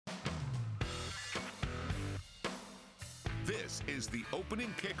This is the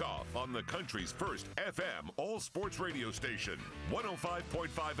opening kickoff on the country's first FM all-sports radio station, 105.5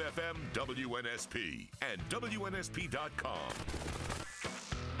 FM WNSP and WNSP.com.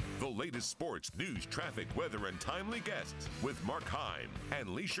 The latest sports, news, traffic, weather, and timely guests with Mark Heim and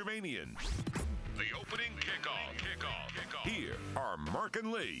Lee Shervanian. The opening kickoff. Here are Mark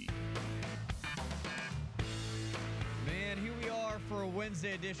and Lee. Man, here we are for a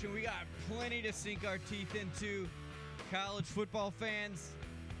Wednesday edition. We got plenty to sink our teeth into. College football fans,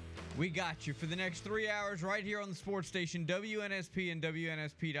 we got you for the next 3 hours right here on the sports station, WNSP and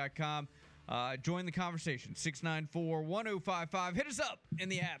WNSP.com. Join the conversation, 694-1055. Hit us up in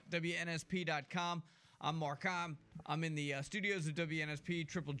the app, WNSP.com. I'm Mark Heim. I'm in the studios of WNSP.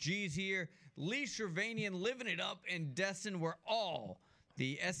 Triple G's here. Lee Shervanian living it up in Destin, where all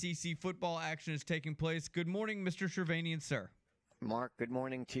the SEC football action is taking place. Good morning, Mr. Shervanian, sir. Mark, good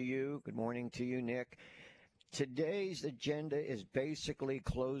morning to you. Good morning to you, Nick. Today's agenda is basically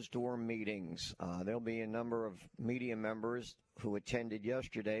closed-door meetings. There'll be a number of media members who attended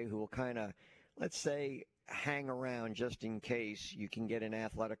yesterday who will kind of, let's say, hang around just in case you can get an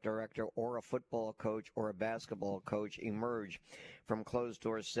athletic director or a football coach or a basketball coach emerge from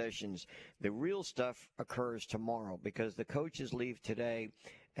closed-door sessions. The real stuff occurs tomorrow because the coaches leave today,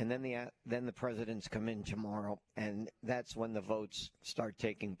 and then the presidents come in tomorrow, and that's when the votes start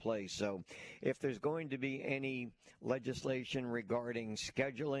taking place. So if there's going to be any legislation regarding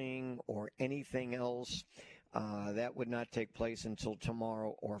scheduling or anything else, that would not take place until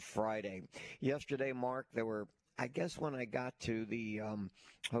tomorrow or Friday. Yesterday, Mark, there were, I guess when I got to the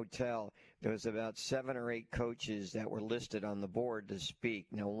hotel, there was about 7 or 8 coaches that were listed on the board to speak.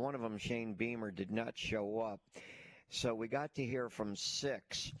 Now, one of them, Shane Beamer, did not show up. So we got to hear from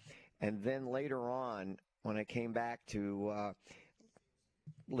 6. And then later on, when I came back to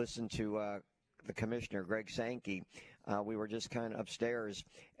listen to the commissioner, Greg Sankey, we were just kind of upstairs.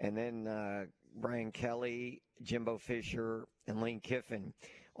 And then Brian Kelly, Jimbo Fisher, and Lane Kiffin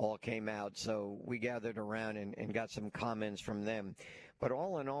all came out. So we gathered around and got some comments from them. But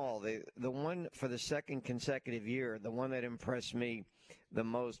all in all, the one for the second consecutive year, the one that impressed me the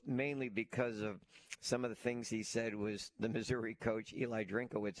most, mainly because of some of the things he said, was the Missouri coach, Eli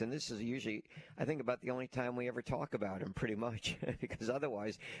Drinkowitz. And this is usually, I think, about the only time we ever talk about him, pretty much, because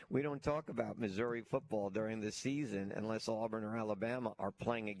otherwise we don't talk about Missouri football during the season unless Auburn or Alabama are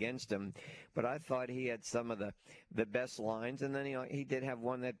playing against him. But I thought he had some of the best lines, and then he did have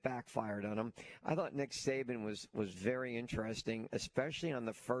one that backfired on him. I thought Nick Saban was very interesting, especially on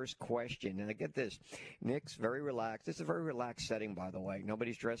the first question. And I get this, Nick's very relaxed. It's a very relaxed setting, by the way.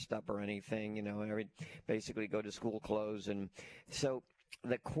 Nobody's dressed up or anything, basically go to school clothes. And so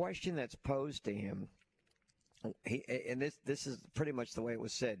the question that's posed to him, and this is pretty much the way it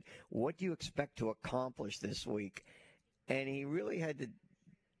was said, what do you expect to accomplish this week? And he really had to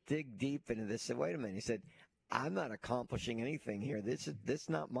dig deep into this. Said, wait a minute. He said, I'm not accomplishing anything here. This is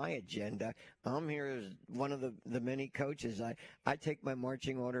not my agenda. I'm here as one of the many coaches. I take my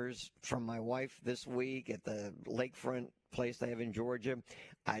marching orders from my wife this week at the lakefront place they have in Georgia.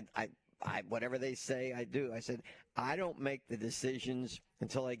 I whatever they say, I do. I said, I don't make the decisions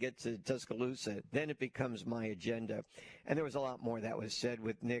until I get to Tuscaloosa. Then it becomes my agenda. And there was a lot more that was said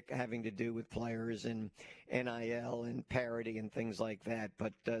with Nick having to do with players and NIL and parity and things like that.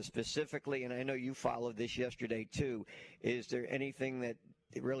 But specifically, and I know you followed this yesterday too, is there anything that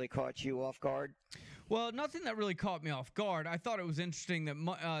really caught you off guard? Well, nothing that really caught me off guard. I thought it was interesting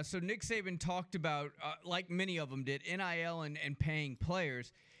that so Nick Saban talked about, like many of them did, NIL and paying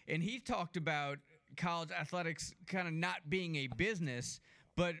players. And he talked about college athletics kind of not being a business,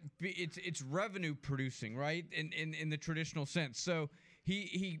 but it's revenue producing, right? In the traditional sense. So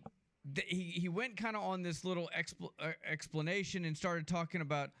he went kind of on this little explanation and started talking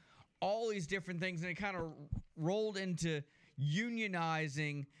about all these different things, and it kind of rolled into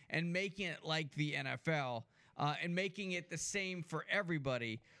unionizing and making it like the NFL, and making it the same for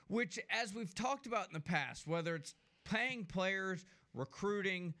everybody, which, as we've talked about in the past, whether it's paying players,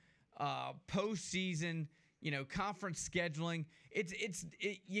 recruiting, postseason, conference scheduling,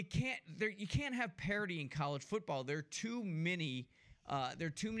 you can't have parity in college football. There are too many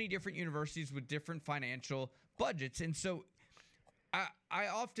different universities with different financial budgets, and so I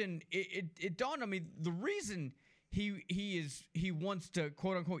often it dawned on me the reason he wants to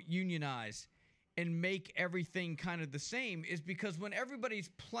quote unquote unionize and make everything kind of the same is because when everybody's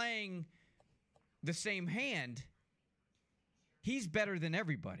playing the same hand, he's better than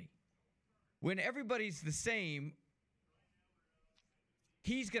everybody. When everybody's the same,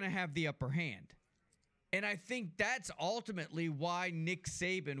 he's going to have the upper hand. And I think that's ultimately why Nick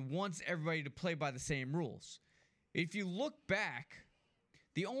Saban wants everybody to play by the same rules. If you look back,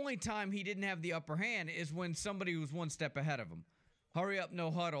 the only time he didn't have the upper hand is when somebody was one step ahead of him. Hurry up,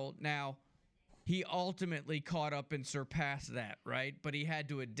 no huddle. Now, he ultimately caught up and surpassed that, right? But he had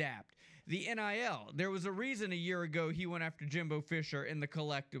to adapt. The NIL, there was a reason a year ago he went after Jimbo Fisher in the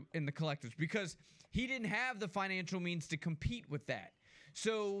collectives because he didn't have the financial means to compete with that.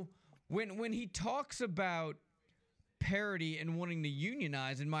 So when he talks about parity and wanting to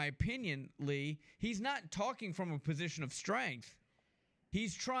unionize, in my opinion, Lee, he's not talking from a position of strength.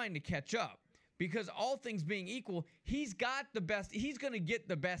 He's trying to catch up. Because all things being equal, he's got the best. He's going to get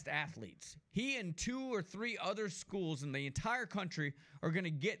the best athletes. He and 2 or 3 other schools in the entire country are going to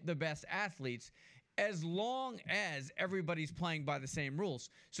get the best athletes as long as everybody's playing by the same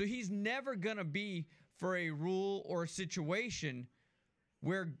rules. So he's never going to be for a rule or a situation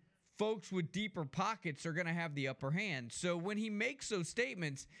where folks with deeper pockets are going to have the upper hand. So when he makes those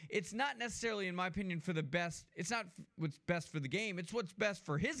statements, it's not necessarily, in my opinion, for the best. It's not what's best for the game. It's what's best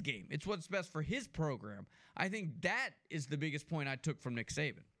for his game. It's what's best for his program. I think that is the biggest point I took from Nick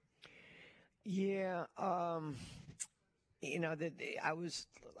Saban. Yeah, I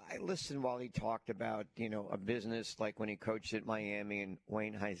listened while he talked about, a business like when he coached at Miami and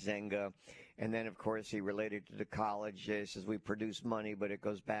Wayne Huizenga. And then, of course, he related to the college. He says we produce money, but it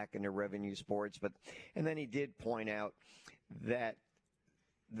goes back into revenue sports. And then he did point out that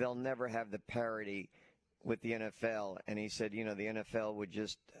they'll never have the parity with the NFL. And he said, the NFL would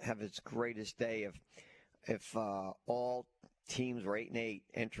just have its greatest day if all teams were 8-8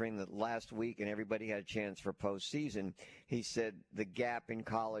 entering the last week and everybody had a chance for postseason. He said the gap in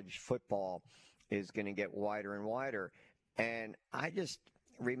college football is going to get wider and wider. And I just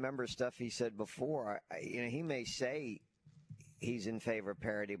remember stuff he said before. He may say he's in favor of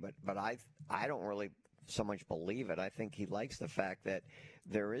parity, but I don't really so much believe it. I think he likes the fact that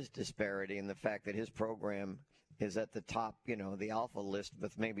there is disparity and the fact that his program is at the top, the alpha list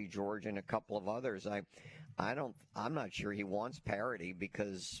with maybe Georgia and a couple of others. I'm not sure he wants parity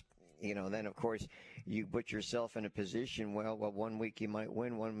because, then of course you put yourself in a position, well, 1 week you might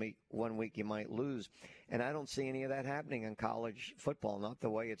win, 1 week you might lose. And I don't see any of that happening in college football, not the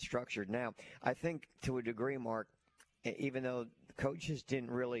way it's structured now. I think to a degree, Mark, even though coaches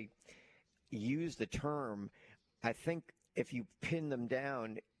didn't really use the term, I think if you pin them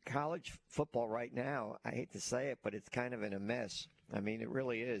down, college football right now, I hate to say it, but it's kind of in a mess. I mean, it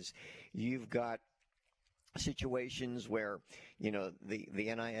really is. You've got situations where, the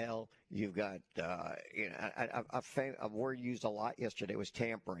NIL, you've got, a word used a lot yesterday was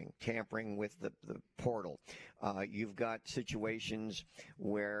tampering with the portal. You've got situations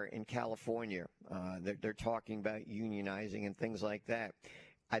where in California, they're talking about unionizing and things like that.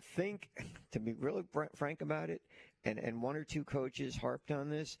 I think, to be really frank about it, and 1 or 2 coaches harped on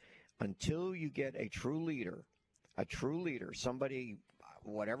this, until you get a true leader, somebody,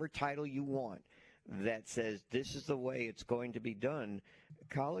 whatever title you want, that says this is the way it's going to be done,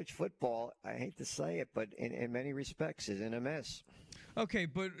 college football, I hate to say it, but in many respects is in a mess. Okay,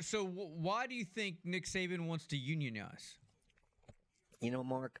 but so why do you think Nick Saban wants to unionize?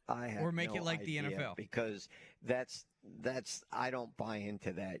 Mark, I have or make no it like idea, the NFL, because that's I don't buy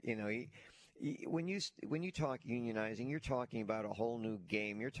into that. When you talk unionizing, you're talking about a whole new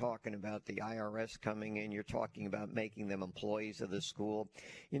game. You're talking about the IRS coming in. You're talking about making them employees of the school.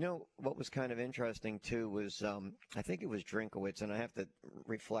 What was kind of interesting, too, was I think it was Drinkowitz, and I have to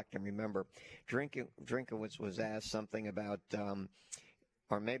reflect and remember. Drinkowitz was asked something about,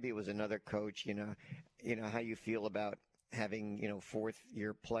 or maybe it was another coach, how you feel about having,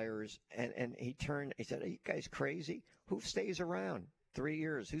 fourth-year players. And he said, are you guys crazy? Who stays around? 3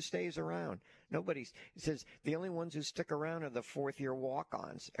 years. Who stays around? Nobody. He says the only ones who stick around are the fourth-year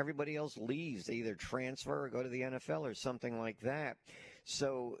walk-ons. Everybody else leaves. They either transfer or go to the NFL or something like that.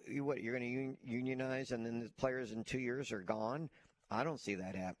 So you're going to unionize and then the players in 2 years are gone? I don't see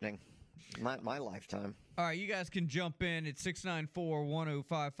that happening. Not my lifetime. All right, you guys can jump in at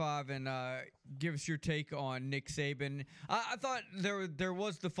 694-1055 and give us your take on Nick Saban. I thought there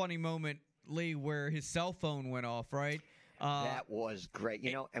was the funny moment, Lee, where his cell phone went off, right? That was great.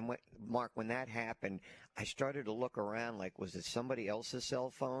 And Mark, when that happened, I started to look around like, was it somebody else's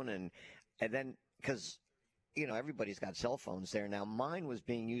cell phone? And then, because, everybody's got cell phones there. Now, mine was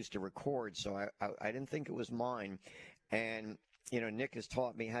being used to record, so I didn't think it was mine. And, Nick has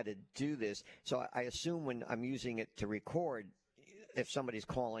taught me how to do this. So I assume when I'm using it to record, if somebody's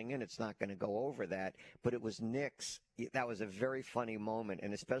calling in, it's not going to go over that. But it was Nick's. That was a very funny moment,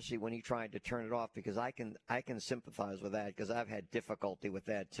 and especially when he tried to turn it off, because I can sympathize with that because I've had difficulty with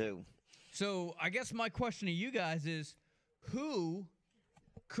that too. So I guess my question to you guys is, who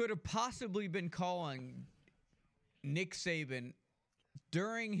could have possibly been calling Nick Saban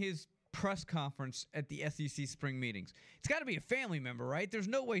during his press conference at the SEC spring meetings? It's got to be a family member, right? There's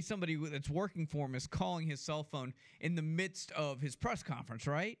no way somebody that's working for him is calling his cell phone in the midst of his press conference,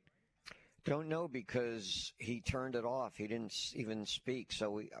 right? Don't know because he turned it off. He didn't even speak,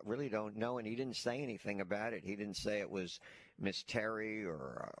 so we really don't know. And he didn't say anything about it. He didn't say it was Miss Terry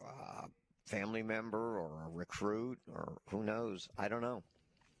or a family member or a recruit or who knows. I don't know.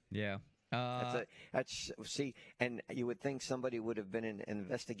 Yeah. See, and you would think somebody would have been an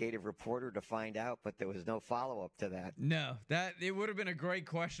investigative reporter to find out, but there was no follow-up to that. No, it would have been a great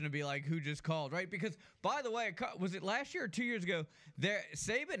question to be like, who just called, right? Because, by the way, was it last year or 2 years ago?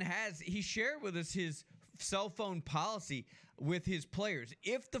 Saban he shared with us his cell phone policy with his players.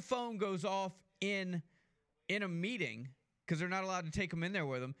 If the phone goes off in a meeting, because they're not allowed to take them in there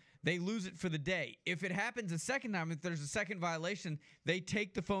with them, they lose it for the day. If it happens a second time, if there's a second violation, they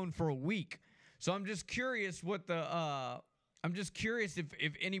take the phone for a week. So I'm just curious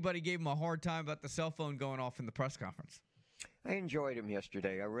if anybody gave him a hard time about the cell phone going off in the press conference. I enjoyed him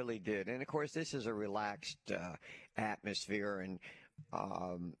yesterday. I really did. And, of course, this is a relaxed atmosphere. And,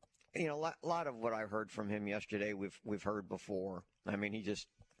 a lot of what I heard from him yesterday we've heard before. I mean, he just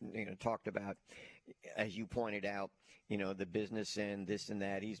talked about, as you pointed out, the business end, this and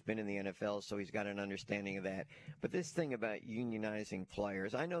that. He's been in the NFL, so he's got an understanding of that. But this thing about unionizing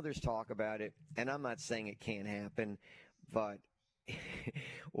players, I know there's talk about it, and I'm not saying it can't happen, but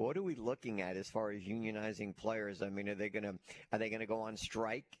what are we looking at as far as unionizing players? I mean, are they gonna go on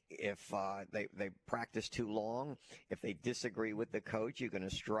strike if they practice too long? If they disagree with the coach, you're going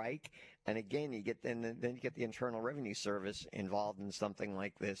to strike. And again, you get then you get the Internal Revenue Service involved in something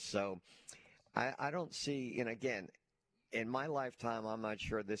like this. So I don't see. And again, in my lifetime, I'm not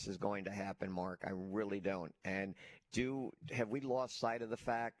sure this is going to happen, Mark. I really don't. And have we lost sight of the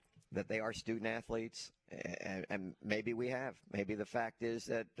fact that they are student athletes? And maybe we have. Maybe the fact is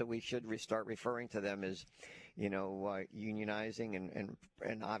that we should start referring to them as, unionizing,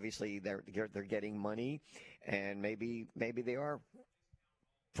 and obviously they're getting money, and maybe they are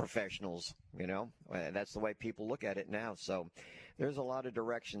professionals. That's the way people look at it now. So there's a lot of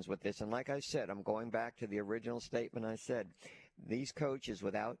directions with this. And like I said, I'm going back to the original statement I said. These coaches,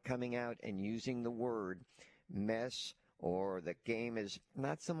 without coming out and using the word mess, or the game is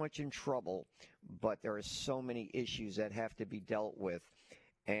not so much in trouble, but there are so many issues that have to be dealt with.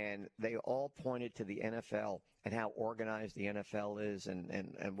 And they all pointed to the NFL and how organized the NFL is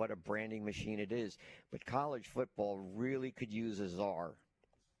and what a branding machine it is. But college football really could use a czar.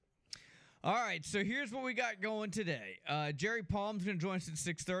 All right, so here's what we got going today. Jerry Palm's going to join us at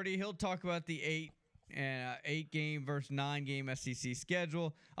 6:30. He'll talk about the 8-game versus 9-game SEC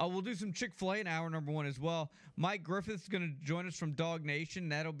schedule. We'll do some Chick-fil-A in hour number 1 as well. Mike Griffith's going to join us from Dog Nation.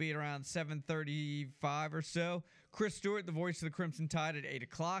 That'll be at around 7:35 or so. Chris Stewart, the voice of the Crimson Tide, at 8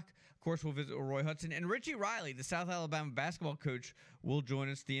 o'clock. Of course, we'll visit with Roy Hudson. And Richie Riley, the South Alabama basketball coach, will join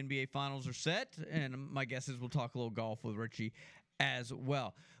us. The NBA Finals are set, and my guess is we'll talk a little golf with Richie as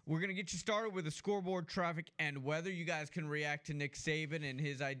well. We're going to get you started with the scoreboard, traffic, and weather. You guys can react to Nick Saban and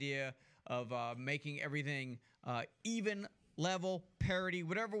his idea of making everything even, level, parity,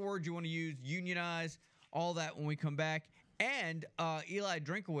 whatever word you want to use, unionize, all that when we come back. And Eli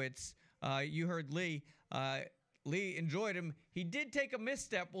Drinkowitz, you heard Lee. Lee enjoyed him. He did take a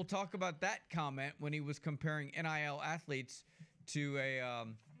misstep. We'll talk about that comment when he was comparing NIL athletes to a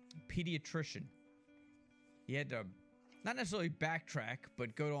pediatrician. He had to not necessarily backtrack,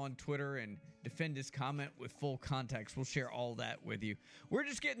 but go on Twitter and defend his comment with full context. We'll share all that with you. We're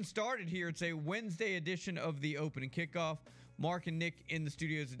just getting started here. It's a Wednesday edition of the Opening Kickoff. Mark and Nick in the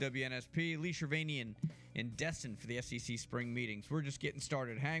studios at WNSP. Lee Shervanian and Destin for the SEC spring meetings. We're just getting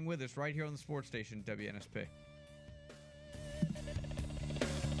started. Hang with us right here on the sports station, WNSP.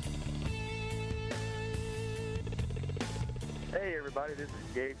 Hey everybody, this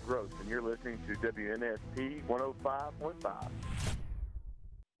is Gabe Gross, and you're listening to WNSP 105.5.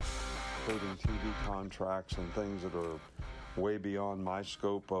 Including TV contracts and things that are way beyond my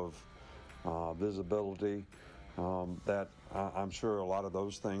scope of visibility, that I'm sure a lot of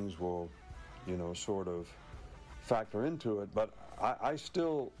those things will, sort of factor into it. But I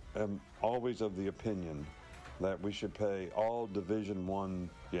still am always of the opinion that we should pay all Division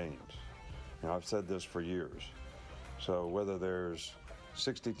I games. I've said this for years. So whether there's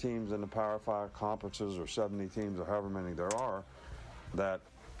 60 teams in the Power 5 conferences or 70 teams or however many there are, that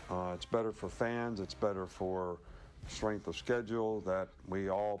it's better for fans, it's better for strength of schedule that we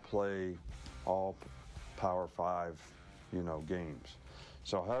all play all Power 5, games.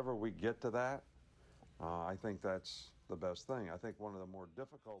 So however we get to that, I think that's the best thing. I think one of the more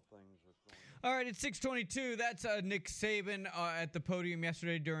difficult things with All right, it's 6:22. That's Nick Saban at the podium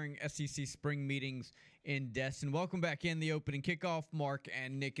yesterday during SEC spring meetings in Destin. Welcome back in the opening kickoff. Mark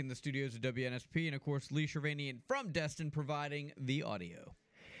and Nick in the studios of WNSP, and of course Lee Shervanian from Destin providing the audio.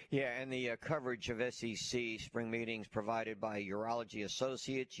 Yeah, and the coverage of SEC spring meetings provided by Urology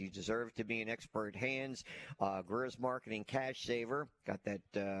Associates. You deserve to be in expert hands. Greer's Marketing Cash Saver. Got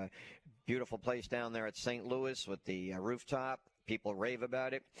that beautiful place down there at St. Louis with the rooftop. People rave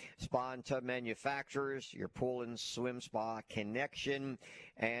about it. Spa and Tub Manufacturers, your pool and swim spa connection,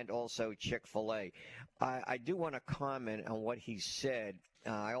 and also Chick-fil-A. I do want to comment on what he said.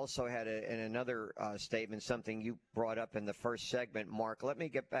 I also had another statement, something you brought up in the first segment, Mark. Let me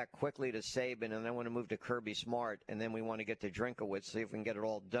get back quickly to Saban, and then I want to move to Kirby Smart, and then we want to get to Drinkowitz, see if we can get it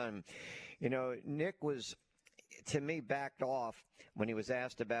all done. You know, Nick was, to me, backed off when he was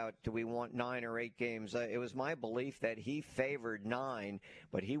asked about do we want 9 or 8 games. It was my belief that he favored 9,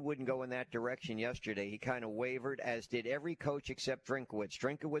 but he wouldn't go in that direction yesterday. He kind of wavered, as did every coach except Drinkowitz.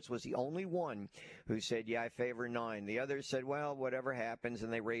 Drinkowitz was the only one who said, yeah, I favor 9. The others said, well, whatever happens,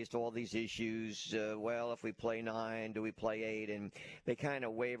 and they raised all these issues. Well, if we play 9, do we play 8? And they kind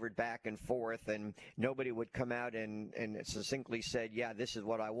of wavered back and forth, and nobody would come out and succinctly said, yeah, this is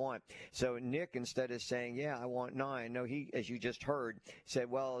what I want. So Nick, instead of saying, yeah, I want 9, no, he, as you just heard, said,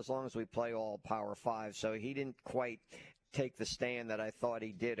 well, as long as we play all Power 5. So he didn't quite take the stand that I thought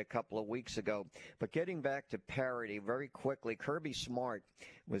he did a couple of weeks ago. But getting back to parity very quickly, Kirby Smart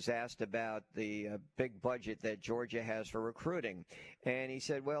was asked about the big budget that Georgia has for recruiting. And he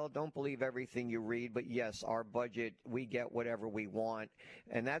said, well, don't believe everything you read, but yes, our budget, we get whatever we want.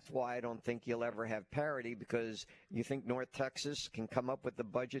 And that's why I don't think you'll ever have parity, because you think North Texas can come up with the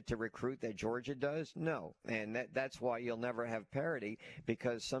budget to recruit that Georgia does? No. And that's why you'll never have parity,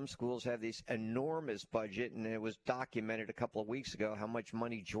 because some schools have this enormous budget, and it was documented a couple of weeks ago how much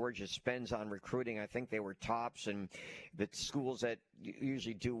money Georgia spends on recruiting. I think they were tops, and the schools that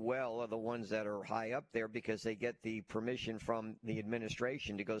usually do well are the ones that are high up there because they get the permission from the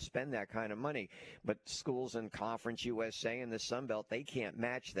administration to go spend that kind of money. But schools in Conference USA and the Sun Belt, they can't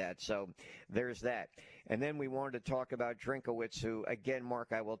match that. So there's that. And then we wanted to talk about Drinkowitz, who, again, Mark,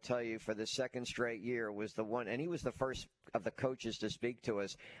 I will tell you, for the second straight year was the one, and he was the first of the coaches to speak to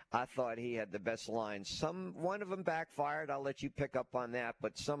us. I thought he had the best lines. One of them backfired. I'll let you pick up on that,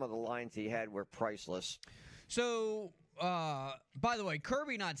 but some of the lines he had were priceless. So, by the way,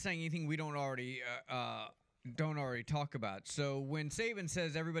 Kirby not saying anything we don't already talk about. So when Saban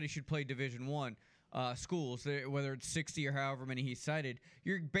says everybody should play Division I schools, whether it's 60 or however many he cited,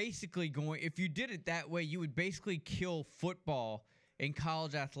 you're basically going, if you did it that way, you would basically kill football and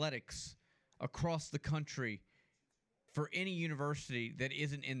college athletics across the country for any university that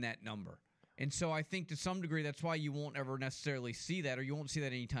isn't in that number. And so I think to some degree that's why you won't ever necessarily see that, or you won't see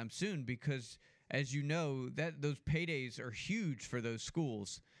that anytime soon, because as you know, that those paydays are huge for those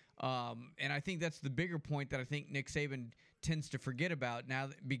schools. And I think that's the bigger point that I think Nick Saban tends to forget about now,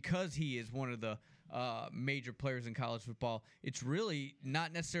 because he is one of the major players in college football. It's really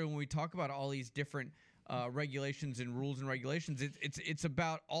not necessarily when we talk about all these different regulations and rules and regulations. It's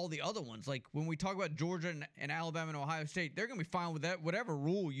about all the other ones. Like when we talk about Georgia and Alabama and Ohio State, they're going to be fine with that, whatever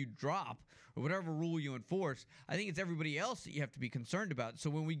rule you drop or whatever rule you enforce. I think it's everybody else that you have to be concerned about. So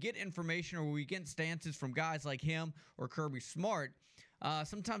when we get information or we get stances from guys like him or Kirby Smart,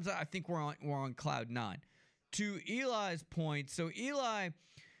 sometimes I think we're on cloud 9. To Eli's point, so Eli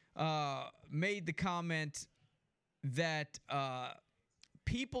made the comment that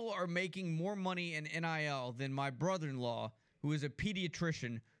people are making more money in NIL than my brother-in-law, who is a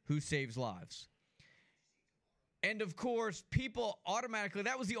pediatrician who saves lives. And, of course, people automatically –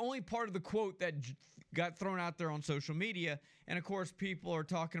 that was the only part of the quote that got thrown out there on social media. And, of course, people are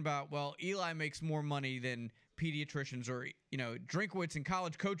talking about, well, Eli makes more money than pediatricians, or, you know, Drinkowitz and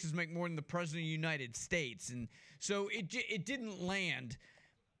college coaches make more than the president of the United States. And so it didn't land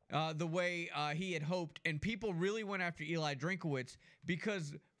the way he had hoped. And people really went after Eli Drinkowitz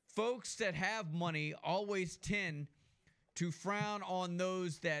because folks that have money always tend to frown on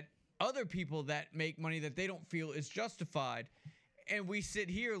those that other people that make money that they don't feel is justified. And we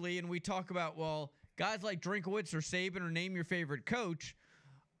sit here, Lee, and we talk about, well, guys like Drinkowitz or Saban or name your favorite coach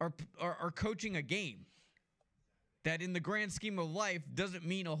are coaching a game that in the grand scheme of life doesn't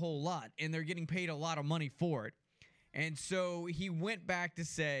mean a whole lot, and they're getting paid a lot of money for it. And so he went back to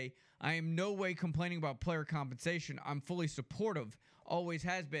say, I am no way complaining about player compensation. I'm fully supportive, always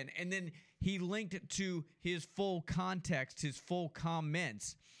has been. And then he linked it to his full context, his full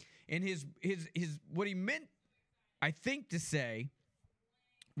comments. And his what he meant, I think, to say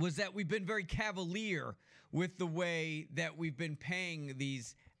was that we've been very cavalier with the way that we've been paying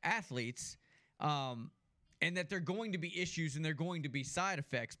these athletes, and that there are going to be issues and there are going to be side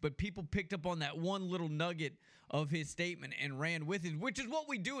effects. But people picked up on that one little nugget of his statement and ran with it, which is what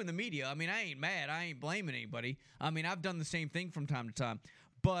we do in the media. I mean, I ain't mad. I ain't blaming anybody. I mean, I've done the same thing from time to time.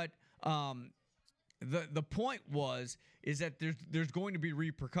 But the point is that there's going to be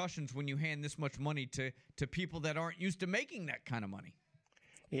repercussions when you hand this much money to people that aren't used to making that kind of money.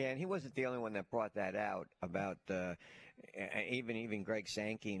 Yeah, and he wasn't the only one that brought that out about even Greg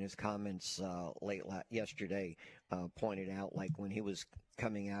Sankey in his comments yesterday pointed out, like when he was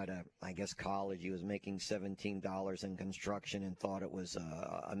coming out of, I guess, college, he was making $17 in construction and thought it was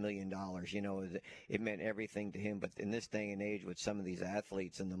 $1 million. You know, it meant everything to him. But in this day and age with some of these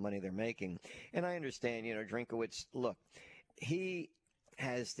athletes and the money they're making, and I understand, you know, Drinkowitz, look, he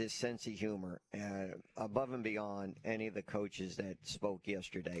has this sense of humor above and beyond any of the coaches that spoke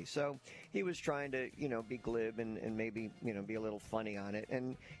yesterday. So he was trying to, you know, be glib and maybe, you know, be a little funny on it.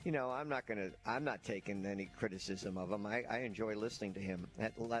 And, you know, I'm not taking any criticism of him. I enjoy listening to him.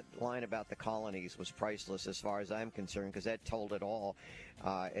 That line about the colonies was priceless as far as I'm concerned, because that told it all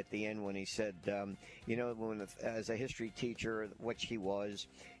at the end when he said, you know, as a history teacher, which he was,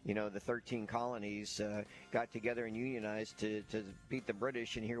 you know, the 13 colonies got together and unionized to beat the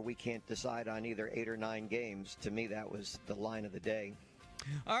British, and here we can't decide on either 8 or 9 games. To me, that was the line of the day.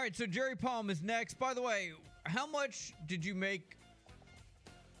 All right, so Jerry Palm is next. By the way, how much did you make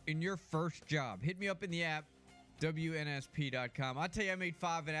in your first job? Hit me up in the app, WNSP.com. I tell you, I made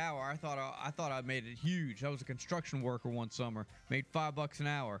 $5 an hour. I thought I made it huge. I was a construction worker one summer. Made $5 an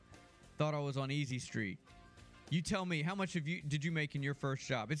hour. Thought I was on Easy Street. You tell me, how much did you make in your first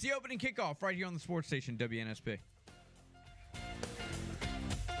job? It's the opening kickoff right here on the sports station, WNSP.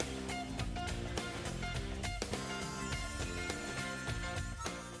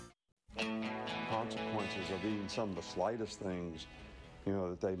 Consequences of even some of the slightest things, you know,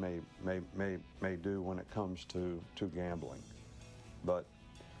 that they may do when it comes to gambling. But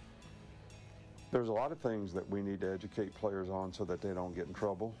there's a lot of things that we need to educate players on so that they don't get in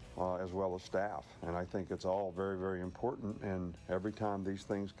trouble, as well as staff. And I think it's all very, very important. And every time these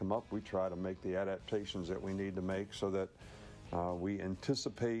things come up, we try to make the adaptations that we need to make so that we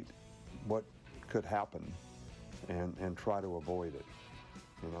anticipate what could happen and try to avoid it.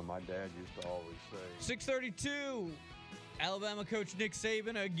 You know, my dad used to always say... 6:32, Alabama coach Nick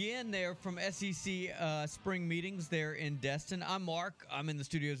Saban again there from SEC spring meetings there in Destin. I'm Mark. I'm in the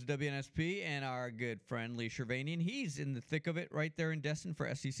studios of WNSP, and our good friend Lee Shervanian. He's in the thick of it right there in Destin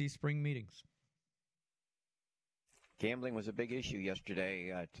for SEC spring meetings. Gambling was a big issue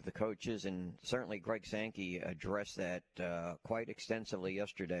yesterday to the coaches, and certainly Greg Sankey addressed that quite extensively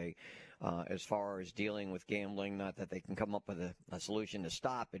yesterday as far as dealing with gambling. Not that they can come up with a solution to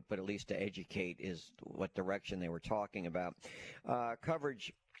stop it, but at least to educate is what direction they were talking about.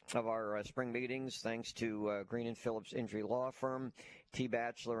 Coverage of our spring meetings, thanks to Green & Phillips Injury Law Firm, T.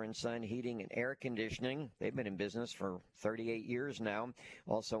 Batchelor & Son Heating and Air Conditioning. They've been in business for 38 years now.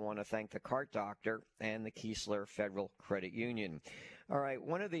 Also want to thank the Cart Doctor and the Keesler Federal Credit Union. All right,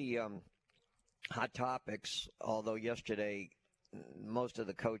 one of the hot topics, although yesterday most of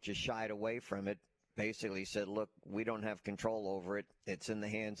the coaches shied away from it, basically said, look, we don't have control over it. It's in the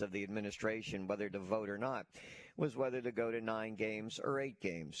hands of the administration whether to vote or not, was whether to go to 9 games or 8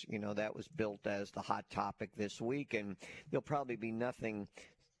 games. You know, that was built as the hot topic this week, and there'll probably be nothing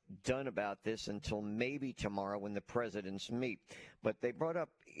done about this until maybe tomorrow when the presidents meet. But they brought up,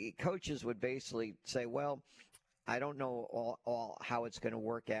 coaches would basically say, well, I don't know all how it's going to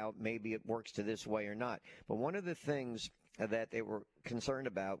work out. Maybe it works to this way or not. But one of the things that they were concerned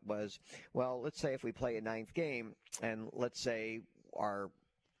about was, well, let's say if we play a 9th game, and let's say our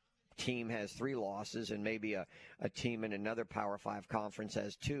team has 3 losses and maybe a team in another Power 5 conference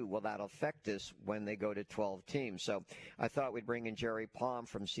has 2. Well, that'll affect us when they go to 12 teams. So I thought we'd bring in Jerry Palm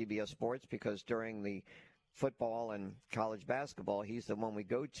from CBS Sports, because during the football and college basketball, he's the one we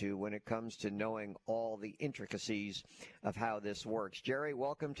go to when it comes to knowing all the intricacies of how this works. Jerry,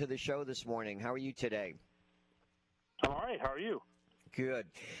 welcome to the show this morning. How are you today? I'm all right. How are you? Good.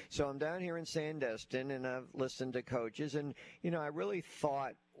 So I'm down here in Sandestin, and I've listened to coaches, and, you know, I really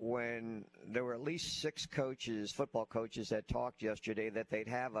thought when there were at least 6 coaches, football coaches, that talked yesterday, that they'd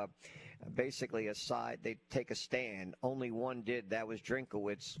have basically a side, they'd take a stand. Only one did. That was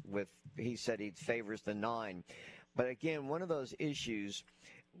Drinkowitz. He said he favors the 9. But again, one of those issues,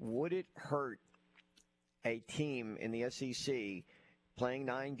 would it hurt a team in the SEC playing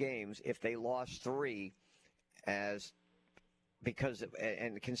 9 games if they lost 3 as because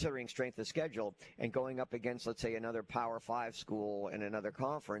and considering strength of schedule and going up against, let's say, another Power 5 school in another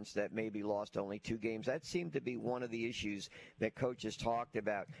conference that maybe lost only 2 games, that seemed to be one of the issues that coaches talked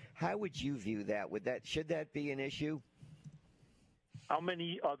about. How would you view that? Should that be an issue? How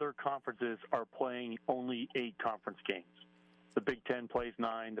many other conferences are playing only 8 conference games? The Big Ten plays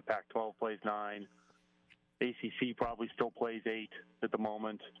 9, the Pac-12 plays 9, ACC probably still plays 8 at the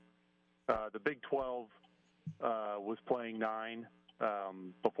moment. The Big 12 was playing 9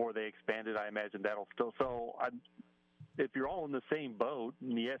 before they expanded. I imagine that'll still. So if you're all in the same boat,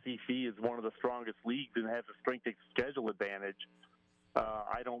 and the SEC is one of the strongest leagues and has a strength of schedule advantage,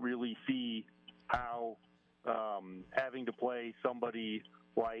 I don't really see how having to play somebody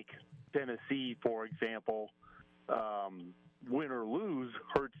like Tennessee, for example, win or lose,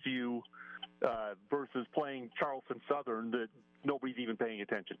 hurts you versus playing Charleston Southern that nobody's even paying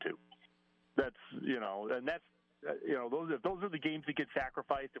attention to. That's, and that's, those are the games that get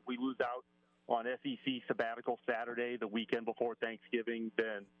sacrificed. If we lose out on SEC sabbatical Saturday, the weekend before Thanksgiving,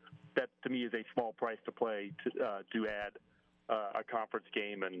 then that to me is a small price to play to add a conference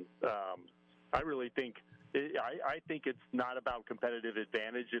game. And I really think I think it's not about competitive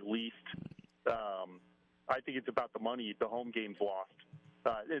advantage. At least I think it's about the money the home games lost.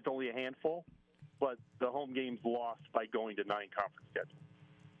 It's only a handful, but the home games lost by going to 9 conference schedules.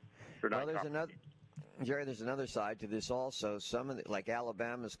 Well, there's another side to this also. Like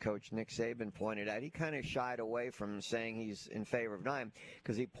Alabama's coach Nick Saban pointed out, he kind of shied away from saying he's in favor of 9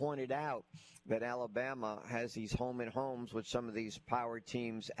 because he pointed out that Alabama has these home and homes with some of these power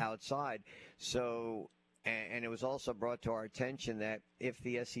teams outside. So, and it was also brought to our attention that if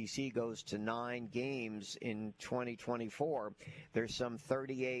the SEC goes to 9 games in 2024, there's some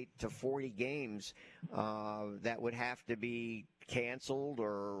 38 to 40 games that would have to be canceled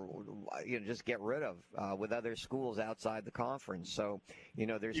or just get rid of with other schools outside the conference. So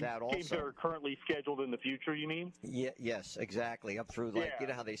there's that also. Games that are currently scheduled in the future, you mean? Yes, exactly. Up through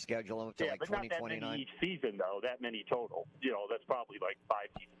how they schedule them to but 2029. Not that many each season though. That many total. That's probably like 5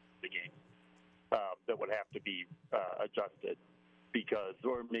 seasons of the game that would have to be adjusted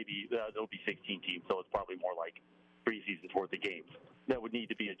or maybe there'll be 16 teams, so it's probably more like 3 seasons worth of games that would need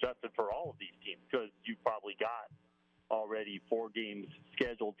to be adjusted for all of these teams because you've probably got already 4 games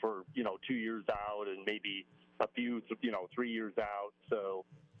scheduled for 2 years out and maybe a few 3 years out. So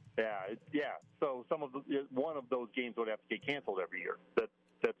so one of those games would have to get canceled every year.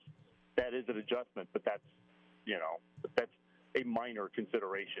 That is an adjustment, but that's a minor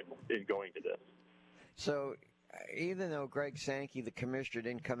consideration in going to this. So even though Greg Sankey, the commissioner,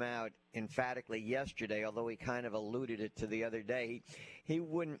 didn't come out emphatically yesterday, although he kind of alluded it to the other day, he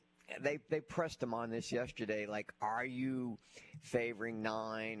wouldn't. They pressed him on this yesterday, like, are you favoring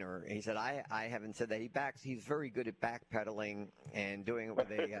 9? Or he said, I haven't said that. He's very good at backpedaling and doing it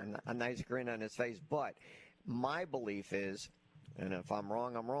with a nice grin on his face. But my belief is, and if I'm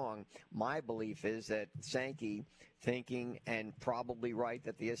wrong, I'm wrong, my belief is that Sankey, thinking and probably right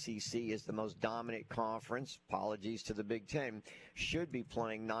that the SEC is the most dominant conference, apologies to the Big Ten, should be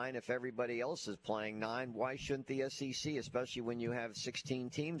playing 9. If everybody else is playing 9, why shouldn't the SEC, especially when you have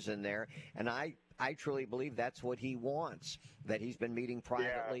 16 teams in there? And I truly believe that's what he wants, that he's been meeting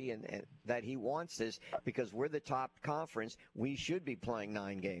privately and that he wants this because we're the top conference. We should be playing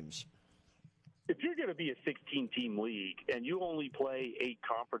 9 games. If you're going to be a 16-team league and you only play 8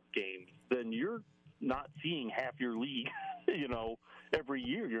 conference games, then you're not seeing half your league. Every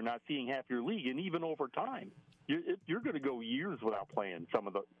year you're not seeing half your league, and even over time, you're going to go years without playing some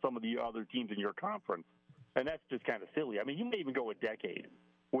of the other teams in your conference, and that's just kind of silly. I mean, you may even go a decade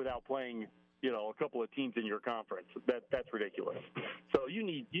without playing, a couple of teams in your conference. That's ridiculous. So you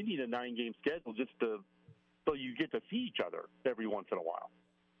need a 9-game schedule so you get to see each other every once in a while.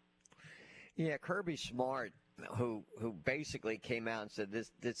 Yeah, Kirby Smart, who basically came out and said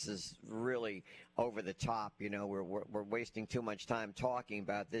this is really over the top. We're wasting too much time talking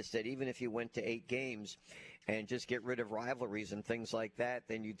about this. That even if you went to 8 games and just get rid of rivalries and things like that,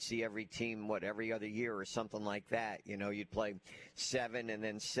 then you'd see every team every other year or something like that. You'd play 7 and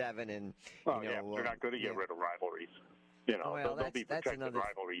then 7 and they're not going to get rid of rivalries. There'll be protected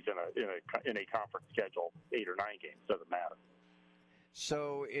rivalries in a conference schedule. 8 or 9 games doesn't matter.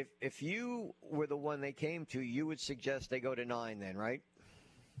 So if you were the one they came to, you would suggest they go to 9 then, right?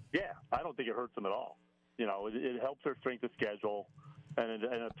 Yeah, I don't think it hurts them at all. It helps their strength of schedule, and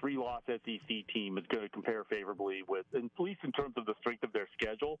a 3-loss SEC team is going to compare favorably with, at least in terms of the strength of their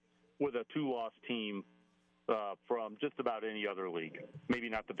schedule, with a 2-loss team from just about any other league. Maybe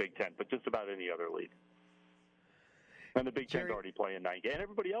not the Big Ten, but just about any other league. And the Big Ten's already playing 9 games. And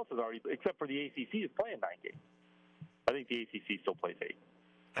everybody else is already, except for the ACC, is playing 9 games. I think the ACC still plays 8.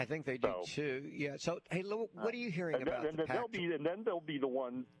 I think they do too. Yeah. So, hey, Lou, what are you hearing about the Pac? And then they'll be the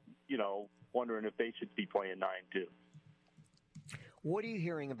one, wondering if they should be playing 9 too. What are you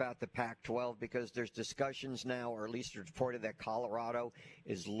hearing about the Pac-12? Because there's discussions now, or at least reported that Colorado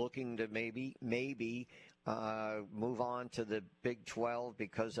is looking to maybe move on to the Big 12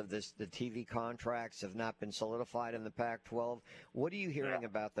 because of this. The TV contracts have not been solidified in the Pac-12. What are you hearing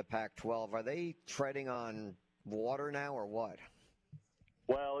about the Pac-12? Are they treading on water now, or what?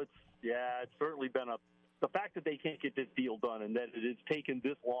 Well, it's certainly been the fact that they can't get this deal done and that it has taken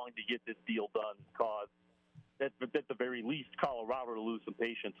this long to get this deal done caused, at the very least, Colorado to lose some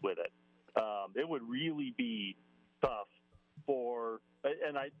patience with it. It would really be tough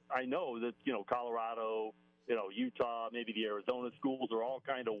and I know that, Colorado, Utah, maybe the Arizona schools are all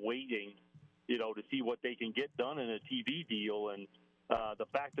kind of waiting, to see what they can get done in a TV deal. And the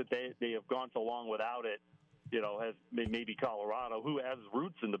fact that they have gone so long without it, has maybe Colorado, who has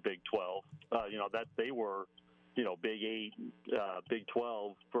roots in the Big 12, that they were, Big 8, Big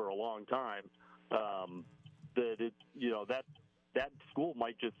 12 for a long time. That school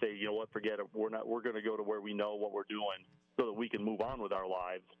might just say, you know what, forget it. We're going to go to where we know what we're doing so that we can move on with our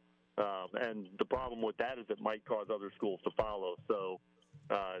lives. And the problem with that is it might cause other schools to follow. So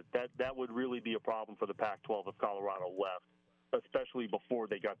that would really be a problem for the Pac-12 if Colorado left, especially before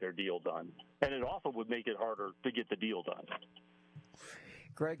they got their deal done. And it also would make it harder to get the deal done.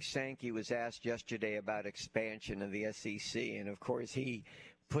 Greg Sankey was asked yesterday about expansion of the SEC, and of course he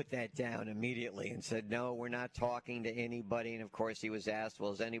put that down immediately and said, no, we're not talking to anybody. And of course he was asked,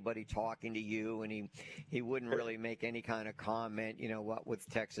 well, is anybody talking to you? And he wouldn't really make any kind of comment, what with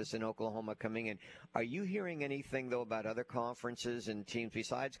Texas and Oklahoma coming in. Are you hearing anything, though, about other conferences and teams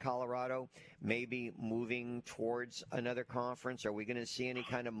besides Colorado maybe moving towards another conference? Are we going to see any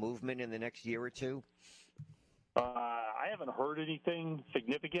kind of movement in the next year or two? I haven't heard anything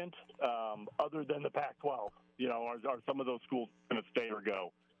significant other than the Pac-12. Are some of those schools going to stay or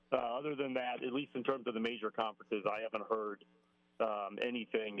go? Other than that, at least in terms of the major conferences, I haven't heard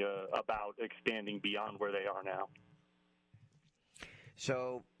anything about expanding beyond where they are now.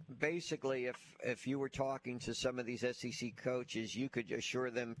 So basically, if you were talking to some of these SEC coaches, you could assure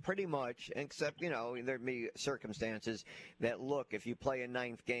them pretty much, except, there'd be circumstances that, look, if you play a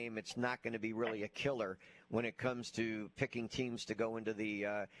 9th game, it's not going to be really a killer when it comes to picking teams to go into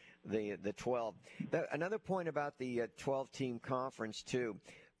the 12. Another point about the 12-team conference, too.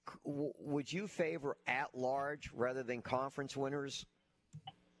 Would you favor at-large rather than conference winners?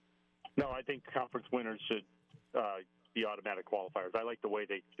 No, I think conference winners should be automatic qualifiers. I like the way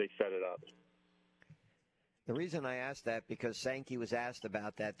they set it up. The reason I asked that, because Sankey was asked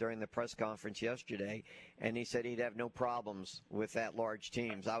about that during the press conference yesterday, and he said he'd have no problems with at-large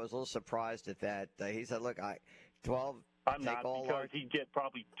teams. I was a little surprised at that. He said, look, 12 I'm not, because he'd get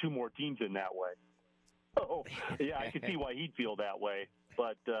probably 2 more teams in that way. Oh, yeah, I can see why he'd feel that way.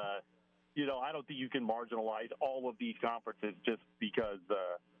 But, I don't think you can marginalize all of these conferences just because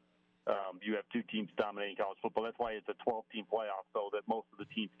you have 2 teams dominating college football. That's why it's a 12-team playoff, so that most of the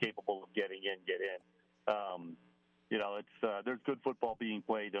teams capable of getting in get in. There's good football being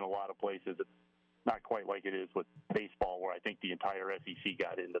played in a lot of places. It's not quite like it is with baseball, where I think the entire SEC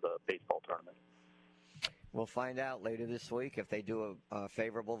got into the baseball tournament. We'll find out later this week if they do a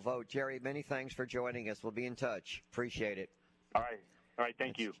favorable vote. Jerry, many thanks for joining us. We'll be in touch. Appreciate it. All right.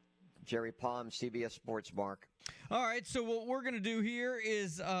 Thank you. Jerry Palm, CBS Sports Mark. All right, so what we're going to do here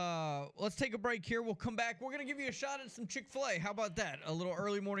is let's take a break here. We'll come back. We're going to give you a shot at some Chick-fil-A. How about that? A little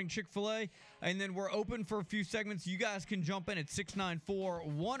early morning Chick-fil-A. And then we're open for a few segments. You guys can jump in at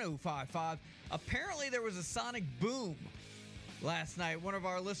 694-1055. Apparently there was a sonic boom last night. One of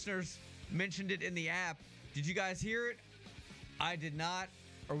our listeners mentioned it in the app. Did you guys hear it? I did not.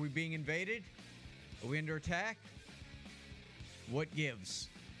 Are we being invaded? Are we under attack? What gives?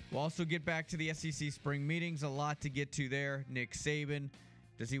 We'll also get back to the SEC spring meetings. A lot to get to there. Nick Saban,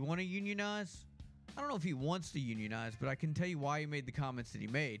 does he want to unionize? I don't know if he wants to unionize, but I can tell you why he made the comments that he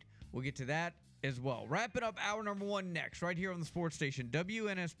made. We'll get to that as well. Wrapping up hour number 1 next, right here on the sports station,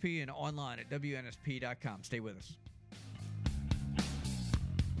 WNSP, and online at WNSP.com. Stay with us.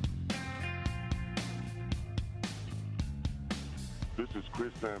 This is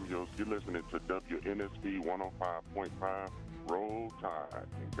Chris Samuels. You're listening to WNSP 105.5. Roll Tide,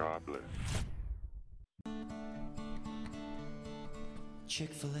 and God bless.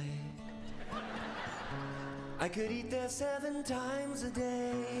 Chick-fil-A, I could eat there 7 times a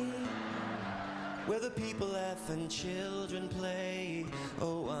day, where the people laugh and children play.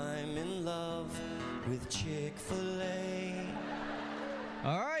 Oh, I'm in love with Chick-fil-A.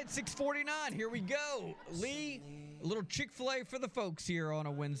 All right, 6:49. Here we go. Lee, a little Chick-fil-A for the folks here on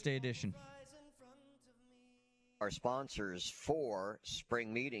a Wednesday edition. Our sponsors for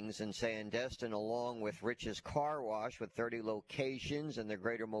spring meetings in Destin, along with Rich's Car Wash with 30 locations in the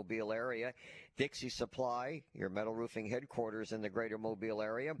greater Mobile area, Dixie Supply, your metal roofing headquarters in the greater Mobile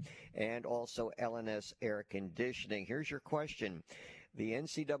area, and also LNS Air Conditioning. Here's your question. The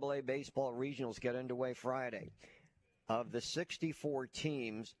NCAA baseball regionals get underway Friday. Of the 64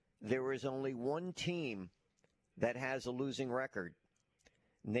 teams, there is only one team that has a losing record.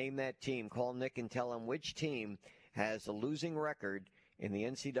 Name that team. Call Nick and tell him which team has a losing record in the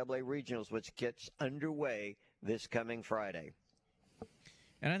NCAA regionals, which gets underway this coming Friday.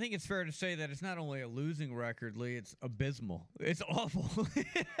 And I think it's fair to say that it's not only a losing record, Lee, it's abysmal. It's awful.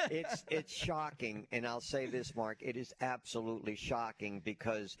 It's shocking, and I'll say this, Mark, it is absolutely shocking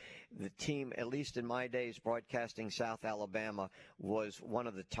because the team, at least in my days broadcasting South Alabama, was one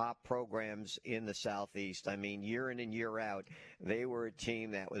of the top programs in the Southeast. I mean, year in and year out, they were a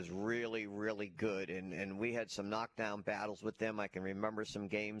team that was really, really good, and we had some knockdown battles with them. I can remember some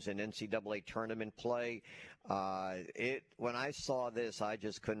games in NCAA tournament play. When I saw this, I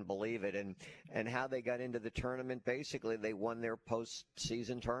just couldn't believe it, and how they got into the tournament. Basically, they won their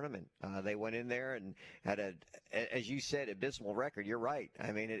postseason tournament. They went in there and had as you said, abysmal record. You're right.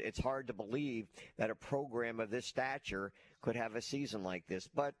 I mean, it's hard to believe that a program of this stature could have a season like this,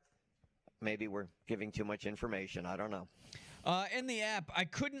 but maybe we're giving too much information. I don't know. In the app, I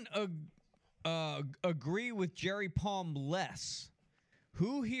couldn't agree with Jerry Palm less.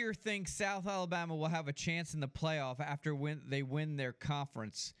 Who here thinks South Alabama will have a chance in the playoff after they win their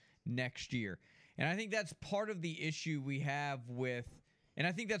conference next year? And I think that's part of the issue we have with, and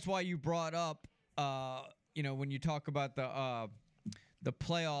I think that's why you brought up, when you talk about the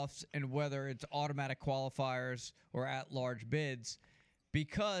playoffs and whether it's automatic qualifiers or at-large bids,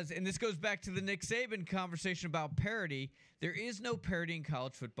 because, and this goes back to the Nick Saban conversation about parity, there is no parity in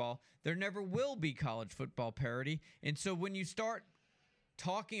college football. There never will be college football parity. And so when you start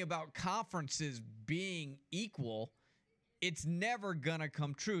talking about conferences being equal, it's never gonna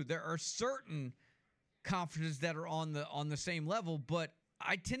come true. There are certain conferences that are on the same level, but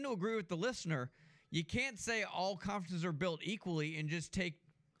I tend to agree with the listener. You can't say all conferences are built equally and just take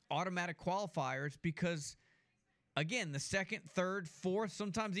automatic qualifiers because, again, the second, third, fourth,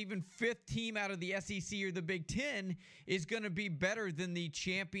 sometimes even fifth team out of the SEC or the Big Ten is going to be better than the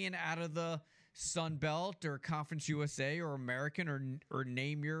champion out of the Sun Belt or Conference USA or American or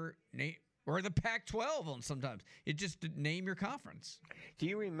name or the Pac-12 on sometimes. It just name your conference. Do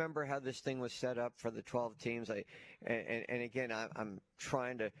you remember how this thing was set up for the 12 teams? And again, I'm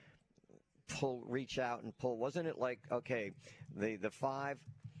trying to reach out and pull. Wasn't it like, okay, the five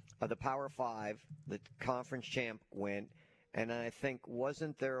of the Power Five, the conference champ went, and I think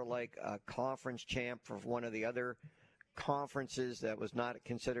wasn't there like a conference champ for one of the other conferences that was not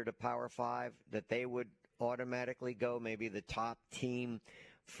considered a Power Five, that they would automatically go, maybe the top team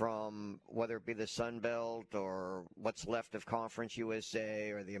from whether it be the Sun Belt or what's left of Conference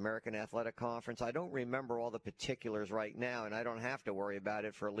USA or the American Athletic Conference. I don't remember all the particulars right now, and I don't have to worry about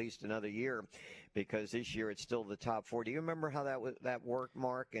it for at least another year because this year it's still the top four. Do you remember how that worked,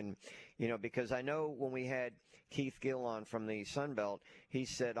 Mark? And, because I know when we had Keith Gill on from the Sun Belt, he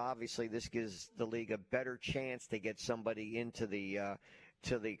said obviously this gives the league a better chance to get somebody into the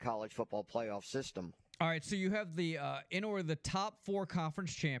to the college football playoff system. All right, so you have in order the top four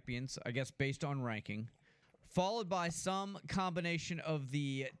conference champions, I guess based on ranking, followed by some combination of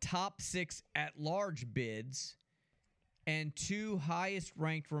the top six at-large bids and two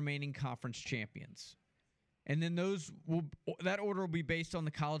highest-ranked remaining conference champions. And then that order will be based on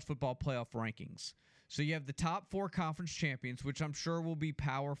the college football playoff rankings. So you have the top four conference champions, which I'm sure will be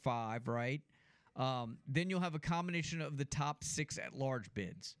Power Five, right? Then you'll have a combination of the top six at-large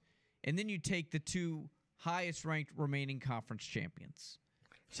bids. And then you take the two highest-ranked remaining conference champions.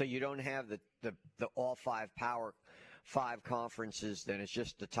 So you don't have the all five Power Five conferences, then it's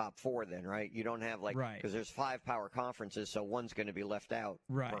just the top four then, right? You don't have because there's five power conferences, so one's going to be left out,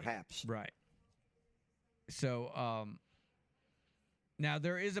 perhaps. Right. So now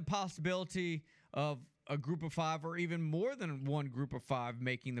there is a possibility of a group of five or even more than one group of five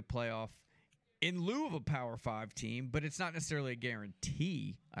making the playoff in lieu of a Power Five team, but it's not necessarily a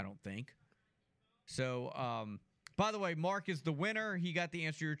guarantee, I don't think. So, by the way, Mark is the winner. He got the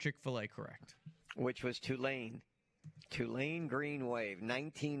answer to your Chick-fil-A correct. Which was Tulane. Tulane Green Wave.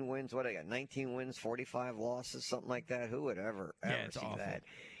 19 wins. What I got? 19 wins, 45 losses, something like that. Who would ever see awful. that?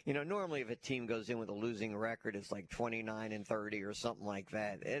 Normally if a team goes in with a losing record, it's like 29-30 or something like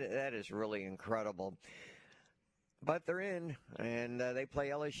that. That is really incredible. but they're in, and they play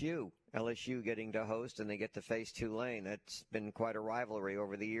LSU. LSU getting to host, and they get to face Tulane. That's been quite a rivalry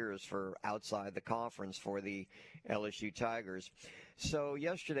over the years for outside the conference for the LSU Tigers. So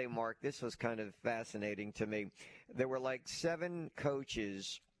yesterday, Mark, this was kind of fascinating to me. There were like 7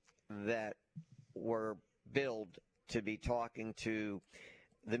 coaches that were billed to be talking to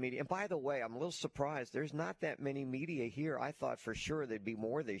the media. And by the way, I'm a little surprised. There's not that many media here. I thought for sure there'd be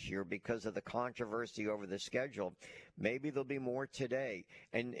more this year because of the controversy over the schedule. Maybe there'll be more today.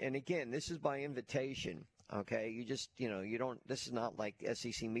 And again, this is by invitation. Okay, you just, you don't. This is not like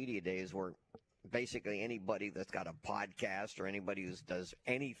SEC Media Days where basically anybody that's got a podcast or anybody who does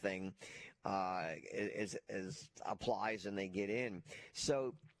anything is applies and they get in.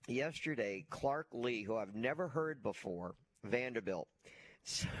 So yesterday, Clark Lee, who I've never heard before, Vanderbilt.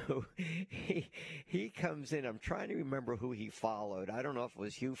 So he comes in. I'm trying to remember who he followed. I don't know if it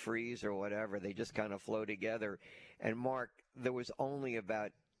was Hugh Freeze or whatever. They just kind of flow together. And Mark, there was only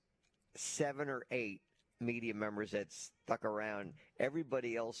about 7 or 8 media members that stuck around.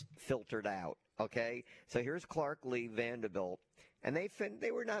 Everybody else filtered out. Okay, so here's Clark Lee, Vanderbilt, and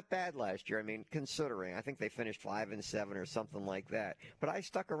they were not bad last year. I mean, considering I think they finished 5-7 or something like that. But I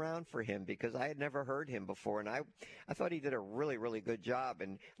stuck around for him because I had never heard him before, and I thought he did a really, really good job.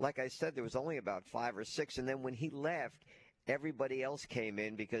 And like I said, there was only about 5 or 6, and then when he left, everybody else came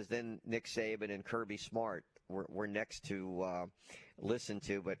in because then Nick Saban and Kirby Smart were next to listen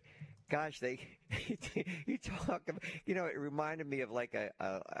to. But gosh, you talk about, it reminded me of like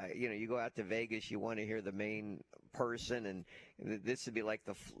you go out to Vegas, you want to hear the main person, and this would be like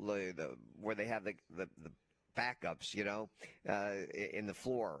the where they have the backups, in the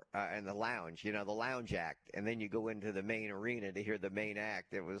floor and the lounge, the lounge act, and then you go into the main arena to hear the main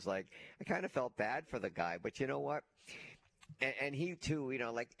act. It was like I kind of felt bad for the guy, but you know what? And he, too,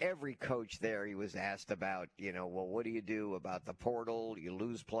 like every coach there, he was asked about, well, what do you do about the portal? You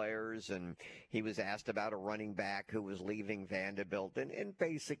lose players. And he was asked about a running back who was leaving Vanderbilt. And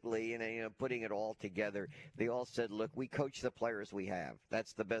basically, putting it all together, they all said, look, we coach the players we have.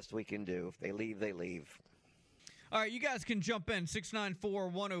 That's the best we can do. If they leave, they leave. All right, you guys can jump in,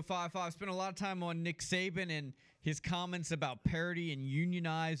 694-1055. Spent a lot of time on Nick Saban and his comments about parity and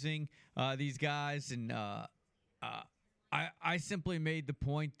unionizing these guys. And I simply made the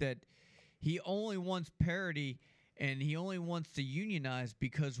point that he only wants parity and he only wants to unionize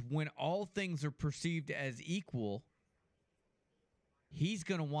because when all things are perceived as equal, he's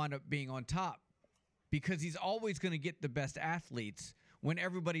going to wind up being on top because he's always going to get the best athletes when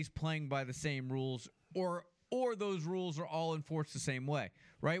everybody's playing by the same rules or those rules are all enforced the same way,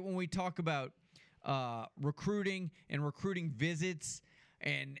 right? When we talk about recruiting and recruiting visits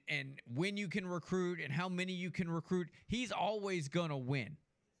and when you can recruit and how many you can recruit, he's always going to win.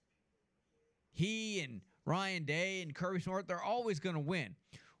 He and Ryan Day and Kirby Smart, they're always going to win.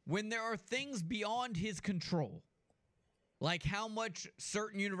 When there are things beyond his control, like how much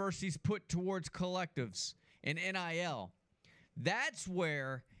certain universities put towards collectives and NIL, that's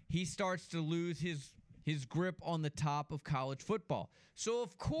where he starts to lose his grip on the top of college football. So,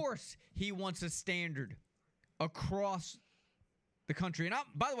 of course, he wants a standard across the country. And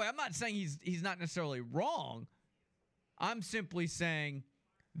by the way, I'm not saying he's not necessarily wrong. I'm simply saying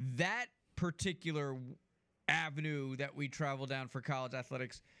that particular avenue that we travel down for college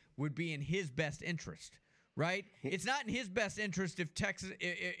athletics would be in his best interest, right? It's not in his best interest if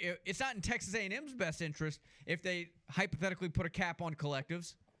it's not in Texas A&M's best interest if they hypothetically put a cap on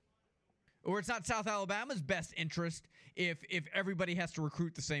collectives, or it's not South Alabama's best interest if everybody has to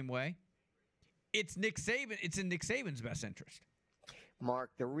recruit the same way. It's Nick Saban. It's in Nick Saban's best interest.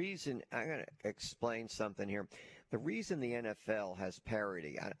 Mark, the reason, I'm going to explain something here. The reason the NFL has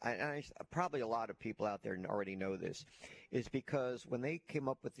parity, I probably a lot of people out there already know this, is because when they came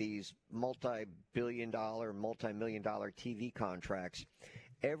up with these multi-billion-dollar, multi-million-dollar TV contracts,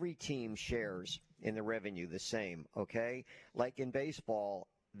 every team shares in the revenue the same, okay? Like in baseball,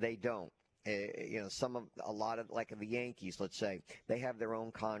 they don't. A lot of, like the Yankees, let's say, they have their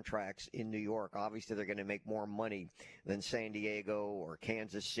own contracts in New York. Obviously, they're going to make more money than San Diego or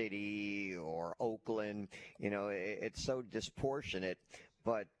Kansas City or Oakland. It's so disproportionate.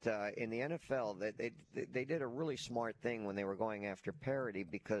 But in the NFL, they did a really smart thing when they were going after parity,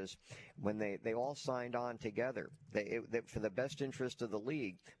 because when they all signed on together, for the best interest of the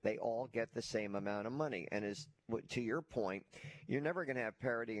league, they all get the same amount of money. And as to your point, you're never going to have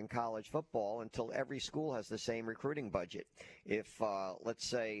parity in college football until every school has the same recruiting budget. If, let's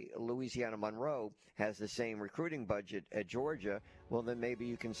say, Louisiana Monroe has the same recruiting budget at Georgia, well, then maybe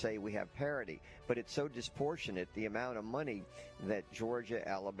you can say we have parity. But it's so disproportionate, the amount of money that Georgia,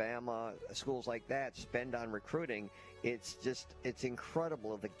 Alabama, schools like that spend on recruiting. It's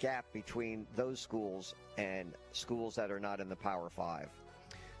incredible the gap between those schools and schools that are not in the Power Five.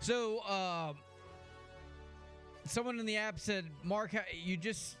 So, someone in the app said, Mark, you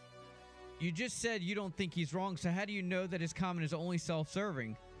just said you don't think he's wrong, so how do you know that his comment is only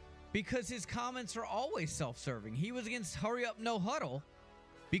self-serving? Because his comments are always self-serving. He was against hurry up, no huddle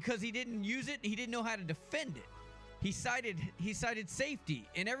because he didn't use it. He didn't know how to defend it. He cited safety,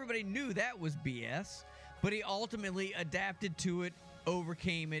 and everybody knew that was BS, but he ultimately adapted to it,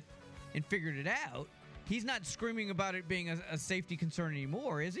 overcame it, and figured it out. He's not screaming about it being a safety concern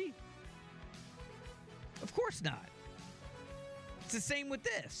anymore, is he? Of course not. It's the same with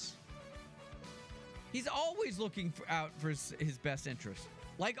this. He's always looking out for his best interest,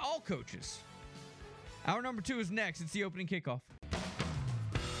 like all coaches. Hour number 2 is next. It's the opening kickoff.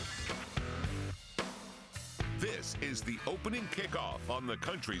 This is the opening kickoff on the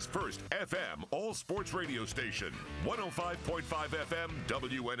country's first FM all-sports radio station, 105.5 FM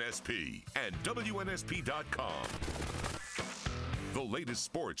WNSP and WNSP.com. The latest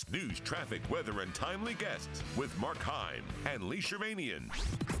sports, news, traffic, weather, and timely guests with Mark Heim and Lee Shervanian.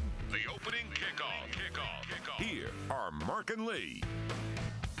 The opening kickoff. Here are Mark and Lee.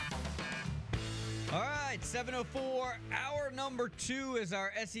 All right, 7:04, hour number 2 as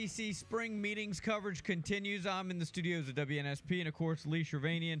our SEC spring meetings coverage continues. I'm in the studios of WNSP and, of course, Lee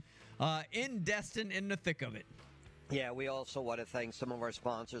Shervanian in Destin in the thick of it. Yeah, we also want to thank some of our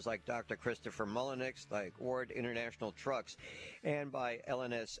sponsors like Dr. Christopher Mullenix, like Ward International Trucks, and by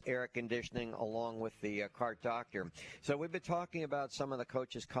LNS Air Conditioning, along with the Cart Doctor. So we've been talking about some of the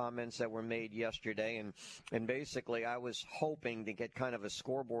coaches' comments that were made yesterday, and basically I was hoping to get kind of a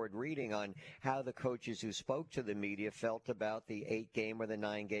scoreboard reading on how the coaches who spoke to the media felt about the 8-game or the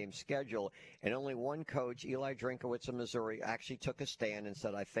 9-game schedule. And only one coach, Eli Drinkowitz of Missouri, actually took a stand and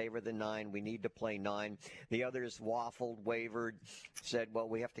said, I favor the 9. We need to play 9. The others waffled, wavered, said, well,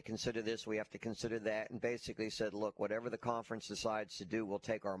 we have to consider this, we have to consider that, and basically said, look, whatever the conference decides to do, we'll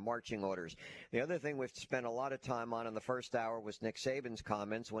take our marching orders. The other thing we've spent a lot of time on in the first hour was Nick Saban's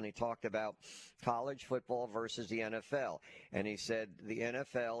comments when he talked about college football versus the NFL. And he said, the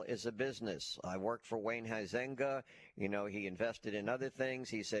NFL is a business. I worked for Wayne Huizenga. You know, he invested in other things.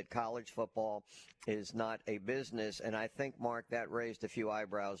 He said college football is not a business. And I think, Mark, that raised a few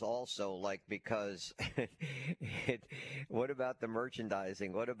eyebrows also, like, because what about the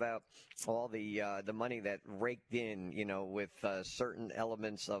merchandising? What about all the money that raked in, you know, with certain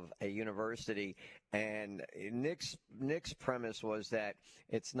elements of a university? And Nick's premise was that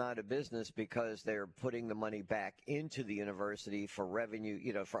it's not a business because they're putting the money back into the university for revenue,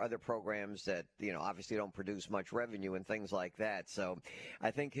 you know, for other programs that, you know, obviously don't produce much revenue and things like that. So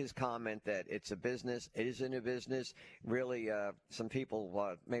I think his comment that it's a business, it isn't a business, really some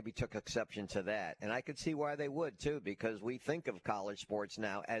people maybe took exception to that. And I could see why they would, too, because we think of college sports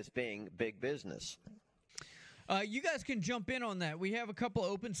now as being big business. You guys can jump in on that. We have a couple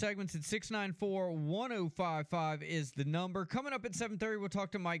open segments at 694-1055 is the number. Coming up at 7:30, we'll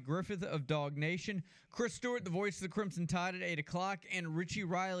talk to Mike Griffith of Dog Nation, Chris Stewart, the voice of the Crimson Tide, at 8 o'clock, and Richie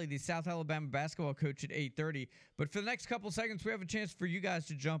Riley, the South Alabama basketball coach, at 8:30. But for the next couple segments, we have a chance for you guys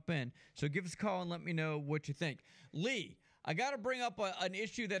to jump in. So give us a call and let me know what you think. Lee, I got to bring up an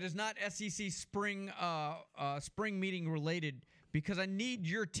issue that is not SEC spring meeting related, because I need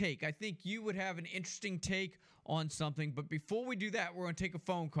your take. I think you would have an interesting take on something. But before we do that, we're going to take a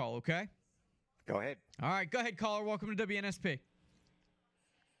phone call, okay? Go ahead. All right, go ahead, caller. Welcome to WNSP.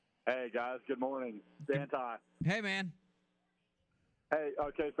 Hey, guys. Good morning. Dan Ty. Hey, man. Hey,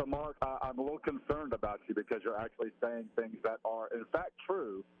 okay, so, Mark, I'm a little concerned about you because you're actually saying things that are, in fact,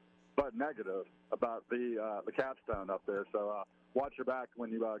 true, but negative about the capstone up there. So watch your back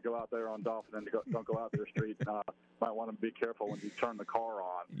when you go out there on Dolphin, and don't go out there street. Might want to be careful when you turn the car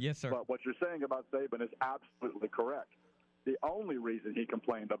on. Yes, sir. But what you're saying about Saban is absolutely correct. The only reason he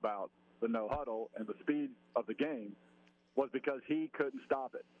complained about the no huddle and the speed of the game was because he couldn't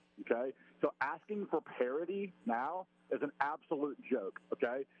stop it. Okay? So asking for parity now is an absolute joke.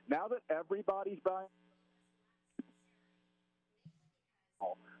 Okay? Now that everybody's buying,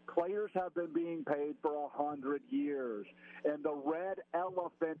 players have been being paid for 100 years, and the Red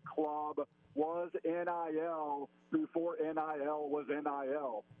Elephant Club was NIL before NIL was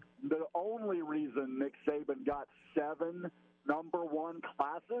NIL. The only reason Nick Saban got 7 number one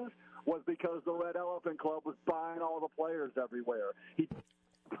classes was because the Red Elephant Club was buying all the players everywhere. He had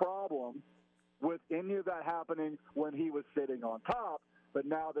no problem with any of that happening when he was sitting on top, but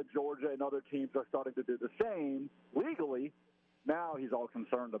now that Georgia and other teams are starting to do the same legally, now he's all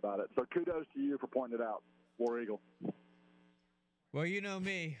concerned about it. So kudos to you for pointing it out, War Eagle. Well, you know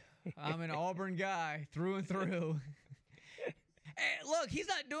me. I'm an Auburn guy through and through. Hey, look, he's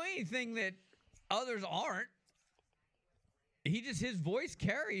not doing anything that others aren't. His voice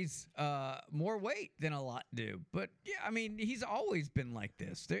carries more weight than a lot do. But yeah, I mean, he's always been like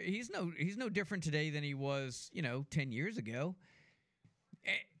this. He's no different today than he was, 10 years ago.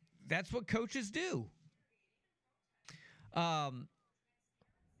 That's what coaches do. In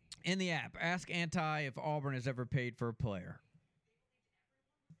the app, ask Anti if Auburn has ever paid for a player.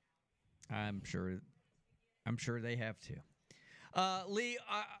 I'm sure they have to. Lee,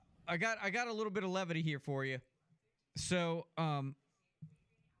 I got a little bit of levity here for you. So, how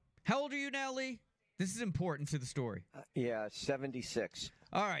old are you now, Lee? This is important to the story. 76.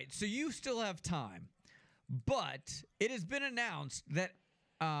 All right, so you still have time. But it has been announced that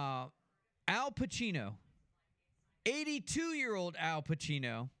Al Pacino, 82-year-old Al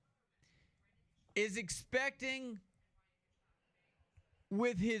Pacino, is expecting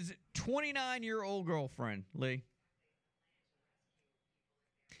with his 29-year-old girlfriend, Lee.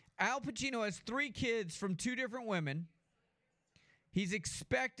 Al Pacino has 3 kids from 2 different women. He's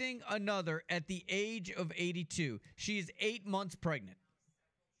expecting another at the age of 82. She is 8 months pregnant.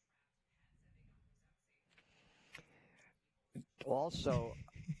 Also,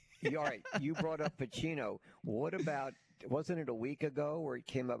 all right, you brought up Pacino. What about, wasn't it a week ago where he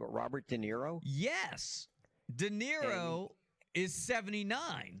came up with Robert De Niro? Yes. De Niro is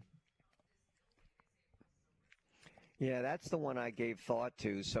 79. Yeah, that's the one I gave thought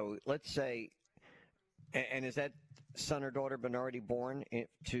to. So let's say, and is that son or daughter been already born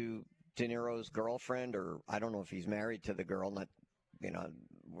to De Niro's girlfriend? Or I don't know if he's married to the girl. Not,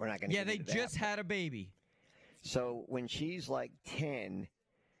 we're not going to. Yeah, they just had a baby. So when she's like 10,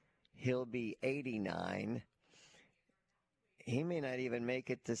 he'll be 89. He may not even make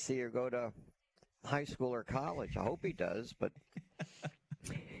it to see her go to high school or college. I hope he does, but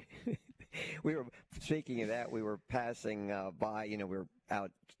we were speaking of that. We were passing by. We were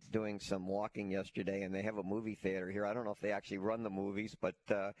out doing some walking yesterday, and they have a movie theater here. I don't know if they actually run the movies, but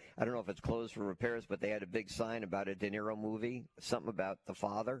I don't know if it's closed for repairs. But they had a big sign about a De Niro movie, something about the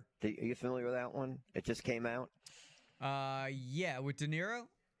father. Are you familiar with that one? It just came out. Yeah, with De Niro.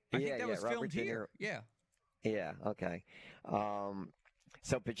 I think that was filmed here. Yeah. Yeah. Okay.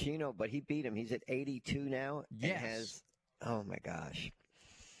 So Pacino, but he beat him. He's at 82 now. Yes. And has. Oh my gosh.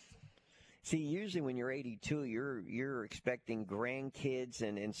 See, usually when you're 82, you're expecting grandkids,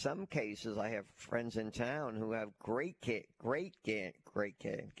 and in some cases, I have friends in town who have great kid.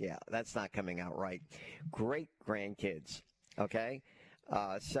 Yeah, that's not coming out right. Great grandkids. Okay,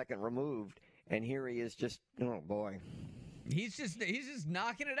 second removed, and here he is, just oh boy. He's just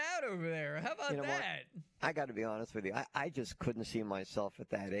knocking it out over there. How about that? What? I got to be honest with you. I just couldn't see myself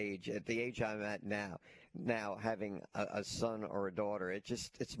at that age, at the age I'm at now. Now having a son or a daughter,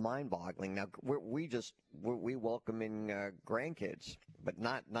 it's mind-boggling. Now we welcome in grandkids, but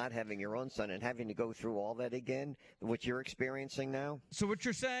not having your own son and having to go through all that again, what you're experiencing now. So what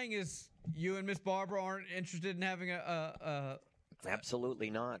you're saying is you and Miss Barbara aren't interested in having a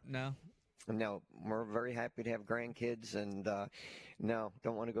Absolutely not. No. No, we're very happy to have grandkids, and no,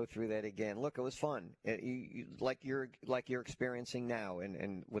 don't want to go through that again. Look, it was fun, like you're experiencing now,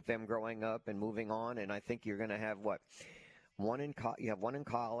 and with them growing up and moving on. And I think you're going to have you have one in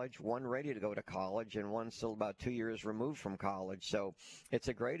college, one ready to go to college, and one still about 2 years removed from college. So it's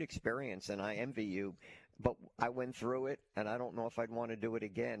a great experience, and I envy you. But I went through it, and I don't know if I'd want to do it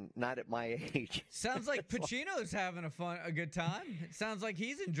again. Not at my age. Sounds like Pacino's having a good time. It sounds like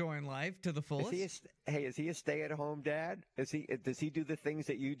he's enjoying life to the fullest. Is he a stay-at-home dad? Does he do the things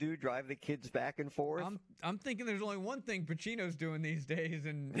that you do, drive the kids back and forth? I'm thinking there's only one thing Pacino's doing these days,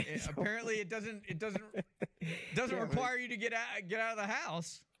 and apparently it doesn't require you to get out of the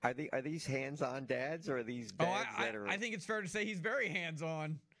house. Are these hands-on dads, or are these dads that are? I think it's fair to say he's very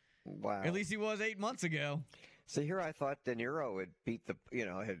hands-on. Wow. At least he was 8 months ago. So here I thought De Niro had beat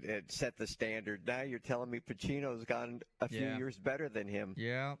had set the standard. Now you're telling me Pacino's gone a few years better than him.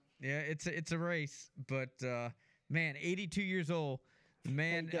 Yeah, it's a race. But man, 82 years old.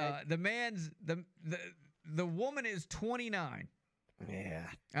 Man, the woman is 29. Yeah,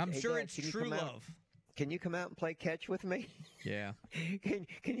 I'm sure it's true love. Can you come out and play catch with me? Yeah. Can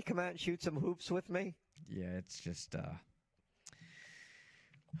you come out and shoot some hoops with me? Yeah, it's just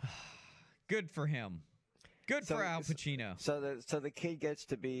good for him. Good for Al Pacino. So the kid gets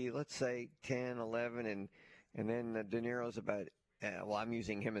to be, let's say, 10, 11, and then De Niro's about. Well, I'm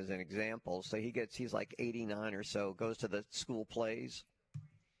using him as an example. So he's like 89 or so. Goes to the school plays.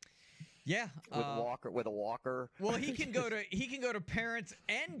 Yeah, with a walker. Well, he can go to parents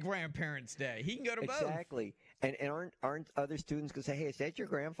and grandparents' day. He can go to both. Exactly. And aren't other students going to say, "Hey, is that your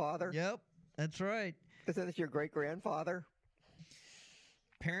grandfather?" Yep, that's right. Is that your great grandfather?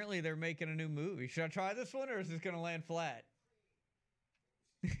 Apparently, they're making a new movie. Should I try this one, or is this going to land flat?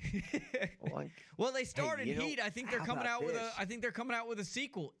 Well, they started Heat. I think they're coming out with a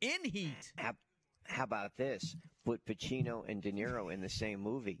sequel in Heat. How about this? Put Pacino and De Niro in the same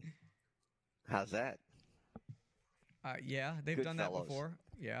movie. How's that? Yeah, they've done that before.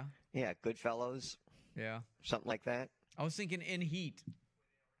 Yeah. Yeah, Goodfellas. Yeah. Something like that. I was thinking in Heat.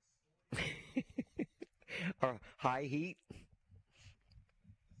 Or High Heat.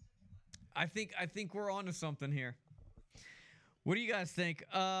 I think we're on to something here. What do you guys think?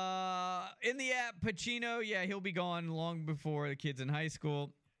 In the app, Pacino, yeah, he'll be gone long before the kids in high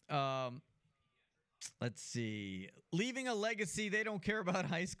school. Let's see. Leaving a legacy, they don't care about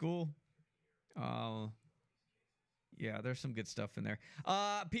high school. Yeah, there's some good stuff in there.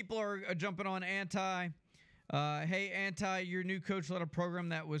 People are jumping on Anti. Hey, Anti, your new coach led a program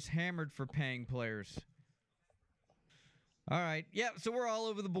that was hammered for paying players. All right. Yeah, so we're all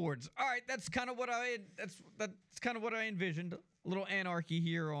over the boards. All right, that's kind of what I envisioned. A little anarchy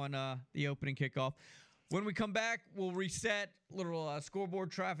here on the opening kickoff. When we come back, we'll reset little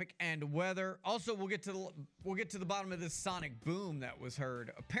scoreboard traffic and weather. Also, we'll get to the bottom of this sonic boom that was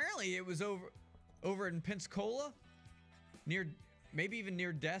heard. Apparently, it was over in Pensacola, maybe even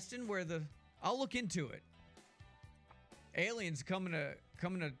near Destin, where I'll look into it. Aliens coming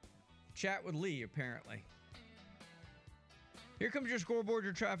to chat with Lee, apparently. Here comes your scoreboard,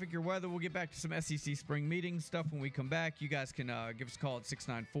 your traffic, your weather. We'll get back to some SEC spring meeting stuff when we come back. You guys can give us a call at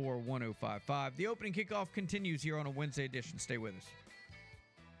 694-1055. The opening kickoff continues here on a Wednesday edition. Stay with us.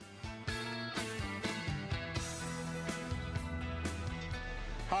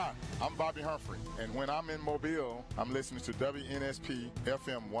 Hi, I'm Bobby Humphrey, and when I'm in Mobile, I'm listening to WNSP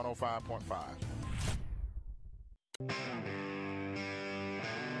FM 105.5.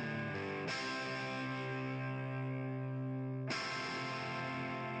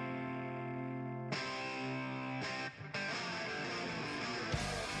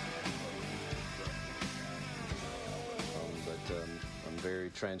 I'm very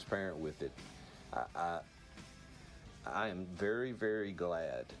transparent with it. I am very, very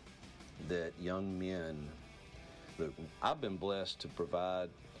glad that young men, look, I've been blessed to provide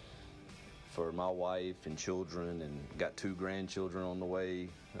for my wife and children, and got 2 grandchildren on the way,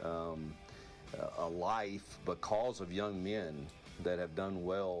 a life because of young men that have done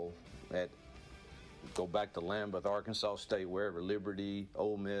well go back to Lambeth, Arkansas State, wherever, Liberty,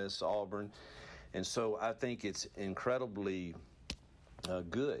 Ole Miss, Auburn. And so I think it's incredibly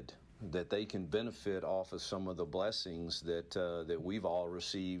good that they can benefit off of some of the blessings that we've all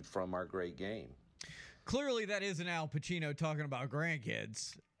received from our great game. Clearly, that isn't Al Pacino talking about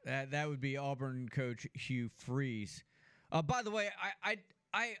grandkids. That would be Auburn coach Hugh Freeze. By the way,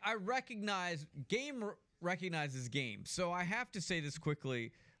 I recognize game recognizes game, so I have to say this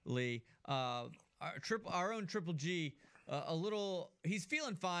quickly, Lee. Our own Triple G. He's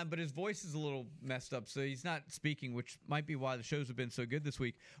feeling fine, but his voice is a little messed up, so he's not speaking, which might be why the shows have been so good this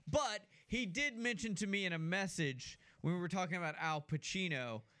week. But he did mention to me in a message when we were talking about Al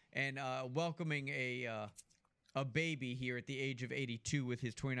Pacino and welcoming a baby here at the age of 82 with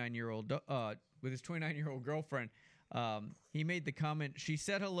his 29-year-old girlfriend. He made the comment, she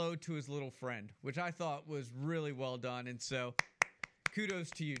said hello to his little friend, which I thought was really well done, and so kudos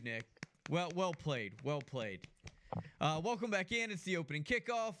to you, Nick. Well played. Welcome back in. It's the opening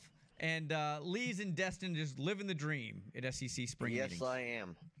kickoff, and Lee's and Destin just living the dream at SEC spring meetings. Yes, I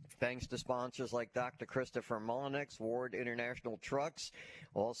am. Thanks to sponsors like Dr. Christopher Mullinex, Ward International Trucks,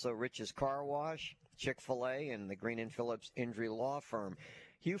 also Rich's Car Wash, Chick-fil-A, and the Green & Phillips Injury Law Firm.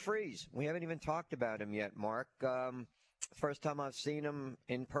 Hugh Freeze, we haven't even talked about him yet, Mark. First time I've seen him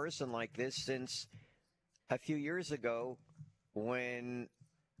in person like this since a few years ago when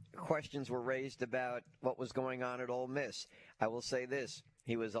questions were raised about what was going on at Ole Miss. I will say this.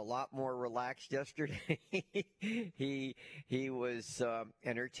 He was a lot more relaxed yesterday. he was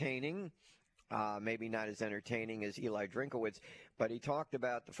entertaining, maybe not as entertaining as Eli Drinkowitz, but he talked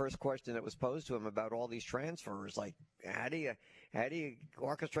about the first question that was posed to him about all these transfers. Like, how do you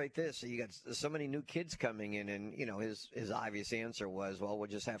orchestrate this? You got so many new kids coming in, and his obvious answer was, well, we'll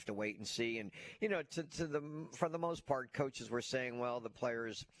just have to wait and see. And for the most part, coaches were saying, well, the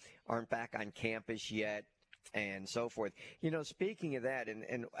players aren't back on campus yet. and so forth. Speaking of that,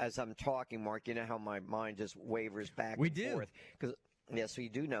 and as I'm talking, Mark, you know how my mind just wavers back and forth. Because yes, we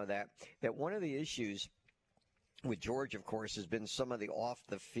do know that one of the issues with Georgia, of course, has been some of the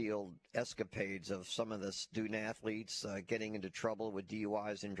off-the-field escapades of some of the student-athletes getting into trouble with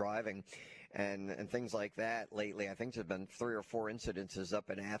DUIs and driving and things like that lately. I think there's been 3 or 4 incidences up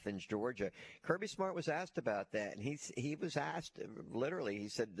in Athens, Georgia. Kirby Smart was asked about that, and he was asked, literally, he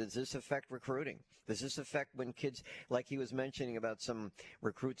said, does this affect recruiting? Does this affect when kids, like he was mentioning about some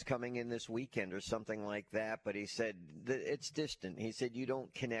recruits coming in this weekend or something like that, but he said it's distant. He said you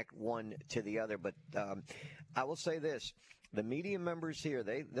don't connect one to the other, but I will say this. The media members here,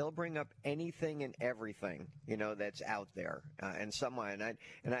 they'll bring up anything and everything, that's out there, and someone. I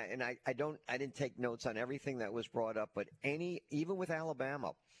didn't take notes on everything that was brought up, but even with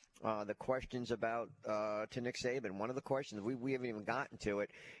Alabama, the questions about to Nick Saban. One of the questions we haven't even gotten to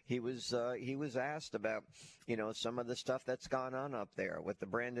it. He was asked about some of the stuff that's gone on up there with the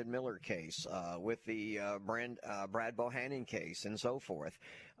Brandon Miller case, with the Brad Bohannon case, and so forth.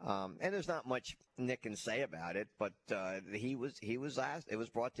 And there's not much Nick can say about it, but he was asked. It was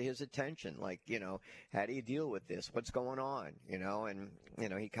brought to his attention, like how do you deal with this? What's going on? And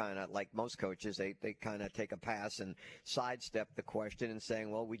he kind of, like most coaches, they kind of take a pass and sidestep the question and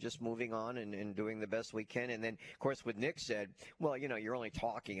saying, well, we just moving on and doing the best we can. And then, of course, what Nick said, well, you're only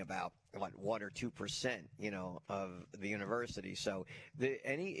talking about 1 or 2%, of the university. So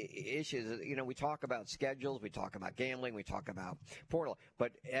any issues, we talk about schedules, we talk about gambling, we talk about portal,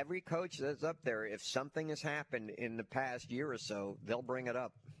 but every coach that's up there, if something has happened in the past year or so, they'll bring it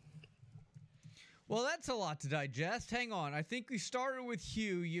up. Well, that's a lot to digest. Hang on. I think we started with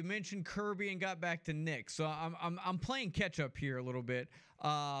Hugh. You mentioned Kirby and got back to Nick. So I'm playing catch up here a little bit.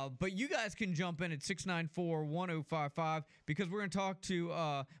 But you guys can jump in at 694-1055 because we're going to talk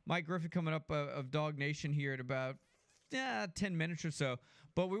to Mike Griffin coming up of Dog Nation here at about 10 minutes or so.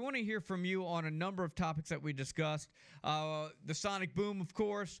 But we want to hear from you on a number of topics that we discussed. The Sonic Boom, of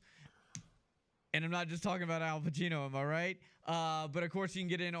course. And I'm not just talking about Al Pacino, am I right? But, of course, you can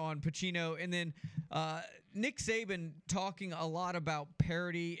get in on Pacino. And then Nick Saban talking a lot about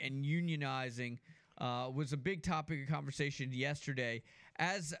parity and unionizing was a big topic of conversation yesterday,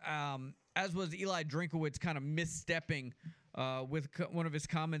 as was Eli Drinkowitz kind of misstepping with one of his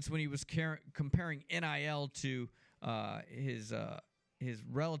comments when he was comparing NIL to his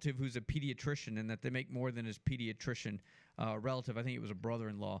relative who's a pediatrician, and that they make more than his pediatrician relative. I think it was a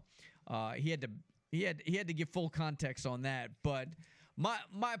brother-in-law. He had to give full context on that. But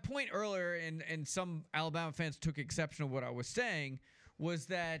my point earlier, and some Alabama fans took exception to what I was saying, was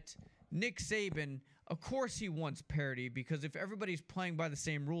that Nick Saban, of course he wants parity, because if everybody's playing by the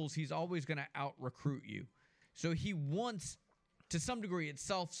same rules, he's always going to out-recruit you. So he wants, to some degree, it's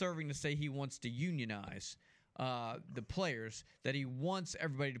self-serving to say he wants to unionize the players, that he wants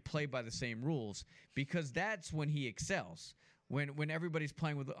everybody to play by the same rules, because that's when he excels. When everybody's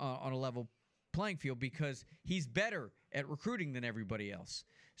playing with on a level playing field, because he's better at recruiting than everybody else.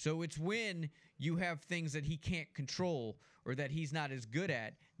 So it's when you have things that he can't control or that he's not as good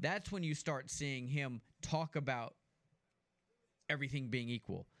at, that's when you start seeing him talk about everything being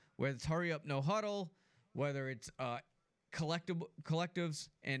equal. Whether it's hurry up, no huddle, whether it's collectives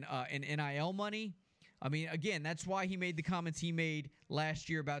and NIL money. I mean, again, that's why he made the comments he made last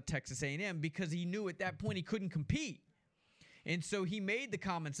year about Texas A&M, because he knew at that point he couldn't compete. And so he made the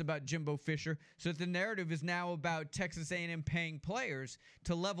comments about Jimbo Fisher, so that the narrative is now about Texas A&M paying players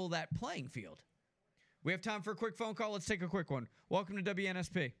to level that playing field. We have time for a quick phone call. Let's take a quick one. Welcome to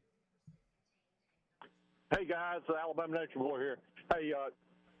WNSP. Hey, guys. Alabama Nature Boy here. Hey,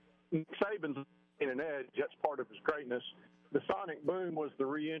 Nick Saban's in an edge. That's part of his greatness. The Sonic Boom was the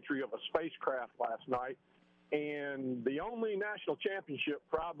reentry of a spacecraft last night, and the only national championship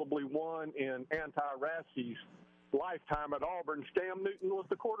probably won in anti-Rassie's lifetime at Auburn. Cam Newton was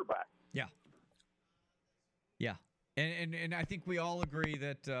the quarterback. Yeah. And I think we all agree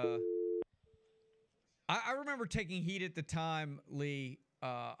that I remember taking heat at the time, Lee,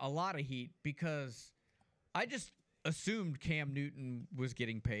 a lot of heat, because I just assumed Cam Newton was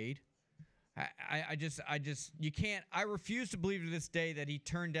getting paid. I just you can't. I refuse to believe to this day that he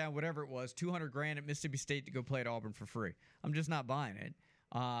turned down whatever it was, $200,000 at Mississippi State to go play at Auburn for free. I'm just not buying it.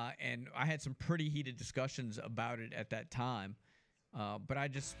 And I had some pretty heated discussions about it at that time. But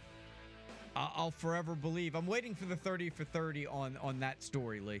I'll forever believe. I'm waiting for the 30 for 30 on that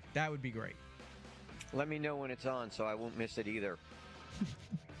story, Lee. That would be great. Let me know when it's on so I won't miss it either.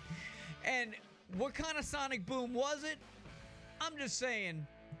 And what kind of Sonic Boom was it? I'm just saying,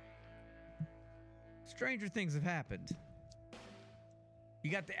 stranger things have happened. You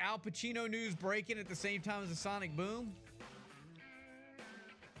got the Al Pacino news breaking at the same time as the Sonic Boom.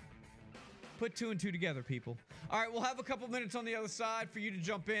 Put two and two together, people. All right, we'll have a couple minutes on the other side for you to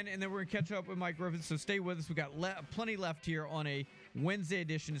jump in, and then we're going to catch up with Mike Griffin. So stay with us. We got plenty left here on a Wednesday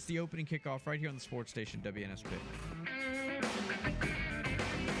edition. It's the opening kickoff right here on the sports station, WNSP.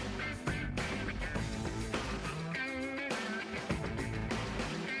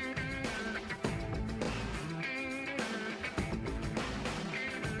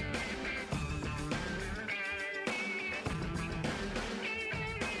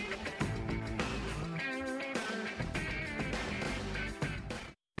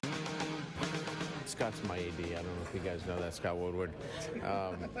 Scott's my AD. I don't know if you guys know that, Scott Woodward.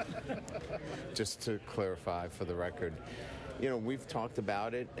 Just to clarify for the record, we've talked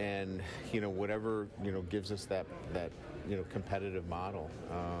about it, and whatever gives us that competitive model.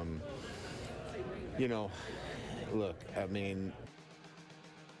 Look, I mean.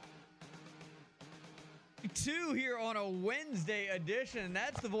 Two here on a Wednesday edition.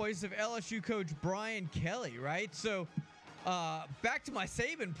 That's the voice of LSU coach Brian Kelly, right? So back to my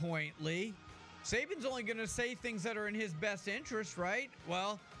Saban point, Lee. Saban's only going to say things that are in his best interest, right?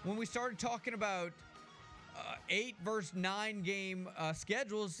 Well, when we started talking about 8 versus 9 game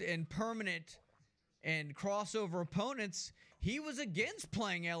schedules and permanent and crossover opponents, he was against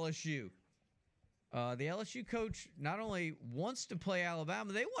playing LSU. The LSU coach not only wants to play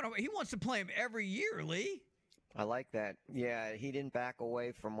Alabama, he wants to play him every year, Lee. I like that. Yeah, he didn't back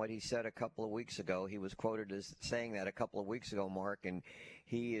away from what he said a couple of weeks ago. He was quoted as saying that a couple of weeks ago, Mark, and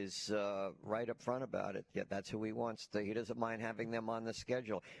he is right up front about it. Yeah, that's who he wants. He doesn't mind having them on the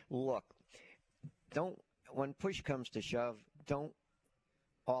schedule. Look, when push comes to shove, don't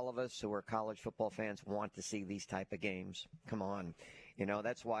all of us who are college football fans want to see these type of games. Come on.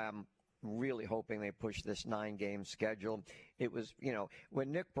 That's why I'm really hoping they push this 9-game schedule. It was,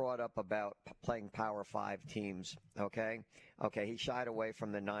 when Nick brought up about playing Power 5 teams, okay, he shied away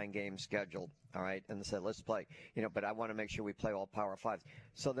from the 9-game schedule, all right, and said, let's play, but I want to make sure we play all Power 5s.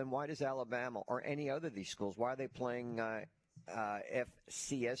 So then why does Alabama or any other of these schools, why are they playing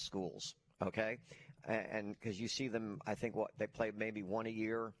FCS schools, okay? And because you see them, I think they play maybe one a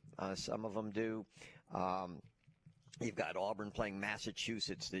year, some of them do. You've got Auburn playing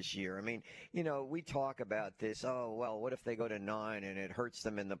Massachusetts this year. I mean, we talk about this. Oh, well, what if they go to 9 and it hurts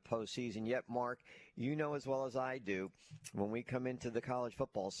them in the postseason? Yet, Mark, you know as well as I do, when we come into the college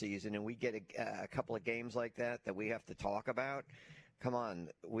football season and we get a couple of games like that we have to talk about, come on,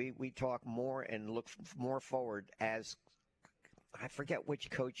 we talk more and look more forward as I forget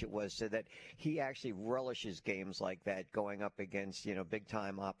which coach it was, said that he actually relishes games like that going up against, big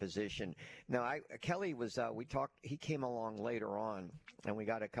time opposition. Now, Kelly was, he came along later on and we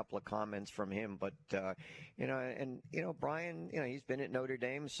got a couple of comments from him, but, Brian, he's been at Notre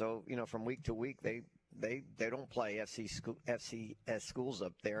Dame. So, from week to week, they don't play FCS schools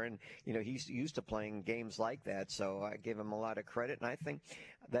up there, and he's used to playing games like that. So I give him a lot of credit, and I think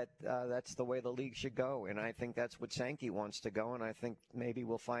that that's the way the league should go, and I think that's what Sankey wants to go, and I think maybe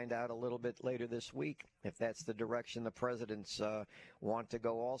we'll find out a little bit later this week if that's the direction the presidents want to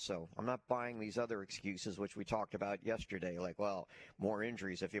go. Also, I'm not buying these other excuses which we talked about yesterday, like, well, more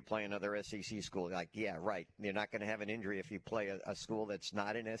injuries if you play another SEC school. Like, yeah, right. You're not going to have an injury if you play a school that's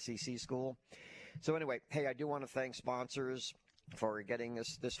not an SEC school. So anyway, hey, I do want to thank sponsors for getting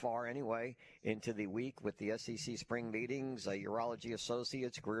us this far anyway into the week with the SEC spring meetings, Urology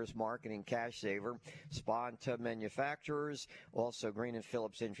Associates, Careers Marketing, Cash Saver, Sponta Manufacturers, also Green and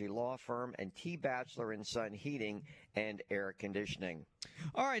Phillips Injury Law Firm, and T. Batchelor and Son Heating and Air Conditioning.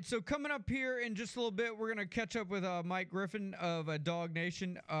 All right, so coming up here in just a little bit, we're going to catch up with Mike Griffin of Dog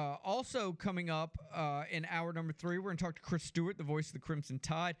Nation. Also coming up in hour number 3, we're going to talk to Chris Stewart, the voice of the Crimson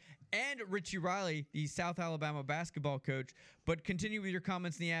Tide, and Richie Riley, the South Alabama basketball coach. But continue with your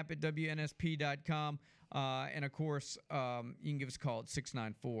comments in the app at WNSP.com. And, of course, you can give us a call at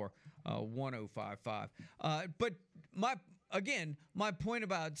 694-1055. But my point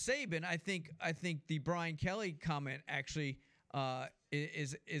about Saban, I think the Brian Kelly comment actually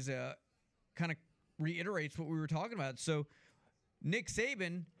is a kind of reiterates what we were talking about. So Nick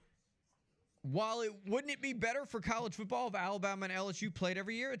Saban, while wouldn't it be better for college football if Alabama and LSU played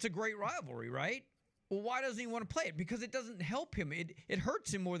every year? It's a great rivalry, right? Well, why doesn't he want to play it? Because it doesn't help him. It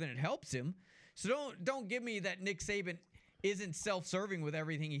hurts him more than it helps him. So don't give me that Nick Saban isn't self-serving with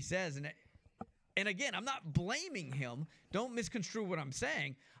everything he says. And again, I'm not blaming him. Don't misconstrue what I'm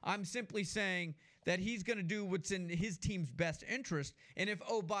saying. I'm simply saying that he's going to do what's in his team's best interest. And if,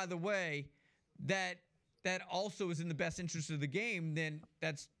 oh, by the way, that also is in the best interest of the game, then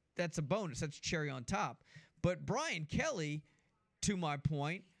that's a bonus. That's cherry on top. But Brian Kelly to my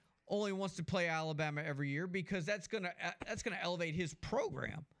point, only wants to play Alabama every year because that's gonna elevate his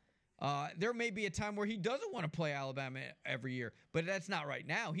program. There may be a time where he doesn't want to play Alabama every year, but that's not right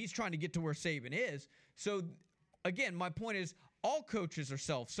now. He's trying to get to where Saban is. So, again, my point is all coaches are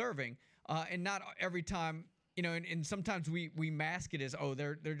self-serving, and not every time, and sometimes we mask it as,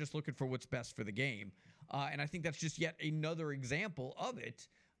 they're just looking for what's best for the game. And I think that's just yet another example of it.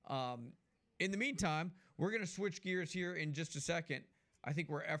 In the meantime, we're going to switch gears here in just a second. I think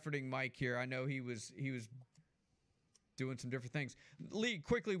we're efforting Mike here. I know he was doing some different things. Lee,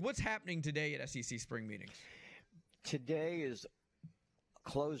 quickly, what's happening today at SEC spring meetings? Today is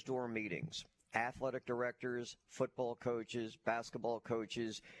closed-door meetings. Athletic directors, football coaches, basketball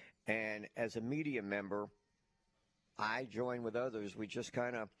coaches, and as a media member, I join with others. We just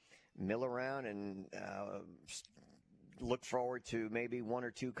kind of mill around and look forward to maybe one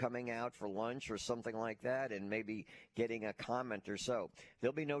or two coming out for lunch or something like that, and maybe getting a comment or so.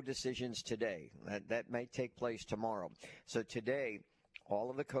 There'll be no decisions today. That may take place tomorrow. So today,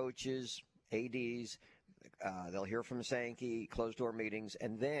 all of the coaches, ADs, they'll hear from Sankey, closed-door meetings,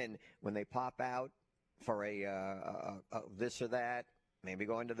 and then when they pop out for a this or that, maybe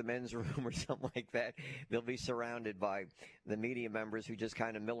go into the men's room or something like that, they'll be surrounded by the media members who just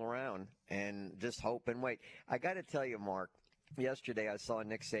kind of mill around and just hope and wait. I got to tell you, Mark, yesterday I saw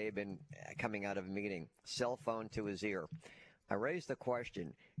Nick Saban coming out of a meeting, cell phone to his ear. I raised the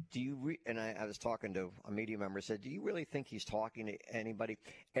question, and I was talking to a media member, said, do you really think he's talking to anybody?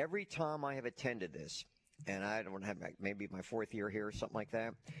 Every time I have attended this, and I don't have maybe my fourth year here or something like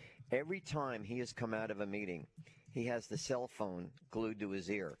that, every time he has come out of a meeting, he has the cell phone glued to his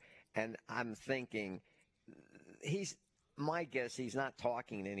ear. And I'm thinking, my guess, he's not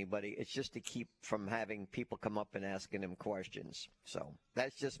talking to anybody. It's just to keep from having people come up and asking him questions. So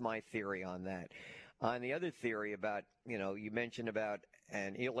that's just my theory on that. On the other theory about, you mentioned about,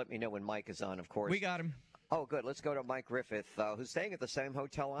 and you'll let me know when Mike is on, of course. We got him. Oh, good. Let's go to Mike Griffith, who's staying at the same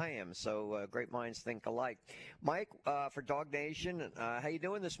hotel I am. So great minds think alike. Mike, for Dog Nation, how you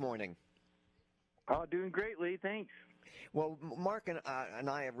doing this morning? Doing great, Lee. Thanks. Well, Mark and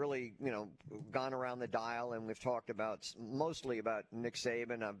I have really, gone around the dial, and we've talked mostly about Nick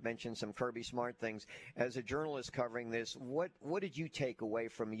Saban. I've mentioned some Kirby Smart things. As a journalist covering this, what did you take away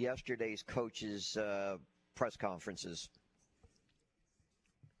from yesterday's coaches' press conferences?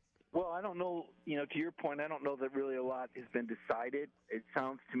 Well, I don't know, to your point, I don't know that really a lot has been decided. It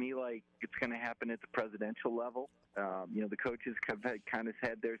sounds to me like it's going to happen at the presidential level. The coaches have kind of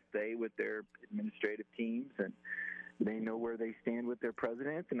had their say with their administrative teams, and they know where they stand with their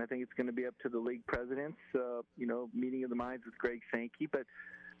presidents, and I think it's going to be up to the league presidents, meeting of the minds with Greg Sankey. But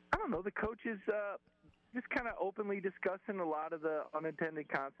I don't know, the coaches just kind of openly discussing a lot of the unintended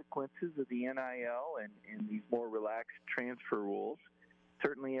consequences of the NIL and these more relaxed transfer rules.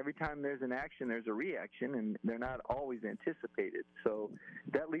 Certainly every time there's an action, there's a reaction, and they're not always anticipated. So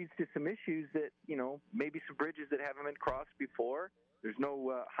that leads to some issues that, maybe some bridges that haven't been crossed before. There's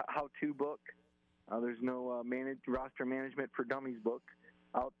no how-to book. There's no roster management for dummies book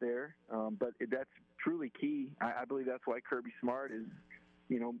out there. But that's truly key. I believe that's why Kirby Smart is,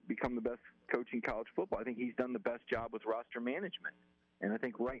 become the best coach in college football. I think he's done the best job with roster management. And I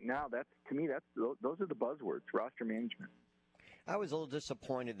think right now, those are the buzzwords, roster management. I was a little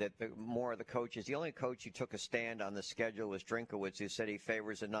disappointed that more of the coaches, the only coach who took a stand on the schedule was Drinkowitz, who said he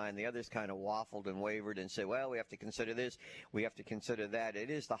favors a 9. The others kind of waffled and wavered and said, well, we have to consider this, we have to consider that. It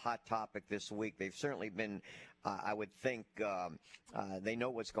is the hot topic this week. They've certainly been, I would think, they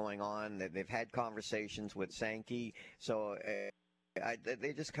know what's going on. They've had conversations with Sankey. So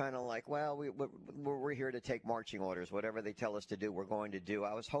they just kind of like, well, we're here to take marching orders. Whatever they tell us to do, we're going to do.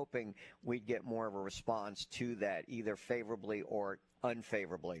 I was hoping we'd get more of a response to that, either favorably or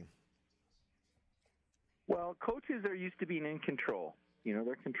unfavorably. Well, coaches are used to being in control.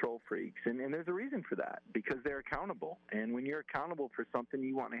 They're control freaks, and there's a reason for that, because they're accountable. And when you're accountable for something,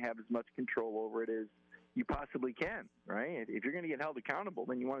 you want to have as much control over it as you possibly can, right? If you're going to get held accountable,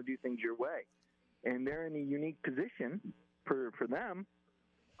 then you want to do things your way. And they're in a unique position for them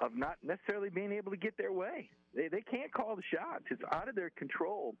of not necessarily being able to get their way. They can't call the shots. It's out of their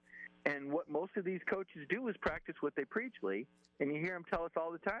control. And what most of these coaches do is practice what they preach, Lee. And you hear them tell us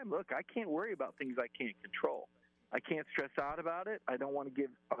all the time, look, I can't worry about things I can't control. I can't stress out about it. I don't want to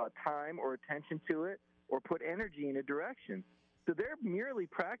give time or attention to it or put energy in a direction. So they're merely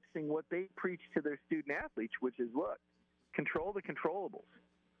practicing what they preach to their student athletes, which is, look, control the controllables.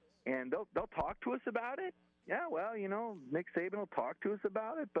 And they'll talk to us about it. Yeah, well, Nick Saban will talk to us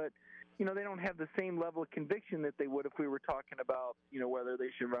about it, but, they don't have the same level of conviction that they would if we were talking about, whether they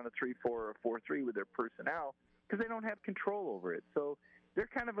should run a 3-4 or a 4-3 with their personnel. because they don't have control over it. So they're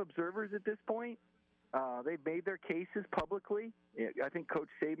kind of observers at this point. They've made their cases publicly. I think Coach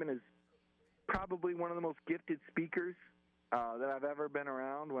Saban is probably one of the most gifted speakers that I've ever been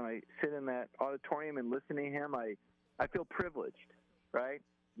around. When I sit in that auditorium and listen to him, I feel privileged, right?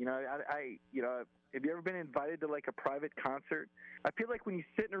 You know, have you ever been invited to like a private concert? I feel like when you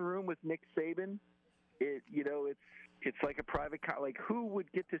sit in a room with Nick Saban, it's like a private like who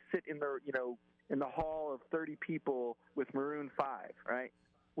would get to sit in the hall of 30 people with Maroon 5, right?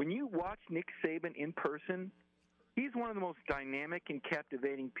 When you watch Nick Saban in person, he's one of the most dynamic and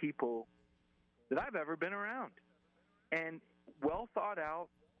captivating people that I've ever been around. And well thought out,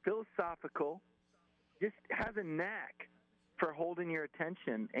 philosophical, just has a knack for holding your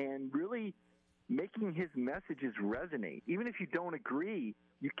attention and really making his messages resonate. Even if you don't agree,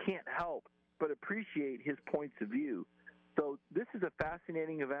 you can't help but appreciate his points of view. So this is a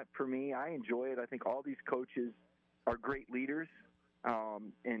fascinating event for me. I enjoy it. I think all these coaches are great leaders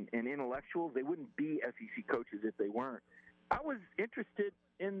and intellectuals. They wouldn't be SEC coaches if they weren't. I was interested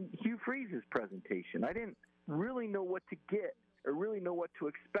in Hugh Freeze's presentation. I didn't really know what to get or really know what to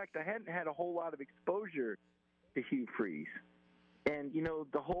expect. I hadn't had a whole lot of exposure to Hugh Freeze. And, you know,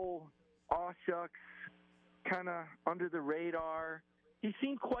 the whole aw shucks, kind of under the radar, he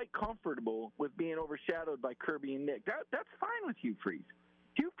seemed quite comfortable with being overshadowed by Kirby and Nick. That's fine with Hugh Freeze.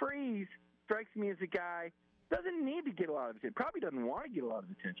 Hugh Freeze strikes me as a guy doesn't need to get a lot of attention, probably doesn't want to get a lot of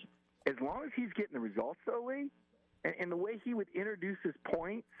attention. As long as he's getting the results, though, Lee, and the way he would introduce his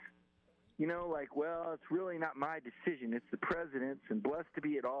points, you know, like, well, it's really not my decision. It's the president's, and blessed to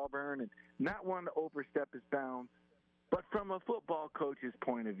be at Auburn, and not one to overstep his bounds. But from a football coach's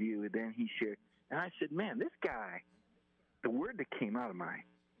point of view, then he shared. And I said, man, this guy, the word that came out of my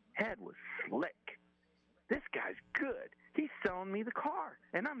head was slick. This guy's good. He's selling me the car,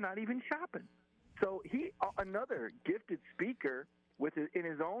 and I'm not even shopping. So another gifted speaker in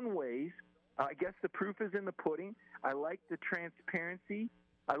his own ways. I guess the proof is in the pudding. I like the transparency.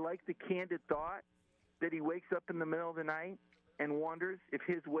 I like the candid thought that he wakes up in the middle of the night and wonders if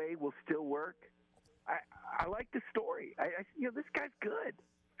his way will still work. I like the story. This guy's good.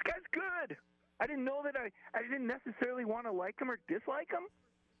 This guy's good. I didn't know that I didn't necessarily want to like him or dislike him,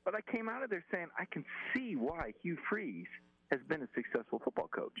 but I came out of there saying I can see why Hugh Freeze has been a successful football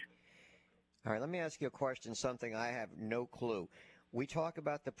coach. All right, let me ask you a question, something I have no clue. We talk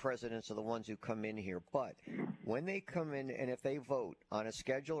about the presidents are the ones who come in here, but when they come in and if they vote on a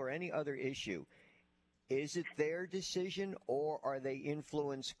schedule or any other issue, is it their decision or are they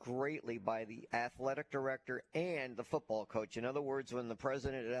influenced greatly by the athletic director and the football coach? In other words, when the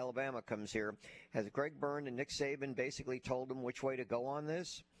president at Alabama comes here, has Greg Byrne and Nick Saban basically told them which way to go on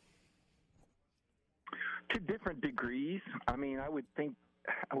this? To different degrees. I mean, I would think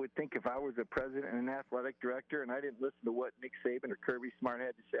if I was a president and an athletic director and I didn't listen to what Nick Saban or Kirby Smart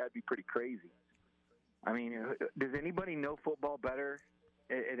had to say, I'd be pretty crazy. I mean, does anybody know football better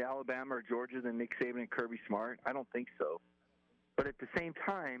at Alabama or Georgia than Nick Saban and Kirby Smart? I don't think so. But at the same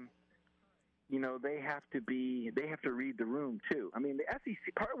time, you know, they have to read the room too. I mean, the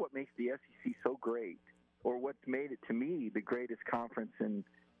SEC, part of what makes the SEC so great, or what's made it to me the greatest conference in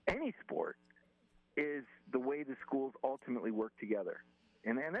any sport, is the way the schools ultimately work together.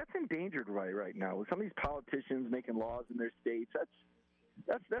 And that's endangered right now. With some of these politicians making laws in their states,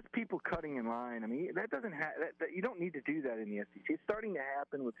 that's people cutting in line. I mean, that doesn't you don't need to do that in the SEC. It's starting to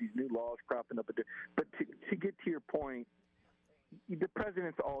happen with these new laws cropping up. But to get to your point, the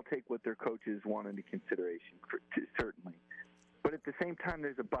presidents all take what their coaches want into consideration, certainly. But at the same time,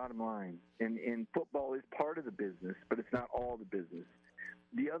 there's a bottom line. And football is part of the business, but it's not all the business.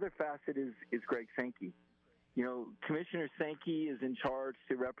 The other facet is Greg Sankey. You know, Commissioner Sankey is in charge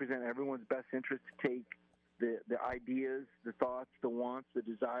to represent everyone's best interest, to take the ideas, the thoughts, the wants, the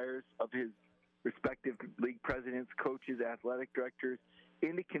desires of his respective league presidents, coaches, athletic directors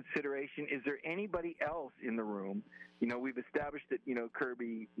into consideration. Is there anybody else in the room? You know, we've established that, you know,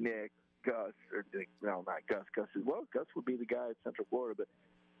 Kirby, Nick, Gus, not Gus. Gus would be the guy at Central Florida,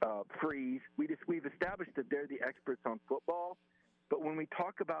 but Freeze. We've established that they're the experts on football. But when we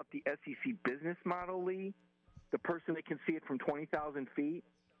talk about the SEC business model, Lee, the person that can see it from 20,000 feet,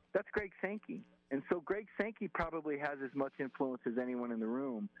 that's Greg Sankey. And so Greg Sankey probably has as much influence as anyone in the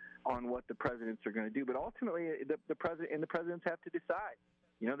room on what the presidents are going to do. But ultimately, the president and the presidents have to decide.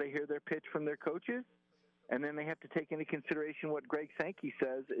 You know, they hear their pitch from their coaches, and then they have to take into consideration what Greg Sankey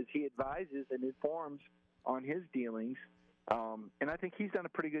says as he advises and informs on his dealings. And I think he's done a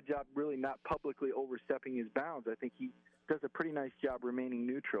pretty good job really not publicly overstepping his bounds. I think he does a pretty nice job remaining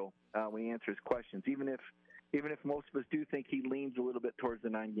neutral when he answers questions, even if most of us do think he leans a little bit towards the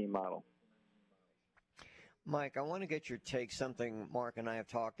 9-game model. Mike, I want to get your take. Something Mark and I have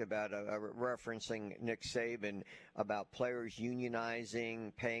talked about, referencing Nick Saban about players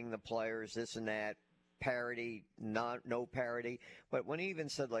unionizing, paying the players, this and that, parity, no parity. But when he even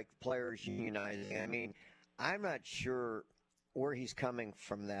said like players unionizing, I mean, I'm not sure where he's coming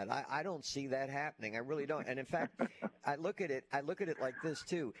from that. I don't see that happening. I really don't. And in fact, I look at it like this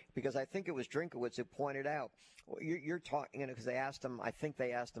too, because I think it was Drinkowitz who pointed out, you're talking, because they asked him, I think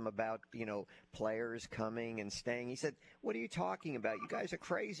they asked him about, players coming and staying. He said, what are you talking about? You guys are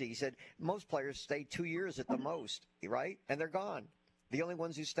crazy. He said, most players stay 2 years at the most, right? And they're gone. The only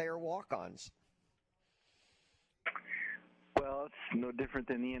ones who stay are walk-ons. Well, it's no different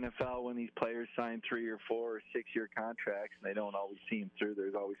than the NFL when these players sign 3 or 4 or 6 year contracts and they don't always see them through.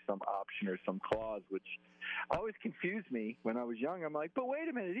 There's always some option or some clause, which always confused me when I was young. I'm like, but wait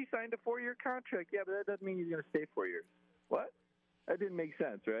a minute, he signed a 4-year contract. Yeah, but that doesn't mean he's going to stay 4 years. What? That didn't make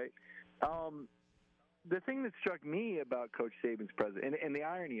sense, right? The thing that struck me about Coach Saban's presence, and the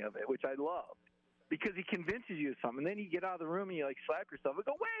irony of it, which I love, because he convinces you of something, and then you get out of the room and you like slap yourself and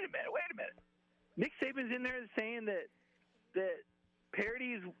go, wait a minute. Nick Saban's in there saying that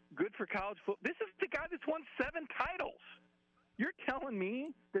parity is good for college football. This is the guy that's won 7 titles. You're telling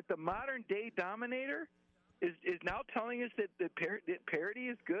me that the modern day dominator is now telling us that parity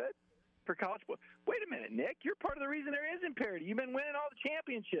is good for college football? Wait a minute, Nick. You're part of the reason there isn't parity. You've been winning all the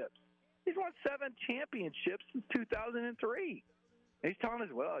championships. He's won 7 championships since 2003. And he's telling us,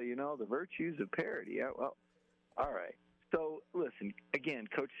 well, the virtues of parity. Yeah, well, all right. So, listen, again,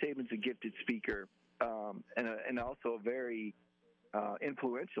 Coach Saban's a gifted speaker. And also a very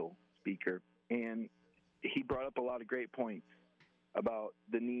influential speaker. And he brought up a lot of great points about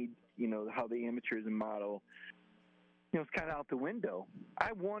the need, how the amateurism model, it's kind of out the window.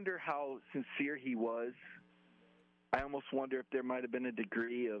 I wonder how sincere he was. I almost wonder if there might have been a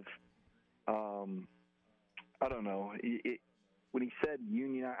degree of, I don't know. When he said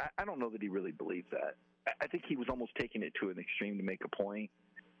union, I don't know that he really believed that. I think he was almost taking it to an extreme to make a point.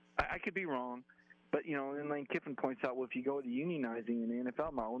 I could be wrong. But and Lane Kiffin points out, well, if you go to unionizing in the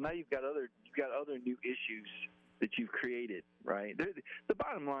NFL model, well, now you've got other new issues that you've created, right? The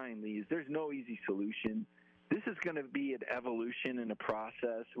bottom line, Lee, is there's no easy solution. This is going to be an evolution and a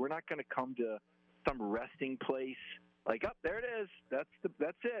process. We're not going to come to some resting place like, there it is. That's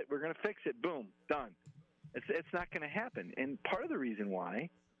it. We're going to fix it. Boom, done. It's not going to happen. And part of the reason why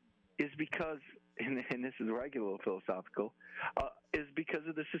is because, and this is where I get a little philosophical, is because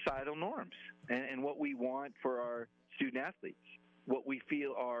of the societal norms and what we want for our student athletes, what we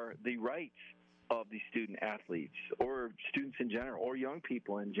feel are the rights of the student athletes or students in general or young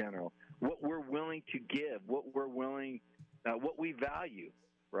people in general, what we're willing to give, what we value,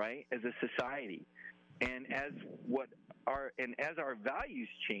 right, as a society. And as our values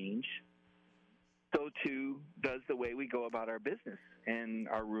change, so too does the way we go about our business and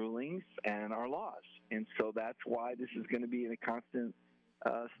our rulings and our laws. And so that's why this is going to be in a constant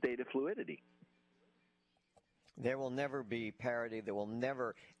state of fluidity. There will never be parity. There will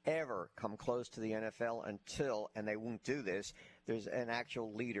never, ever come close to the NFL until, and they won't do this, there's an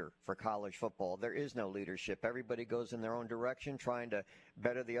actual leader for college football. There is no leadership. Everybody goes in their own direction trying to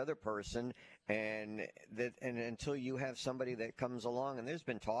better the other person. And until you have somebody that comes along, and there's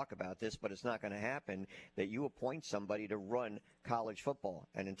been talk about this, but it's not going to happen, that you appoint somebody to run college football.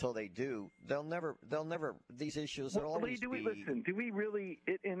 And until they do, they'll never, these issues will always be. Listen, do we really,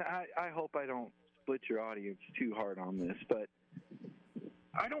 and I hope I don't split your audience too hard on this, but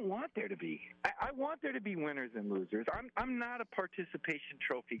I don't want there to be. I want there to be winners and losers. I'm not a participation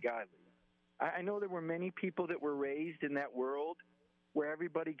trophy guy. I know there were many people that were raised in that world where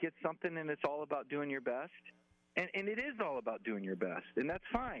everybody gets something and it's all about doing your best. And it is all about doing your best, and that's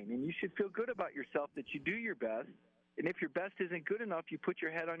fine. And you should feel good about yourself that you do your best. And if your best isn't good enough, you put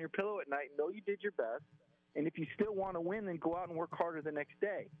your head on your pillow at night and know you did your best. And if you still want to win, then go out and work harder the next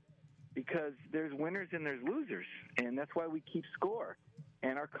day. Because there's winners and there's losers, and that's why we keep score.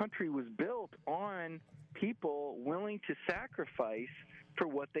 And our country was built on people willing to sacrifice for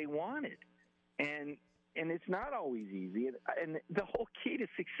what they wanted. And it's not always easy. And the whole key to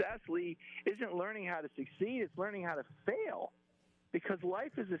success, Lee, isn't learning how to succeed. It's learning how to fail. Because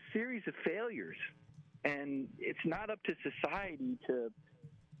life is a series of failures. And it's not up to society to,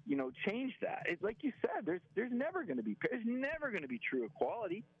 change that. Like you said, there's never going to be true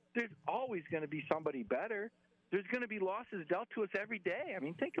equality. There's always going to be somebody better. There's going to be losses dealt to us every day. I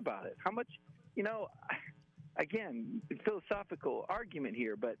mean, think about it. How much, again, philosophical argument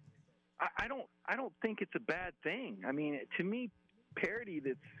here, but I don't think it's a bad thing. I mean, to me, parity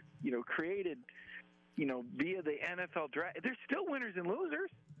that's, created, via the NFL draft, there's still winners and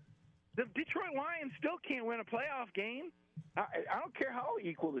losers. The Detroit Lions still can't win a playoff game. I don't care how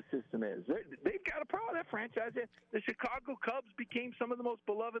equal the system is. They've got a problem. That franchise. The Chicago Cubs became some of the most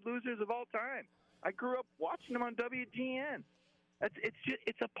beloved losers of all time. I grew up watching them on WGN.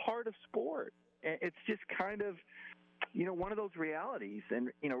 It's a part of sport. It's just kind of, one of those realities.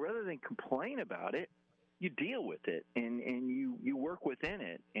 And, rather than complain about it, you deal with it and you work within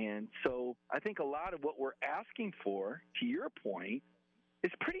it. And so I think a lot of what we're asking for, to your point,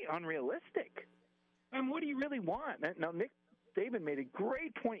 is pretty unrealistic. And what do you really want? Now, Nick Saban made a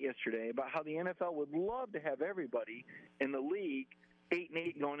great point yesterday about how the NFL would love to have everybody in the league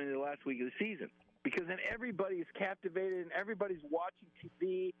 8-8 going into the last week of the season, because then everybody is captivated and everybody's watching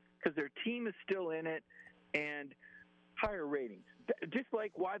TV because their team is still in it, and higher ratings. Just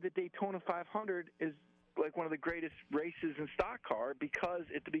like why the Daytona 500 is like one of the greatest races in stock car, because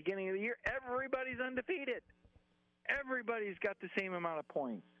at the beginning of the year, everybody's undefeated. Everybody's got the same amount of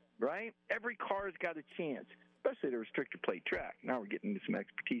points, right? Every car's got a chance, especially the restrictor plate track. Now we're getting into some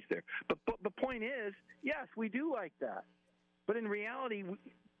expertise there. But the point is, yes, we do like that. But in reality,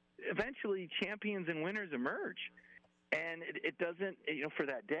 eventually champions and winners emerge. And it doesn't, for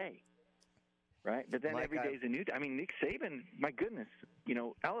that day, right? But then every day is a new day. I mean, Nick Saban, my goodness,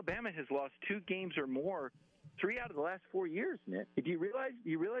 Alabama has lost 2 games or more 3 out of the last 4 years, Nick. Do you realize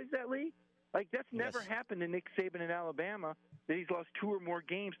that, Lee? Like, that's never happened to Nick Saban in Alabama, that he's lost 2 or more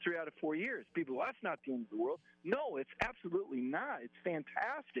games 3 out of 4 years. People, well, that's not the end of the world. No, it's absolutely not. It's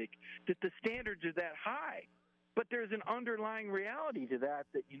fantastic that the standards are that high. But there's an underlying reality to that,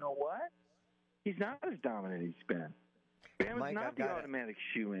 you know what? He's not as dominant as he's been. Bama's not the automatic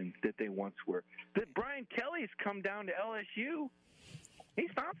shoe-in that they once were. That Brian Kelly's come down to LSU.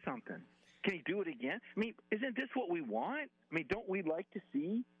 He's found something. Can he do it again? I mean, isn't this what we want? I mean, don't we like to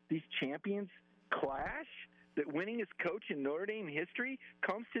see these champions clash? That winningest coach in Notre Dame history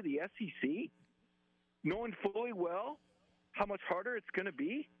comes to the SEC, knowing fully well how much harder it's going to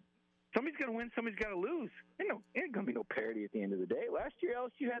be? Somebody's going to win, somebody's got to lose. Ain't going to be no parity at the end of the day. Last year,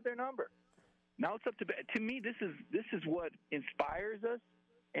 LSU had their number. Now it's up to me, this is what inspires us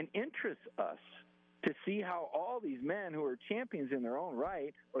and interests us, to see how all these men who are champions in their own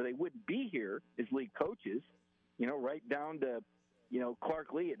right, or they wouldn't be here as league coaches, right down to,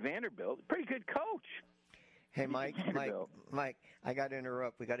 Clark Lee at Vanderbilt, pretty good coach. Hey, Mike, I got to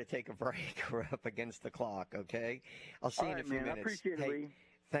interrupt. We got to take a break. We're up against the clock, okay? I'll see you in a few minutes. I appreciate it, Lee.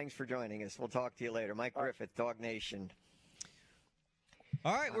 Thanks for joining us. We'll talk to you later. Mike Griffith, Dog Nation.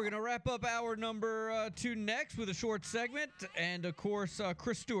 All right, we're going to wrap up hour number 2 next with a short segment. And, of course,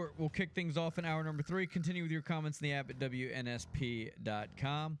 Chris Stewart will kick things off in hour number 3. Continue with your comments in the app at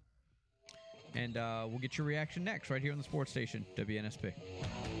WNSP.com. And we'll get your reaction next right here on the sports station, WNSP.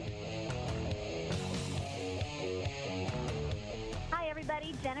 Hi,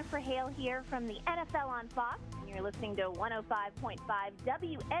 everybody. Jennifer Hale here from the NFL on Fox. And you're listening to 105.5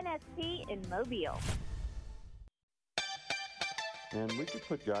 WNSP in Mobile. And we could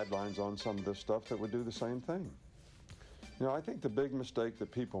put guidelines on some of this stuff that would do the same thing. I think the big mistake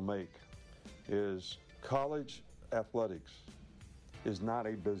that people make is college athletics is not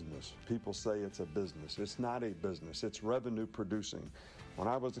a business. People say it's a business. It's not a business. It's revenue producing. When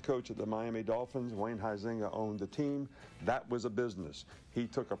I was the coach at the Miami Dolphins, Wayne Huizenga owned the team. That was a business. He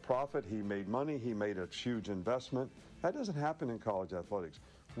took a profit. He made money. He made a huge investment. That doesn't happen in college athletics.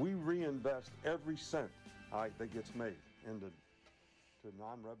 We reinvest every cent that gets made into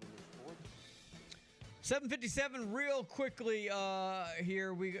non-revenue sports. 7:57, real quickly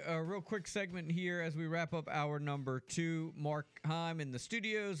here. Real quick segment here as we wrap up hour number 2. Mark Heim in the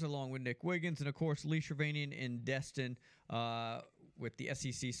studios along with Nick Wiggins and, of course, Lee Shervanian in Destin with the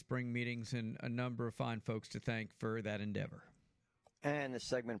SEC spring meetings and a number of fine folks to thank for that endeavor. And the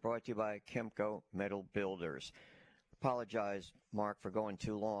segment brought to you by Kimco Metal Builders. Apologize, Mark, for going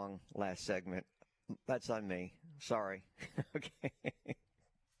too long last segment. That's on me. Sorry. Okay.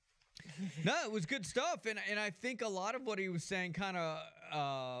 No, it was good stuff, and I think a lot of what he was saying kind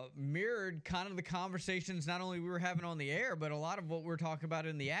of mirrored kind of the conversations not only we were having on the air, but a lot of what we're talking about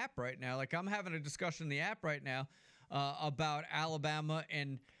in the app right now. Like, I'm having a discussion in the app right now about Alabama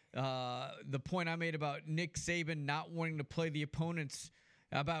and the point I made about Nick Saban not wanting to play the opponents,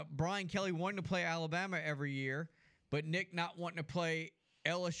 about Brian Kelly wanting to play Alabama every year, but Nick not wanting to play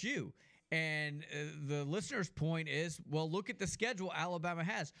LSU. And the listener's point is, well, look at the schedule Alabama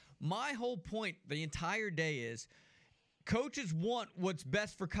has. My whole point the entire day is coaches want what's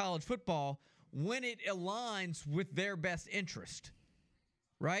best for college football when it aligns with their best interest.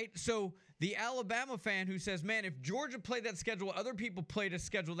 right? So the Alabama fan who says, man, if Georgia played that schedule, other people played a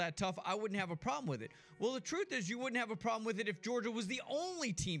schedule that tough, I wouldn't have a problem with it. Well, the truth is you wouldn't have a problem with it if Georgia was the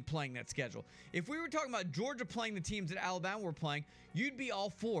only team playing that schedule. If we were talking about Georgia playing the teams that Alabama were playing, you'd be all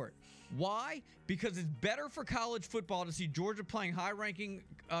for it. Why? Because it's better for college football to see Georgia playing high-ranking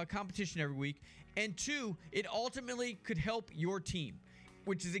competition every week. And two, it ultimately could help your team,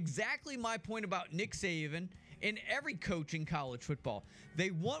 which is exactly my point about Nick Saban and every coach in college football.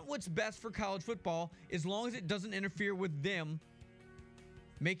 They want what's best for college football as long as it doesn't interfere with them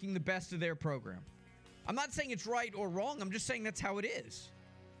making the best of their program. I'm not saying it's right or wrong. I'm just saying that's how it is.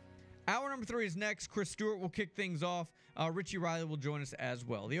 Hour number 3 is next. Chris Stewart will kick things off. Richie Riley will join us as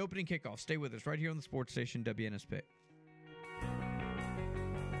well. The opening kickoff. Stay with us right here on the sports station WNSP.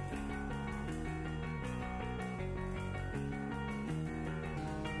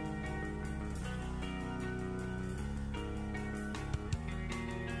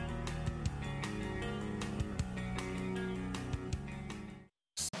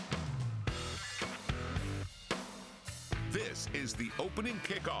 This is the opening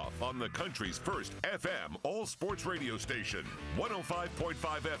kickoff on the country's first FM all-sports radio station, 105.5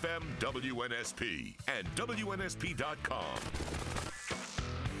 FM WNSP and WNSP.com.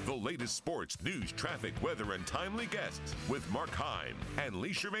 The latest sports, news, traffic, weather, and timely guests with Mark Heim and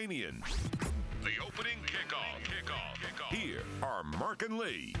Lee Shermanian. The opening kickoff. Here are Mark and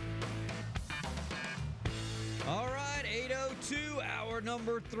Lee. All right, 8:02, hour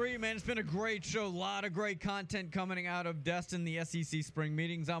number 3. Man, it's been a great show. A lot of great content coming out of Destin, the SEC spring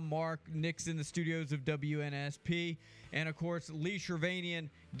meetings. I'm Mark. Nick's in the studios of WNSP. And, of course, Lee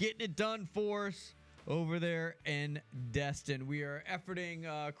Shervanian getting it done for us over there in Destin. We are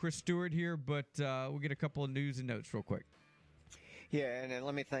efforting Chris Stewart here, but we'll get a couple of news and notes real quick. Yeah, and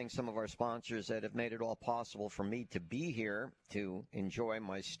let me thank some of our sponsors that have made it all possible for me to be here to enjoy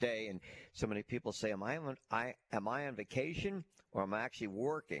my stay. And so many people say, am I on vacation or am I actually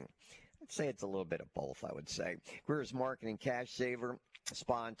working? I'd say it's a little bit of both, I would say. Greer's Marketing Cash Saver,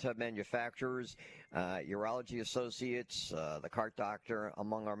 Spa and Tub Manufacturers, Urology Associates, the Cart Doctor,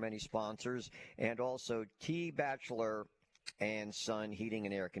 among our many sponsors, and also T. Bachelor and Son Heating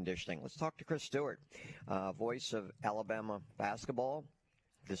and Air Conditioning. Let's talk to Chris Stewart, voice of Alabama basketball,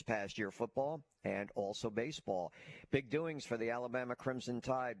 this past year football, and also baseball. Big doings for the Alabama Crimson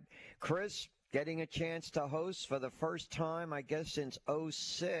Tide. Chris, getting a chance to host for the first time, I guess, since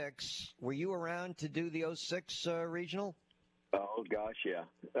 06. Were you around to do the 06 regional? Oh, gosh, yeah.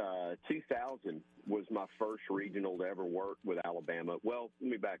 2000 was my first regional to ever work with Alabama. Well, let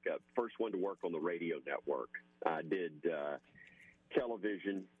me back up. First one to work on the radio network. I did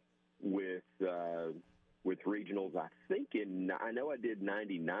television with regionals. I know I did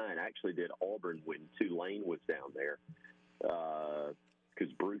 99. I actually did Auburn when Tulane was down there.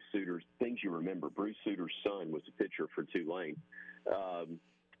 Because Bruce Suter's, things you remember, Bruce Suter's son was a pitcher for Tulane.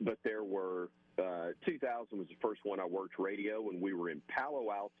 But there were, 2000 was the first one I worked radio, and we were in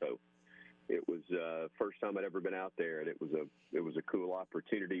Palo Alto. It was first time I'd ever been out there, and it was a cool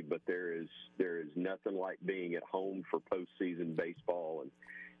opportunity. But there is nothing like being at home for postseason baseball, and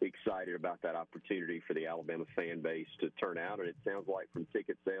excited about that opportunity for the Alabama fan base to turn out. And it sounds like from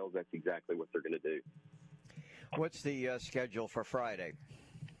ticket sales, that's exactly what they're going to do. What's the schedule for Friday?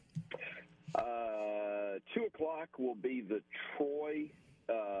 2 o'clock will be the Troy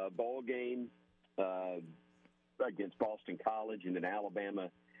ball game against Boston College, and then Alabama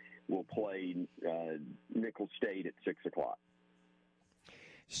will play Nicholls State at 6 o'clock.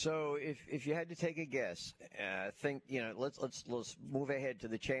 So, if you had to take a guess, let's move ahead to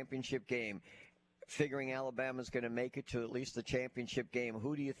the championship game. Figuring Alabama's going to make it to at least the championship game,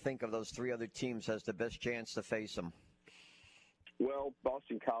 who do you think of those 3 other teams has the best chance to face them? Well,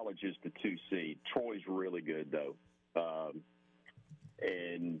 Boston College is the 2 seed. Troy's really good, though.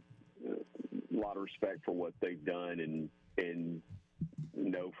 And a lot of respect for what they've done, and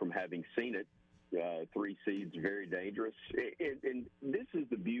know from having seen it, 3 seeds, very dangerous. And this is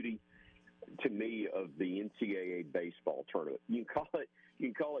the beauty, to me, of the NCAA baseball tournament. You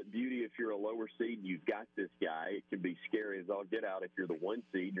can call it beauty if you're a lower seed. You've got this guy. It can be scary as all get out if you're the 1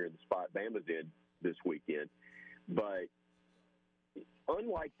 seed. You're in the spot Bama's in this weekend. But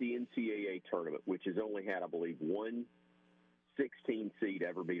unlike the NCAA tournament, which has only had, I believe, 1 16 seed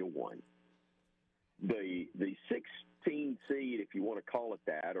ever beat a 1, the 16 seed, if you want to call it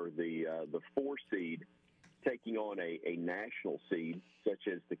that, or the 4 seed taking on a national seed, such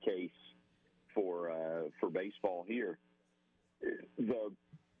as the case for baseball here, the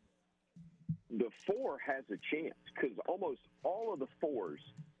 4 has a chance because almost all of the 4s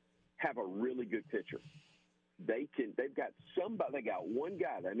have a really good pitcher. they've got somebody. They got one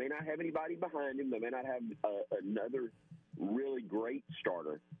guy. They may not have anybody behind him. They may not have another really great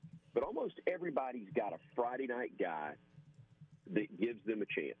starter, but almost everybody's got a Friday night guy that gives them a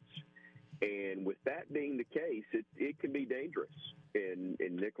chance. And with that being the case, it can be dangerous. And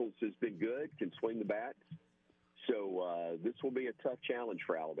Nichols has been good, can swing the bat. So this will be a tough challenge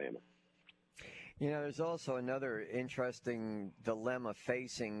for Alabama. You know, there's also another interesting dilemma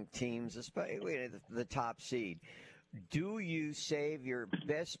facing teams, especially the top seed. Do you save your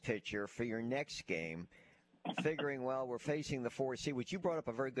best pitcher for your next game, figuring, well, we're facing the 4 seed, which you brought up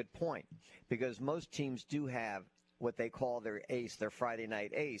a very good point, because most teams do have what they call their ace, their Friday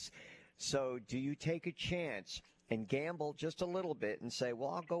night ace. So do you take a chance and gamble just a little bit and say, well,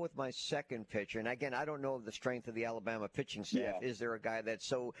 I'll go with my second pitcher? And again, I don't know the strength of the Alabama pitching staff. Yeah. Is there a guy that's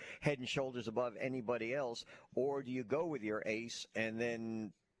so head and shoulders above anybody else? Or do you go with your ace and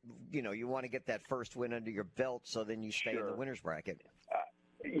then, you know, you want to get that first win under your belt so then you stay in the winner's bracket?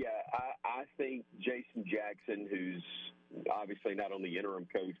 I think Jason Jackson, who's obviously not only interim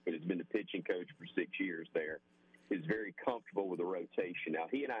coach, but has been the pitching coach for 6 years there, is very comfortable with the rotation. Now,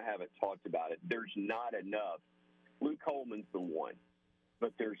 he and I haven't talked about it. There's not enough. Luke Coleman's the one,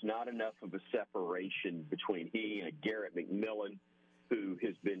 but there's not enough of a separation between he and Garrett McMillan, who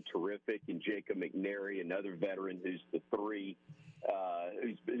has been terrific, and Jacob McNary, another veteran who's the 3,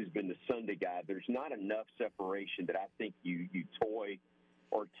 who's been the Sunday guy. There's not enough separation that I think you toy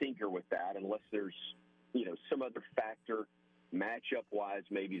or tinker with that unless there's, you know, some other factor matchup-wise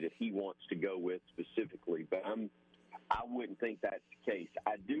maybe that he wants to go with specifically. But I wouldn't think that's the case.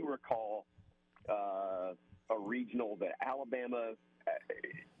 I do recall a regional that Alabama,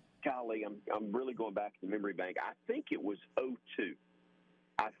 golly, I'm really going back to the memory bank. I think it was 2002.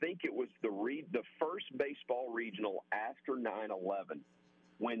 I think it was the first baseball regional after 9/11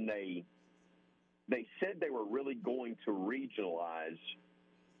 when they said they were really going to regionalize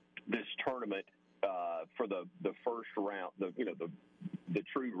this tournament for the first round, the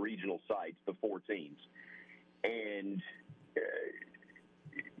true regional sites, the 4 teams, and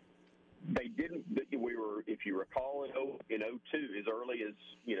they didn't. We were, if you recall, in 2002, as early as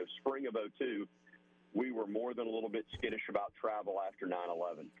spring of 2002, we were more than a little bit skittish about travel after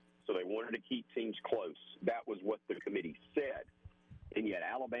 9/11. So they wanted to keep teams close. That was what the committee said, and yet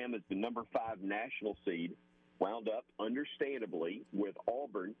Alabama's the number 5 national seed, wound up understandably with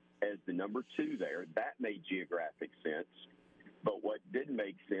Auburn as the number 2 there. That made geographic sense. But what didn't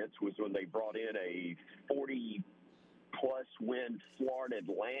make sense was when they brought in a 40-plus win Florida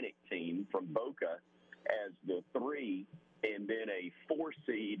Atlantic team from Boca as the 3, and then a 4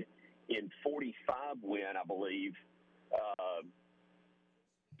 seed in 45 win, I believe,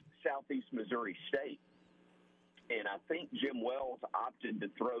 Southeast Missouri State. And I think Jim Wells opted to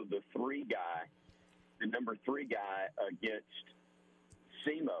throw the number 3 guy against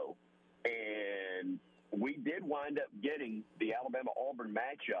SEMO, and we did wind up getting the Alabama-Auburn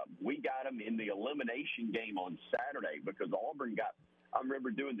matchup. We got them in the elimination game on Saturday because Auburn I remember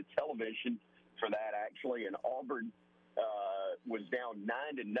doing the television for that actually, and Auburn was down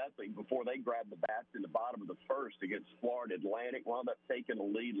 9-0 before they grabbed the bats in the bottom of the first against Florida Atlantic, wound up taking the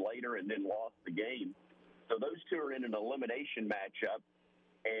lead later and then lost the game. So those 2 are in an elimination matchup,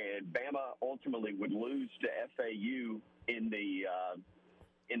 and Bama ultimately would lose to FAU in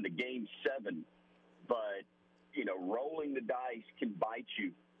the game 7. But, rolling the dice can bite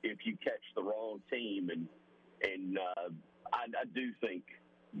you if you catch the wrong team. And I do think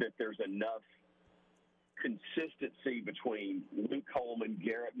that there's enough consistency between Luke Coleman,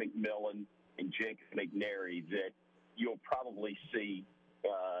 Garrett McMillan, and Jacob McNary that you'll probably see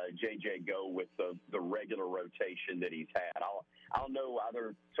JJ go with the regular rotation that he's had. I'll know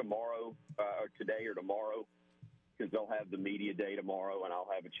either tomorrow or today or tomorrow, because they'll have the media day tomorrow, and I'll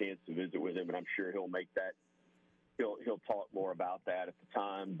have a chance to visit with him, and I'm sure he'll make that. He'll talk more about that at the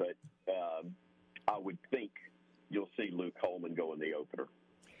time, but I would think you'll see Luke Coleman go in the opener.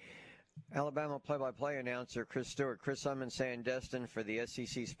 Alabama play-by-play announcer Chris Stewart. Chris, I'm in Destin for the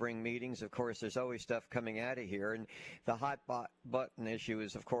SEC spring meetings. Of course, there's always stuff coming out of here, and the hot button issue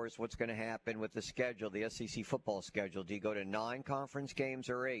is, of course, what's going to happen with the schedule, the SEC football schedule. Do you go to 9 conference games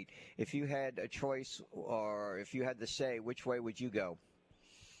or 8? If you had a choice, or if you had to say, which way would you go?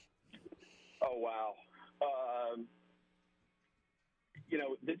 Oh, wow.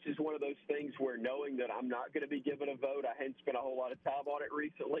 This is one of those things where, knowing that I'm not going to be given a vote, I hadn't spent a whole lot of time on it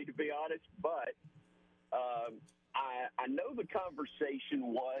recently, to be honest. But I know the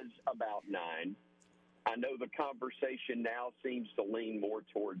conversation was about 9. I know the conversation now seems to lean more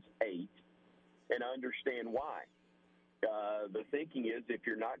towards 8, and I understand why. The thinking is, if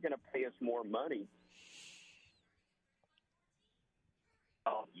you're not going to pay us more money,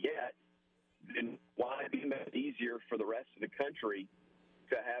 yet, then why be make it easier for the rest of the country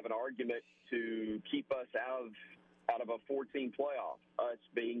to have an argument to keep us out of a 14 playoff, us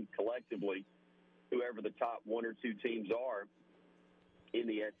being collectively whoever the top one or two teams are in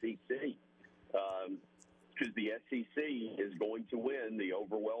the SEC? Because the SEC is going to win the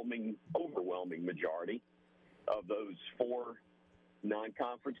overwhelming majority of those 4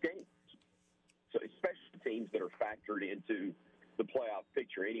 non-conference games. So especially teams that are factored into the playoff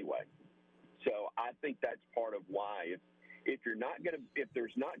picture anyway. So I think that's part of why if there's not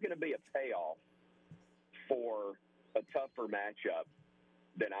going to be a payoff for a tougher matchup,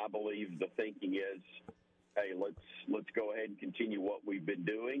 then I believe the thinking is, hey, let's go ahead and continue what we've been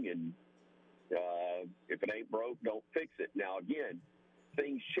doing, and if it ain't broke, don't fix it. Now again,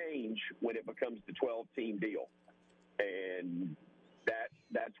 things change when it becomes the 12-team deal, and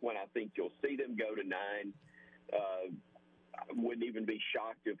that's when I think you'll see them go to 9. I wouldn't even be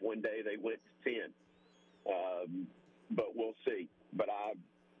shocked if one day they went to 10. But we'll see. But I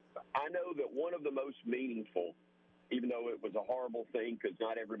know that one of the most meaningful, even though it was a horrible thing because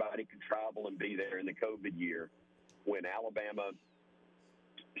not everybody could travel and be there in the COVID year, when Alabama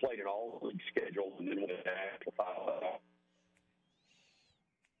played an all-league schedule and then went to national title.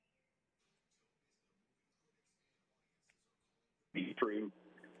 Be true.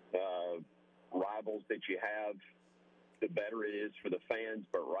 Rivals that you have, the better it is for the fans.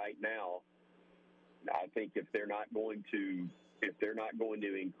 But right now, I think if they're not going to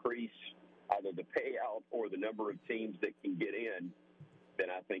increase either the payout or the number of teams that can get in, then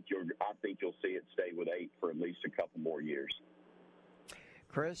I think you'll see it stay with 8 for at least a couple more years.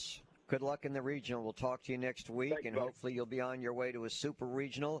 Chris, good luck in the regional. We'll talk to you next week, and hopefully you'll be on your way to a super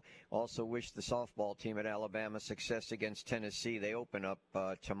regional. Also wish the softball team at Alabama success against Tennessee. They open up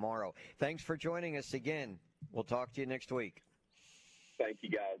tomorrow. Thanks for joining us again. We'll talk to you next week. Thank you,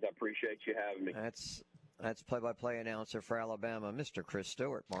 guys. I appreciate you having me. That's play-by-play announcer for Alabama, Mr. Chris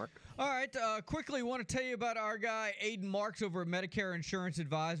Stewart. Mark. All right, quickly want to tell you about our guy, Aiden Marks, over at Medicare Insurance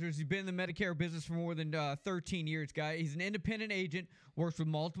Advisors. He's been in the Medicare business for more than 13 years, guy. He's an independent agent, works with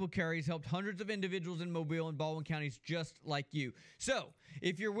multiple carriers, helped hundreds of individuals in Mobile and Baldwin counties just like you. So,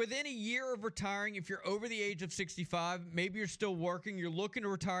 if you're within a year of retiring, if you're over the age of 65, maybe you're still working, you're looking to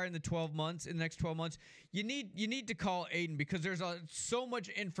retire in the next 12 months, you need to call Aiden because there's so much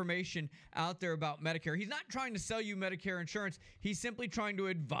information out there about Medicare. He's not trying to sell you Medicare insurance. He's simply trying to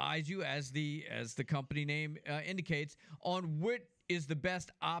advise you, as the company name indicates, on what is the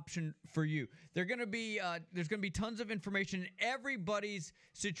best option for you. There's going to be tons of information. Everybody's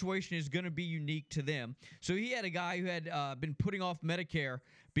situation is going to be unique to them. So he had a guy who had been putting off Medicare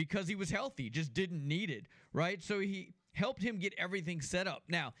because he was healthy, just didn't need it, right? So he helped him get everything set up.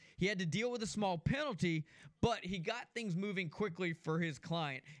 Now, he had to deal with a small penalty, but he got things moving quickly for his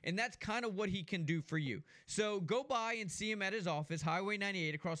client, and that's kind of what he can do for you. So go by and see him at his office, Highway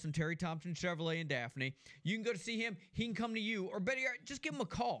 98 across from Terry Thompson Chevrolet in Daphne. You can go to see him. He can come to you, or better yet, just give him a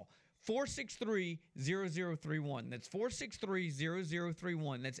call. 463-0031. That's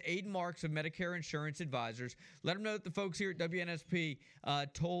 463-0031. That's Aiden Marks of Medicare Insurance Advisors. Let him know that the folks here at WNSP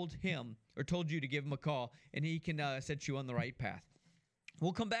told you to give him a call, and he can set you on the right path.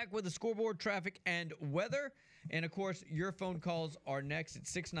 We'll come back with the scoreboard, traffic, and weather. And, of course, your phone calls are next at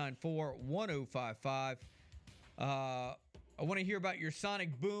 694-1055. I want to hear about your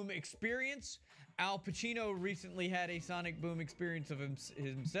Sonic Boom experience. Al Pacino recently had a Sonic Boom experience of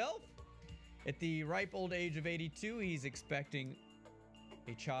himself. At the ripe old age of 82, he's expecting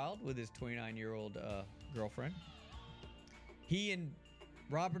a child with his 29-year-old girlfriend. He and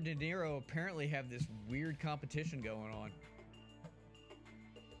Robert De Niro apparently have this weird competition going on.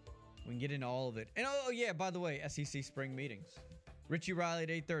 We can get into all of it. And oh yeah, by the way, SEC spring meetings. Richie Riley at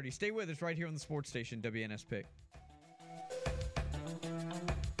 8:30. Stay with us right here on the sports station, WNSP.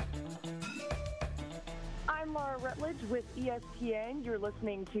 I'm Laura Rutledge with ESPN. You're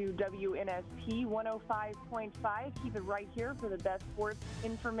listening to WNSP 105.5. Keep it right here for the best sports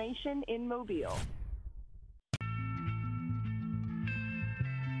information in Mobile.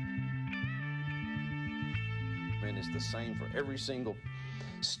 And it's the same for every single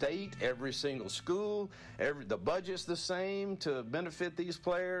state, every single school, the budget's the same to benefit these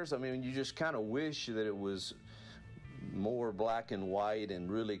players. I mean, you just kind of wish that it was more black and white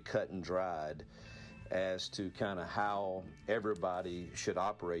and really cut and dried as to kind of how everybody should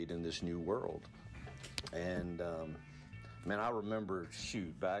operate in this new world. And, man, I remember,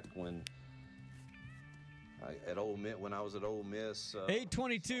 back when when I was at Ole Miss.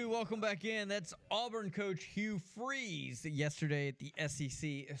 8:22, welcome back in. That's Auburn coach Hugh Freeze yesterday at the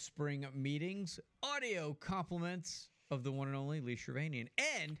SEC spring meetings. Audio compliments of the one and only Lee Shervanian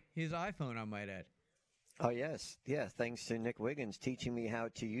and his iPhone, I might add. Oh, yes. Yeah, thanks to Nick Wiggins teaching me how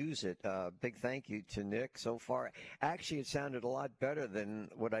to use it. Big thank you to Nick so far. Actually, it sounded a lot better than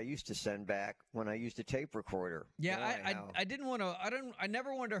what I used to send back when I used a tape recorder. Yeah, I didn't want to. I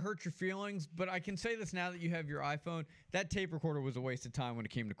never wanted to hurt your feelings, but I can say this now that you have your iPhone. That tape recorder was a waste of time when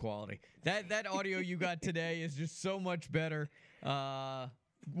it came to quality. That audio you got today is just so much better.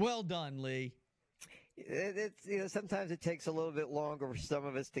 Well done, Lee. It's sometimes it takes a little bit longer for some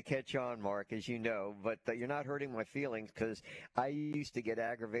of us to catch on, Mark, as you know, but you're not hurting my feelings because I used to get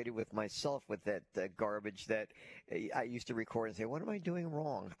aggravated with myself with that garbage that I used to record and say, what am I doing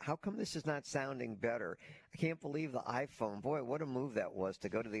wrong? How come this is not sounding better? I can't believe the iPhone. Boy, what a move that was to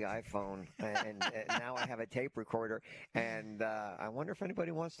go to the iPhone, and now I have a tape recorder, and I wonder if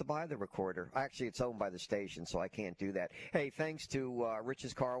anybody wants to buy the recorder. Actually, it's owned by the station, so I can't do that. Hey, thanks to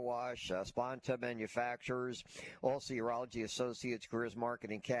Rich's Car Wash, Spawn Tub Manufacturers, also Urology Associates, Careers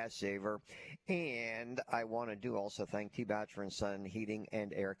Marketing, Cash Saver, and I want to do also thank T. Bachelor & Son Heating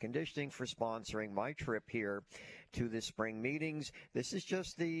and Air Conditioning for sponsoring my trip here to the spring meetings. This is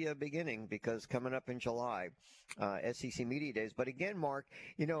just the beginning because coming up in July, SEC Media Days. But again, Mark,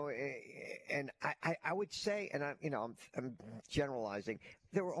 and I would say, and I'm generalizing,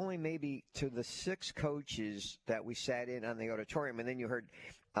 there were only maybe to the 6 coaches that we sat in on the auditorium, and then you heard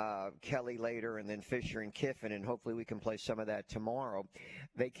Kelly later, and then Fisher and Kiffin, and hopefully we can play some of that tomorrow.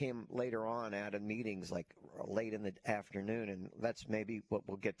 They came later on out of meetings like late in the afternoon, and that's maybe what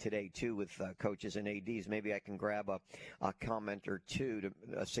we'll get today too with coaches and ADs. Maybe I can grab a comment or two,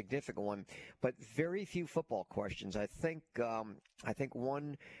 a significant one, but very few football questions. I think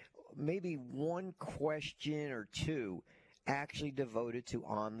maybe one question or two actually devoted to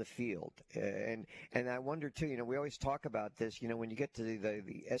on the field. And I wonder too, we always talk about this, when you get to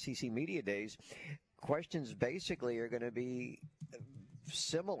the SEC Media Days, questions basically are going to be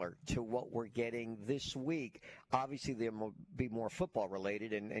similar to what we're getting this week. Obviously, they will be more football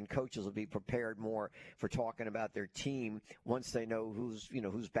related, and coaches will be prepared more for talking about their team once they know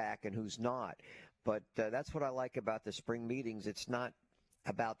who's back and who's not. But that's what I like about the spring meetings. It's not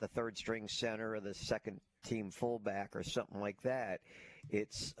about the third string center or the second team fullback or something like that.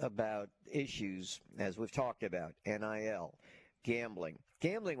 It's about issues, as we've talked about, NIL, gambling.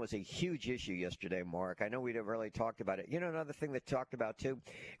 Gambling was a huge issue yesterday, Mark. I know we never really talked about it. Another thing that talked about, too,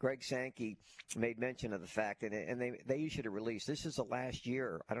 Greg Sankey made mention of the fact, and they issued a release. This is the last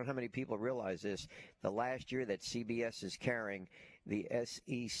year. I don't know how many people realize this. The last year that CBS is carrying the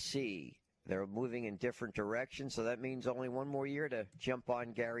SEC. They're moving in different directions, so that means only one more year to jump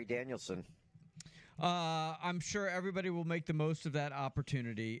on Gary Danielson. I'm sure everybody will make the most of that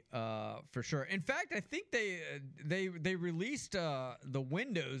opportunity for sure. In fact, I think they released the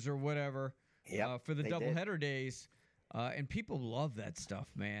windows or whatever for the doubleheader days, and people love that stuff,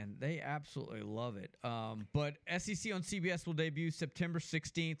 man. They absolutely love it. But SEC on CBS will debut September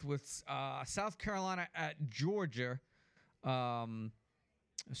 16th with South Carolina at Georgia.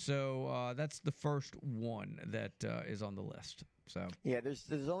 So that's the first one that is on the list. So yeah,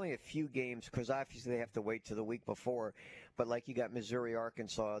 there's only a few games because obviously they have to wait till the week before. But like you got Missouri,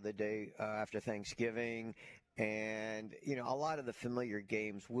 Arkansas the day after Thanksgiving, and a lot of the familiar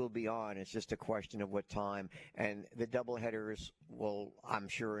games will be on. It's just a question of what time. And the doubleheaders will, I'm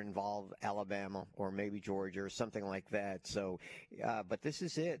sure, involve Alabama or maybe Georgia or something like that. So, but this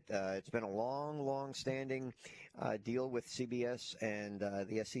is it. It's been a long-standing deal with CBS and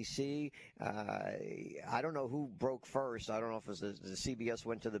the SEC. I don't know who broke first. I don't know if it was the CBS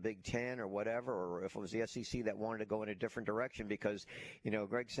went to the Big Ten or whatever, or if it was the SEC that wanted to go in a different direction because,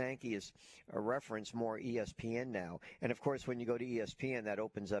 Greg Sankey is a reference more ESPN now. And, of course, when you go to ESPN, that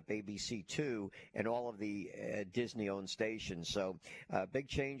opens up ABC2 and all of the Disney-owned stations. So big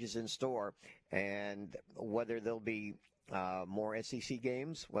changes in store. And whether there'll be more SEC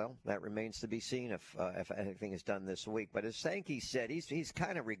games, well, that remains to be seen if anything is done this week. But as Sankey said, he's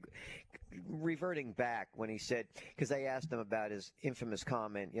kind of reverting back when he said, because they asked him about his infamous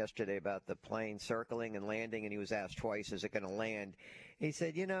comment yesterday about the plane circling and landing, and he was asked twice, is it going to land? He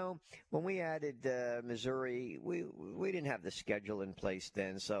said, when we added Missouri, we didn't have the schedule in place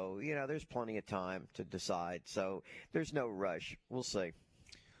then, so, there's plenty of time to decide. So there's no rush. We'll see.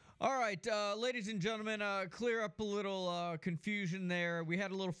 All right, ladies and gentlemen, clear up a little confusion there. We had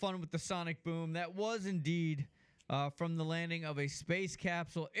a little fun with the sonic boom. That was indeed from the landing of a space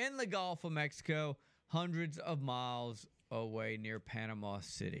capsule in the Gulf of Mexico, hundreds of miles away near Panama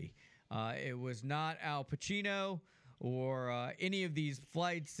City. It was not Al Pacino or any of these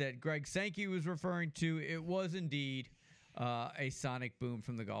flights that Greg Sankey was referring to. It was indeed a sonic boom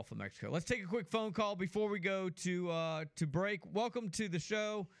from the Gulf of Mexico. Let's take a quick phone call before we go to break. Welcome to the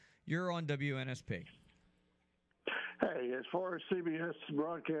show. You're on WNSP. Hey, as far as CBS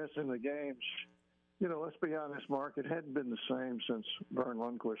broadcasting the games, let's be honest, Mark, it hadn't been the same since Vern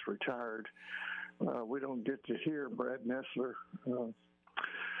Lundquist retired. We don't get to hear Brad Nessler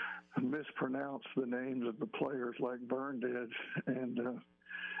mispronounce the names of the players like Vern did, and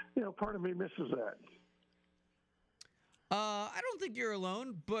part of me misses that. I don't think you're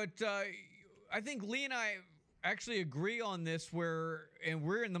alone, but I think Lee and I actually agree on this, and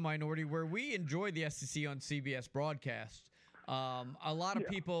we're in the minority, where we enjoy the SEC on CBS broadcast. A lot of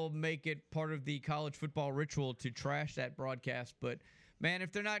people make it part of the college football ritual to trash that broadcast, but man,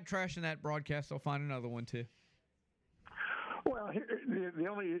 if they're not trashing that broadcast, they'll find another one too. Well, you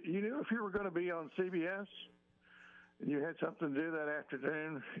knew if you were going to be on CBS and you had something to do that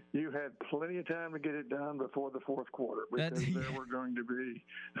afternoon, you had plenty of time to get it done before the fourth quarter, because there were going to be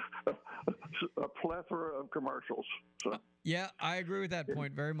a plethora of commercials. So. Yeah, I agree with that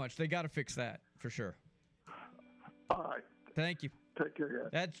point very much. They got to fix that for sure. All right. Thank you. Take care, guys.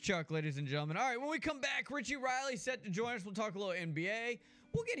 That's Chuck, ladies and gentlemen. All right, when we come back, Richie Riley set to join us. We'll talk a little NBA.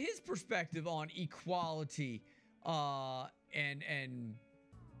 We'll get his perspective on equality and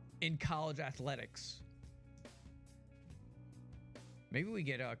in college athletics. Maybe we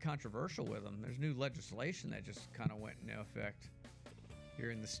get controversial with him. There's new legislation that just kind of went into effect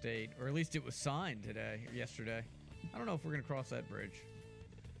here in the state, or at least it was signed yesterday. I don't know if we're going to cross that bridge.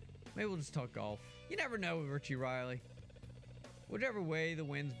 Maybe we'll just talk golf. You never know with Richie Riley. Whichever way the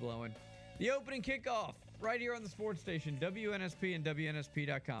wind's blowing. The opening kickoff right here on the sports station, WNSP and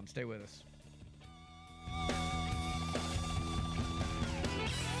WNSP.com. Stay with us.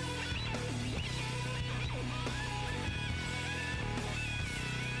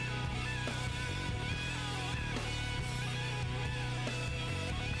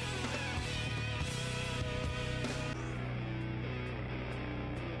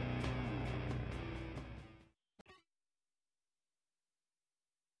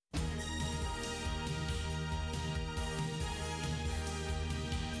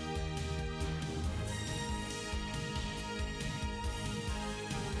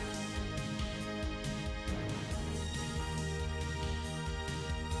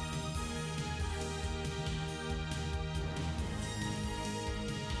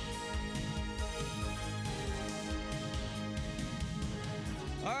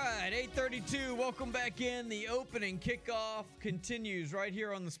 All right, 8:32. Welcome back in. The opening kickoff continues right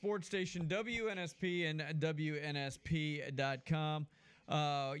here on the sports station, WNSP and WNSP.com.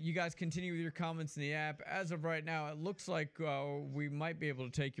 You guys continue with your comments in the app. As of right now, it looks like we might be able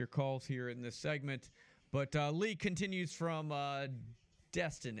to take your calls here in this segment. But Lee continues from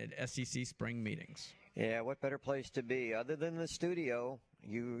Destin at SEC spring meetings. Yeah, what better place to be other than the studio?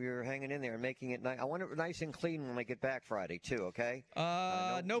 You're hanging in there and making it nice. I want it nice and clean when I get back Friday, too, okay?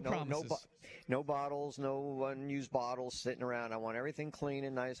 No promises. No bottles, no unused bottles sitting around. I want everything clean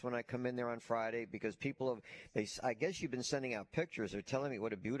and nice when I come in there on Friday, because people I guess you've been sending out pictures. They're telling me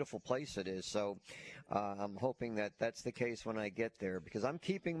what a beautiful place it is. So I'm hoping that that's the case when I get there, because I'm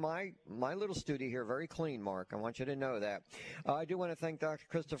keeping my little studio here very clean, Mark. I want you to know that. I do want to thank Dr.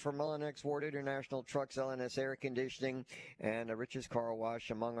 Christopher Mullinex, Ward International Trucks, LNS Air Conditioning, and Rich's Car Wash,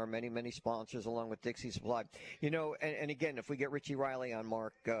 among our many, many sponsors, along with Dixie Supply. And again, if we get Richie Riley on,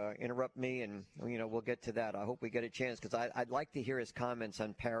 Mark, interrupt me, and we'll get to that. I hope we get a chance, because I'd like to hear his comments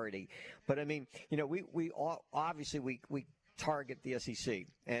on parity. But I mean, we obviously we target the SEC,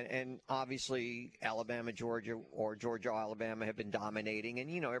 and obviously Alabama, Georgia, or Georgia, Alabama have been dominating,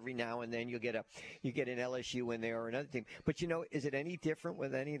 and every now and then you get an LSU in there or another team. But is it any different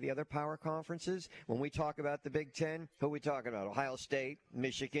with any of the other power conferences? When we talk about the Big Ten, who are we talking about? Ohio State,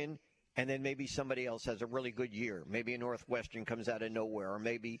 Michigan, and then maybe somebody else has a really good year. Maybe a Northwestern comes out of nowhere, or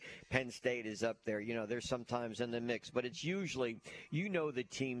maybe Penn State is up there. They're sometimes in the mix, but it's usually, the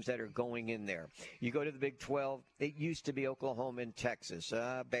teams that are going in there. You go to the Big 12, it used to be Oklahoma and Texas.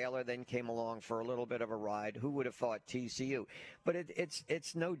 Baylor then came along for a little bit of a ride. Who would have thought TCU? But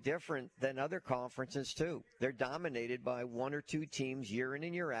it's no different than other conferences, too. They're dominated by one or two teams year in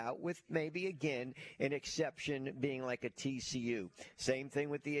and year out, with maybe, again, an exception being like a TCU. Same thing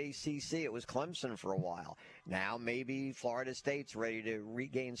with the ACC. SEC, it was Clemson for a while. Now maybe Florida State's ready to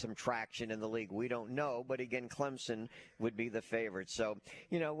regain some traction in the league. We don't know, but again, Clemson would be the favorite. So,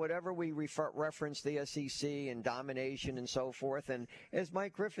 whatever we reference the SEC and domination and so forth, and as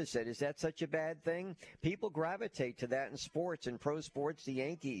Mike Griffith said, is that such a bad thing? People gravitate to that in sports. In pro sports, the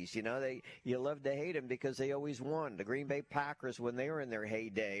Yankees, you love to hate them because they always won. The Green Bay Packers when they were in their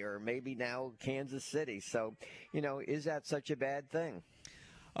heyday, or maybe now Kansas City. So, is that such a bad thing?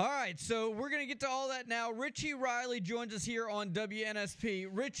 All right, so we're going to get to all that now. Richie Riley joins us here on WNSP.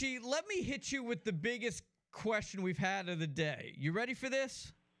 Richie, let me hit you with the biggest question we've had of the day. You ready for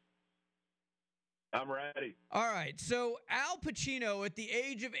this? I'm ready. All right, so Al Pacino, at the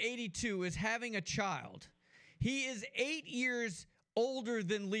age of 82, is having a child. He is 8 years older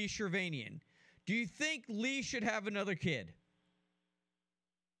than Lee Shervanian. Do you think Lee should have another kid?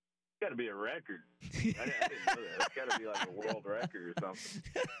 Got to be a record. I didn't know that. It's got to be like a world record or something.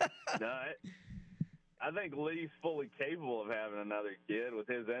 No, I think Lee's fully capable of having another kid with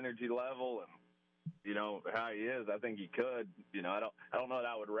his energy level and how he is. I think he could. I don't know that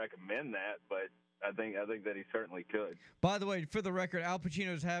I would recommend that, but I think that he certainly could. By the way, for the record, Al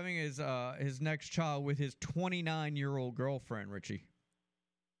Pacino is having his next child with his 29-year-old girlfriend, Richie.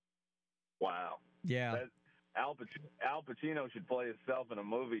 Wow. Yeah. Al Pacino should play himself in a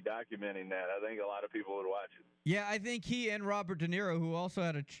movie documenting that. I think a lot of people would watch it. Yeah, I think he and Robert De Niro, who also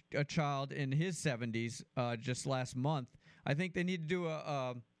had a child in his 70s just last month, I think they need to do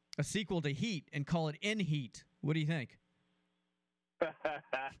a sequel to Heat and call it In Heat. What do you think?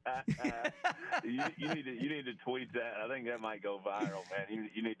 you need to tweet that. I think that might go viral, man.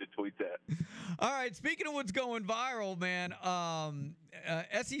 You need to tweet that. All right. Speaking of what's going viral, man,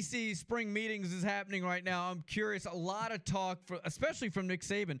 SEC spring meetings is happening right now. I'm curious. A lot of talk, especially from Nick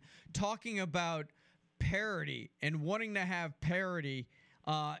Saban, talking about parity and wanting to have parity.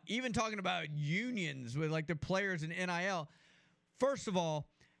 Even talking about unions with like the players in NIL. First of all,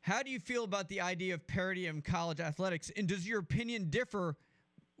 how do you feel about the idea of parity in college athletics? And does your opinion differ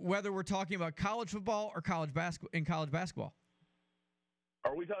whether we're talking about college football or college basketball?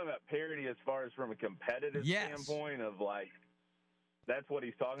 Are we talking about parity as far as from a competitive standpoint of like that's what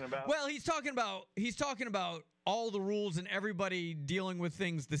he's talking about? Well, he's talking about all the rules and everybody dealing with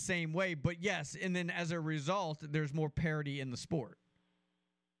things the same way. But yes, and then as a result, there's more parity in the sport.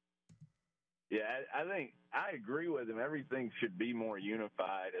 Yeah, I think I agree with him. Everything should be more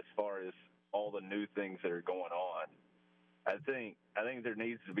unified as far as all the new things that are going on. I think there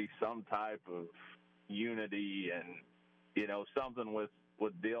needs to be some type of unity and, something with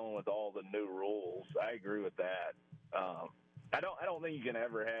dealing with all the new rules. I agree with that. I don't think you can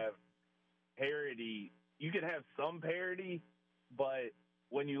ever have parity. You can have some parity, but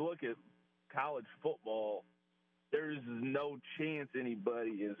when you look at college football, there's no chance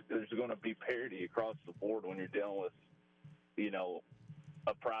there's going to be parity across the board when you're dealing with,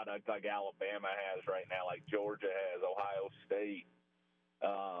 a product like Alabama has right now, like Georgia has, Ohio State.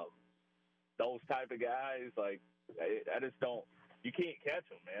 Those type of guys, like, I just don't – you can't catch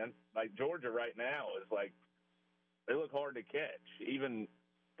them, man. Like Georgia right now is like – they look hard to catch, even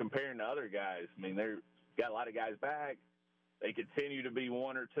comparing to other guys. I mean, they've got a lot of guys back. They continue to be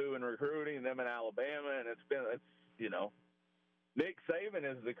 1 or 2 in recruiting, them in Alabama, and it's Nick Saban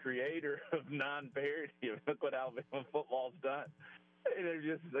is the creator of non-parity. Look what Alabama football's done.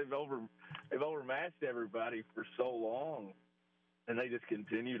 They've overmatched everybody for so long, and they just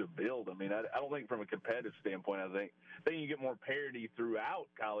continue to build. I mean, I don't think from a competitive standpoint, I think you get more parity throughout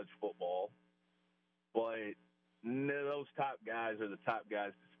college football, but those top guys are the top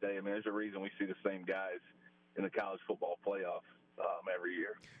guys to stay. I mean, there's a reason we see the same guys in the college football playoff every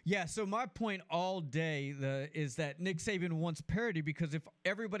year. Yeah, so my point all day is that Nick Saban wants parity because if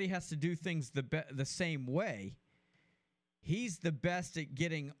everybody has to do things the same way, he's the best at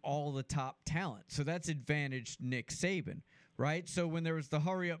getting all the top talent. So that's advantaged Nick Saban, right? So when there was the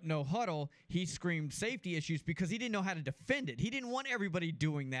hurry up, no huddle, he screamed safety issues because he didn't know how to defend it. He didn't want everybody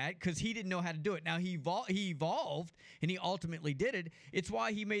doing that because he didn't know how to do it. Now, he evolved, and he ultimately did it. It's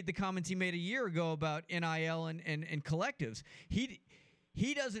why he made the comments he made a year ago about NIL and collectives.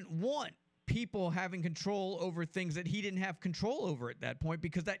 He doesn't want people having control over things that he didn't have control over at that point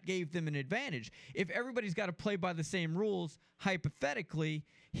because that gave them an advantage. If everybody's got to play by the same rules, hypothetically,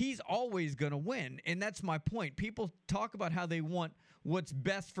 he's always going to win. And that's my point. People talk about how they want what's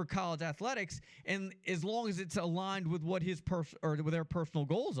best for college athletics, and as long as it's aligned with what with their personal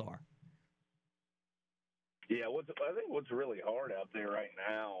goals are. Yeah, I think what's really hard out there right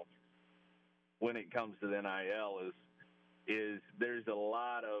now when it comes to the NIL is there's a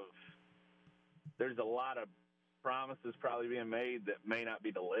lot of promises probably being made that may not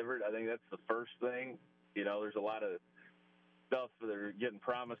be delivered. I think that's the first thing. There's a lot of stuff that are getting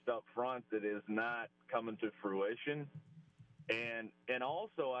promised up front that is not coming to fruition. And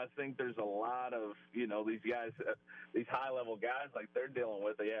also, I think there's a lot of, these guys, these high-level guys, like they're dealing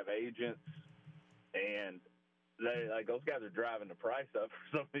with, they have agents, and those guys are driving the price up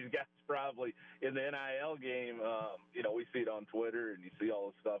for some of these guys probably in the NIL game. We see it on Twitter, and you see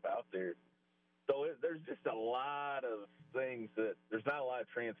all this stuff out there. So there's just a lot of things that there's not a lot of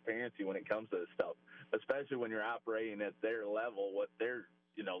transparency when it comes to this stuff, especially when you're operating at their level, what they're,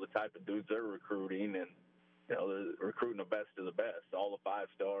 the type of dudes they're recruiting, and, they're recruiting the best of the best, all the 5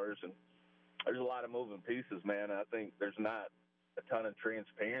 stars. And there's a lot of moving pieces, man. I think there's not a ton of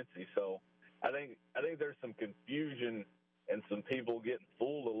transparency. So I think there's some confusion and some people getting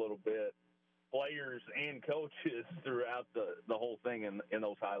fooled a little bit, players and coaches, throughout the whole thing in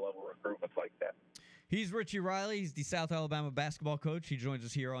those high-level recruitments like that. He's Richie Riley. He's the South Alabama basketball coach. He joins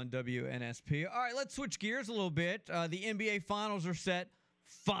us here on WNSP. All right, let's switch gears a little bit. The NBA Finals are set,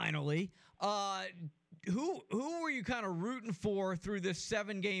 finally. Who were you kind of rooting for through this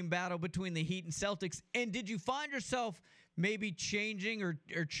 7-game battle between the Heat and Celtics? And did you find yourself maybe changing or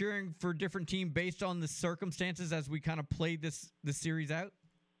cheering for a different team based on the circumstances as we kind of played this series out?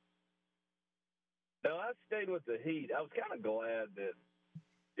 No, I stayed with the Heat. I was kind of glad that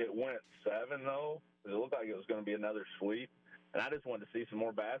it went 7, though, because it looked like it was going to be another sweep. And I just wanted to see some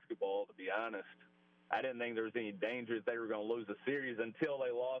more basketball, to be honest. I didn't think there was any danger that they were going to lose the series until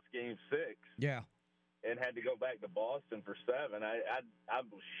they lost Game 6. Yeah. And had to go back to Boston for 7. I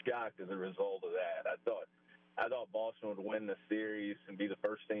was shocked as a result of that. I thought Boston would win the series and be the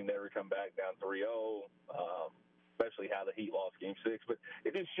first team to ever come back down 3-0, especially how the Heat lost Game 6. But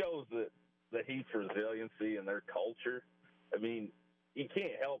it just shows that the Heat's resiliency and their culture. I mean, you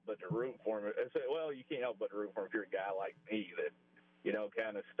can't help but to root for him. Well, you can't help but to root for him if you're a guy like me that,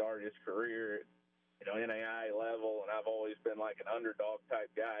 kind of started his career NAI level, and I've always been like an underdog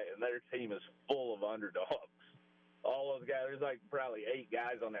type guy, and their team is full of underdogs. All those guys, there's like probably 8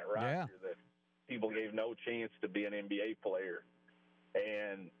 guys on that roster that people gave no chance to be an NBA player.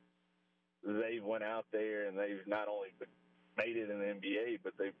 And they went out there and they've not only made it in the NBA,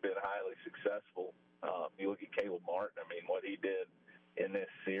 but they've been highly successful. You look at Caleb Martin, what he did in this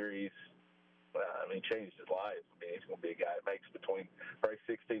series, changed his life. He's going to be a guy that makes between probably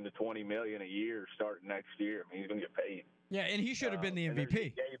 $16 to $20 million a year starting next year. He's going to get paid. Yeah, and he should have been the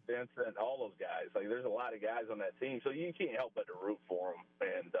MVP. Gabe Vincent, all those guys. There's a lot of guys on that team, so you can't help but to root for them.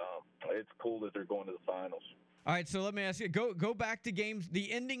 And it's cool that they're going to the finals. All right, so let me ask you, go back to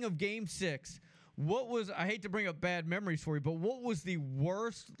the ending of Game 6. What was, I hate to bring up bad memories for you, but what was the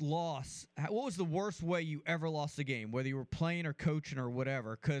worst loss? What was the worst way you ever lost a game, whether you were playing or coaching or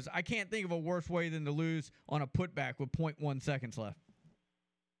whatever? Because I can't think of a worse way than to lose on a putback with 0.1 seconds left.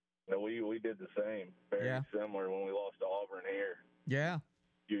 No, we did the same. Very similar when we lost to Auburn here. Yeah. A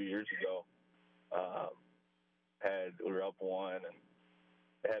few years ago. We were up 1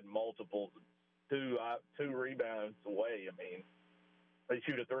 and had multiple, two rebounds away. They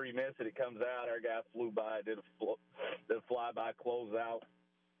shoot a 3, miss it, it comes out. Our guy flew by, did a fly-by closeout,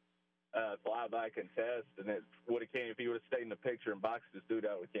 fly-by contest, and it would have came if he would have stayed in the picture and boxed this dude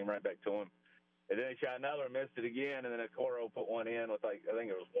out. It came right back to him. And then he shot another, missed it again, and then Okoro put one in with I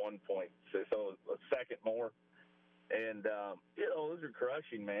think it was 1 point, so a second more. And those are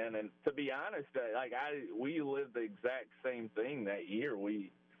crushing, man. And to be honest, we lived the exact same thing that year.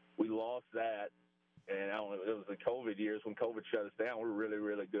 We lost that. And it was the COVID years when COVID shut us down. We were really,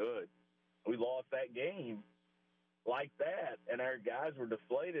 really good. We lost that game like that, and our guys were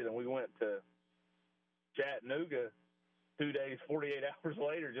deflated, and we went to Chattanooga 2 days, 48 hours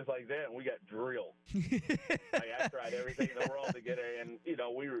later, just like that, and we got drilled. I tried everything in the world to get it, and,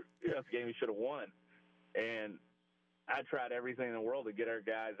 that's a game we should have won. And I tried everything in the world to get our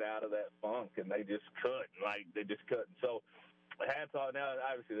guys out of that funk, and they just couldn't. They just couldn't. So, hats off. Now,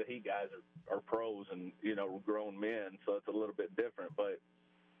 obviously, the Heat guys are pros and, grown men, so it's a little bit different. But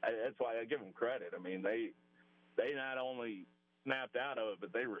that's why I give them credit. They not only snapped out of it,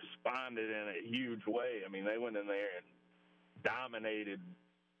 but they responded in a huge way. They went in there and dominated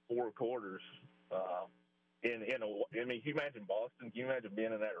 4 quarters. Can you imagine Boston? Can you imagine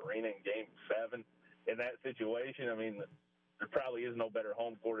being in that arena in Game 7 in that situation? There probably is no better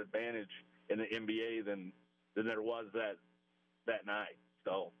home court advantage in the NBA than there was that night.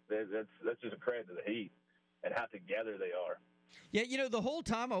 So that's just a credit to the Heat and how together they are. Yeah, the whole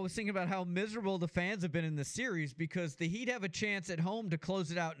time I was thinking about how miserable the fans have been in the series because the Heat have a chance at home to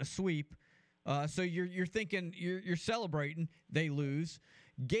close it out in a sweep. So you're thinking you're celebrating, they lose.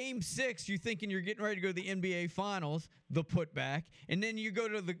 Game 6, you're thinking you're getting ready to go to the NBA Finals, the putback, and then you go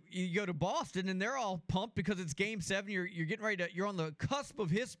to Boston, and they're all pumped because it's Game 7. You're getting ready you're on the cusp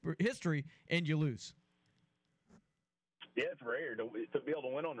of history, and you lose. Yeah, it's rare to be able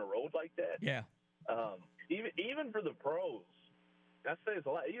to win on the road like that. Yeah. Even for the pros, I say it's a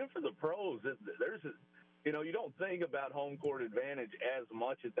lot. Even for the pros, you don't think about home court advantage as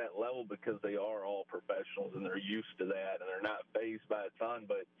much at that level because they are all professionals and they're used to that and they're not fazed by a ton.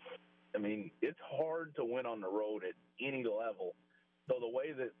 But, I mean, it's hard to win on the road at any level. So the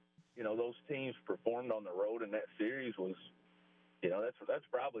way that, those teams performed on the road in that series was, that's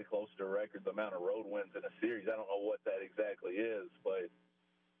probably close to a record, the amount of road wins in a series. I don't know what that exactly is, but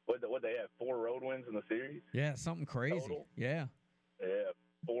what they have, 4 road wins in the series? Yeah, something crazy. Total? Yeah. Yeah,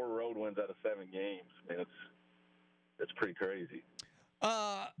 4 road wins out of 7 games. I mean, it's pretty crazy.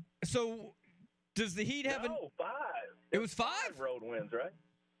 So does the Heat have 5. It was 5 road wins, right?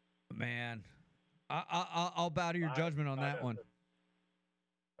 Man, I'll bow to your judgment on that one.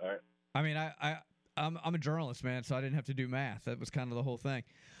 All right. I mean, I'm a journalist, man, so I didn't have to do math. That was kind of the whole thing.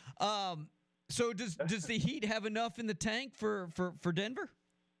 So does the Heat have enough in the tank for Denver?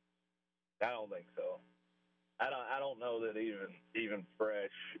 I don't think so. I don't know that even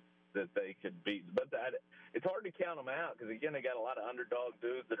fresh that they could beat. But it's hard to count them out because, again, they got a lot of underdog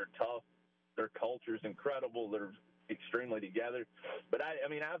dudes that are tough. Their culture's incredible. They're extremely together. But, I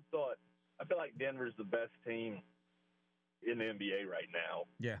feel like Denver's the best team in the NBA right now.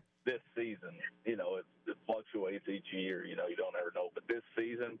 Yeah. This season, it fluctuates each year. You don't ever know. But this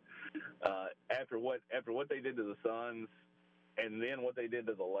season, after what they did to the Suns and then what they did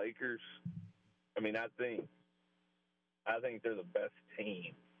to the Lakers, I mean, I think they're the best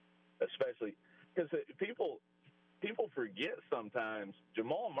team, especially because people forget sometimes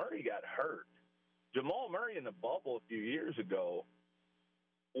Jamal Murray got hurt. Jamal Murray in the bubble a few years ago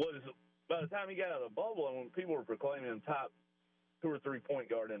was, by the time he got out of the bubble and when people were proclaiming him top 2 or 3 point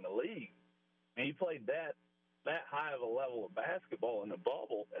guard in the league, and he played that high of a level of basketball in the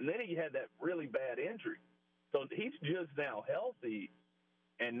bubble, and then he had that really bad injury. So he's just now healthy,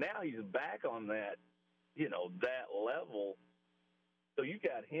 and now he's back on that, that level. So you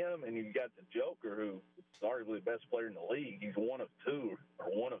got him, and you got the Joker, who is arguably the best player in the league. He's 1 of 2 or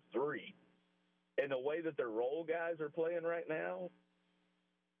 1 of 3. And the way that their role guys are playing right now,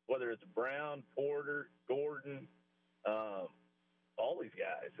 whether it's Brown, Porter, Gordon, all these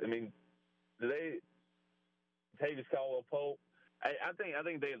guys. I mean, Tavis Caldwell-Pope, I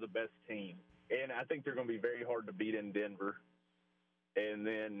think they have the best team, and I think they're going to be very hard to beat in Denver. And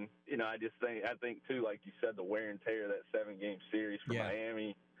then, I think too, like you said, the wear and tear of that 7-game series for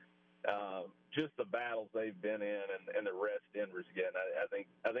Miami, just the battles they've been in, and the rest Denver's getting.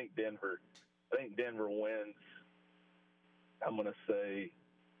 I think Denver wins. I'm gonna say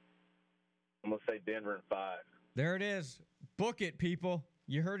Denver in 5. There it is. Book it, people.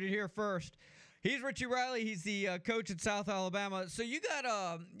 You heard it here first. He's Richie Riley. He's the coach at South Alabama. So you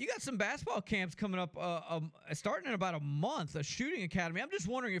got some basketball camps coming up, starting in about a month. A shooting academy. I'm just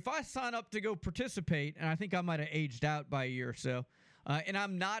wondering if I sign up to go participate, and I think I might have aged out by a year or so, and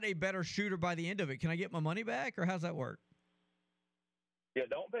I'm not a better shooter by the end of it. Can I get my money back, or how's that work? Yeah,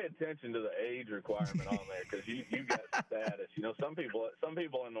 don't pay attention to the age requirement on there because you got status. Some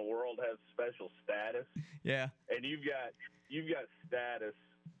people in the world have special status. Yeah, and you've got status.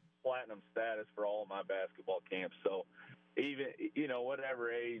 Platinum status for all of my basketball camps. So even,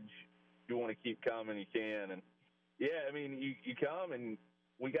 whatever age you want to keep coming, you can. And yeah, I mean, you come and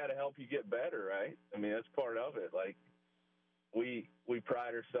we got to help you get better, right? I mean, that's part of it. Like we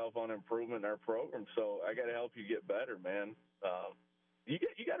pride ourselves on improvement in our program. So I got to help you get better, man. You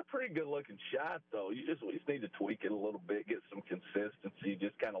got a pretty good looking shot though. We just need to tweak it a little bit, get some consistency,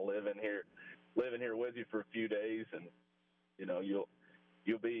 just kind of live in here with you for a few days, and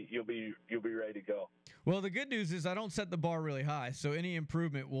you'll be ready to go. Well, the good news is I don't set the bar really high, so any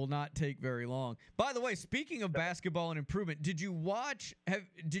improvement will not take very long. By the way, speaking of basketball and improvement, did you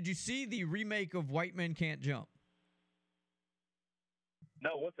see the remake of White Men Can't Jump?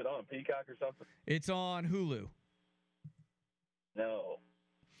 No, what's it on? Peacock or something? It's on Hulu. No.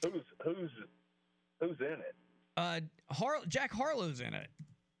 Who's in it? Jack Harlow's in it.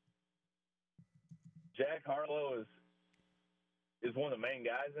 Jack Harlow is one of the main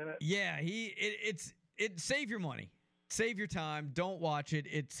guys in it? Yeah, save your money. Save your time. Don't watch it.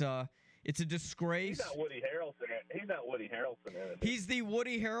 It's a disgrace. He's not Woody Harrelson in it. He's the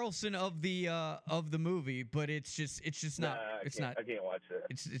Woody Harrelson of the movie, but it's just not. I can't watch it.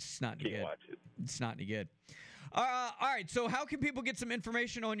 It's just not any good. Watch it. It's not any good. All right. So how can people get some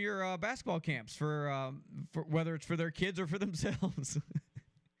information on your basketball camps for whether it's for their kids or for themselves?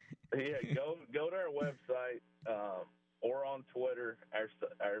 Yeah, go to our website or on Twitter.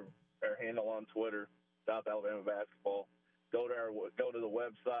 Our handle on Twitter, South Alabama Basketball. Go to the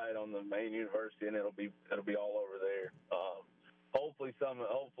website on the main university, and it'll be all over there. Hopefully,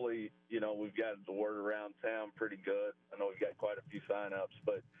 we've got the word around town pretty good. I know we've got quite a few sign-ups,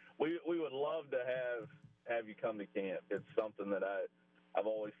 but we would love to have you come to camp. It's something that I've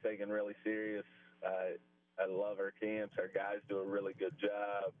always taken really serious. I love our camps. Our guys do a really good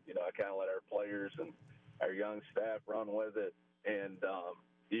job. I kind of let our players and our young staff run with it, and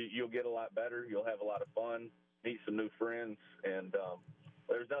you'll get a lot better. You'll have a lot of fun, meet some new friends, and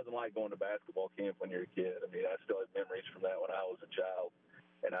there's nothing like going to basketball camp when you're a kid. I mean, I still have memories from that when I was a child,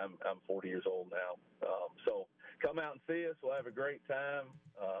 and I'm 40 years old now. So come out and see us. We'll have a great time.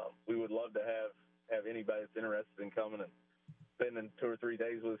 We would love to have anybody that's interested in coming and spending 2 or 3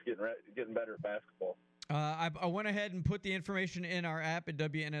 days with us getting better at basketball. I went ahead and put the information in our app at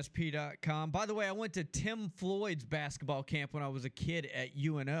WNSP.com. By the way, I went to Tim Floyd's basketball camp when I was a kid at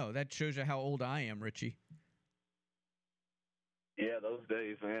UNO. That shows you how old I am, Richie. Yeah, those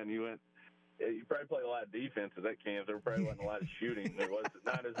days, man. You probably played a lot of defense at that camp. There probably wasn't a lot of shooting. There was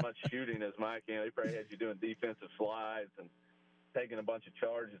not as much shooting as my camp. They probably had you doing defensive slides and taking a bunch of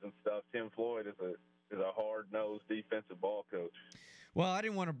charges and stuff. Tim Floyd is a hard-nosed defensive ball coach. Well, I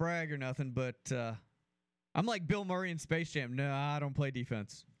didn't want to brag or nothing, but I'm like Bill Murray in Space Jam. No, I don't play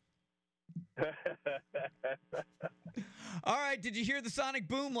defense. All right, did you hear the sonic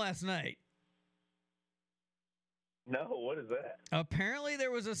boom last night? No, what is that? Apparently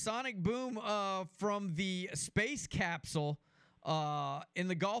there was a sonic boom from the space capsule in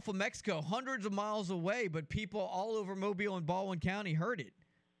the Gulf of Mexico, hundreds of miles away, but people all over Mobile and Baldwin County heard it.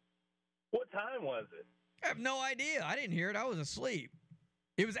 What time was it? I have no idea. I didn't hear it. I was asleep.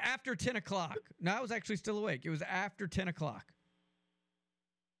 It was after 10 o'clock. No, I was actually still awake. It was after 10 o'clock.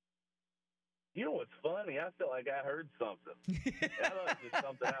 You know what's funny? I feel like I heard something. I thought it was just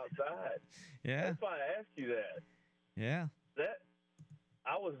something outside. Yeah. That's why I asked you that. Yeah.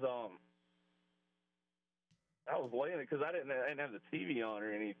 I was laying it because I didn't have the TV on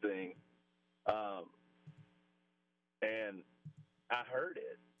or anything, and I heard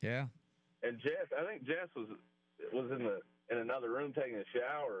it. Yeah. And I think Jess was in another room taking a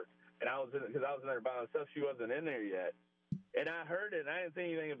shower, and I was in there by myself. She wasn't in there yet, and I heard it, and I didn't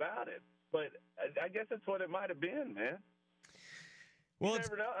think anything about it. But I guess that's what it might have been, man. Well, you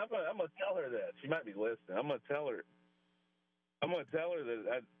never know. I'm gonna tell her that. She might be listening. I'm gonna tell her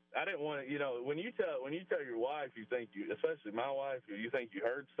that I didn't want to. When you tell your wife especially my wife, you think you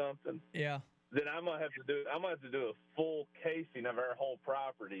heard something. Yeah. Then I'm gonna have to do a full casing of our whole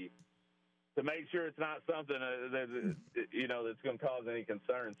property to make sure it's not something that's going to cause any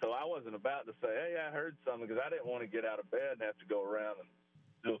concern. So I wasn't about to say, hey, I heard something, because I didn't want to get out of bed and have to go around and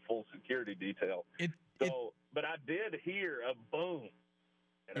do a full security detail. But I did hear a boom,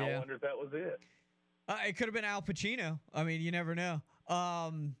 and I wonder if that was it. It could have been Al Pacino. I mean, you never know.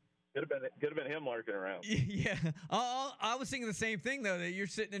 Could have been him lurking around. Yeah. I was thinking the same thing, though, that you're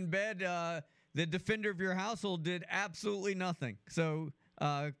sitting in bed. The defender of your household did absolutely nothing. So,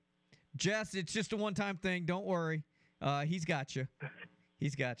 Jess, it's just a one-time thing. Don't worry. He's got you.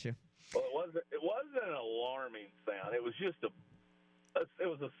 He's got you. Well, it wasn't an alarming sound. It was just it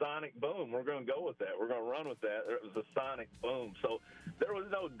was a sonic boom. We're going to go with that. We're going to run with that. It was a sonic boom. So there was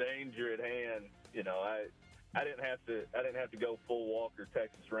no danger at hand. I didn't have to go full Walker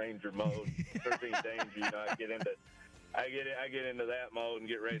Texas Ranger mode. There's any danger, I get into that mode and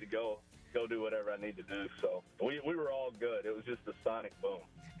get ready to go do whatever I need to do. So we were all good. It was just a sonic boom.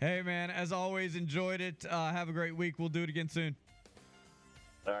 Hey, man, as always, enjoyed it. Have a great week. We'll do it again soon.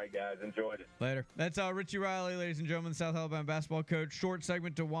 All right, guys. Enjoyed it. Later. That's Richie Riley, ladies and gentlemen, South Alabama basketball coach. Short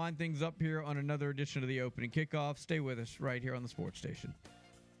segment to wind things up here on another edition of the Opening Kickoff. Stay with us right here on the Sports Station.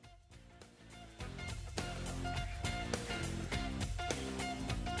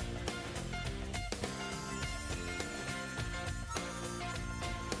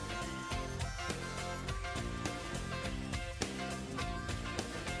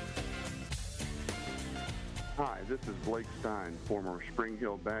 Hi, this is Blake Stein, former Spring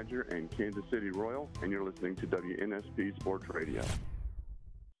Hill Badger and Kansas City Royal, and you're listening to WNSP Sports Radio.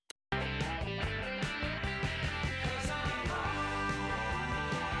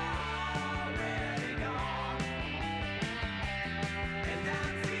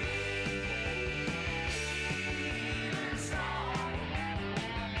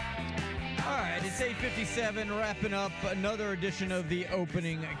 It's 8:57, wrapping up another edition of the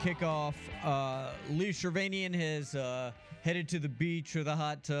Opening Kickoff. Lee Shervanian has headed to the beach or the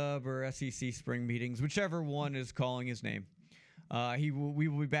hot tub or SEC spring meetings, whichever one is calling his name. We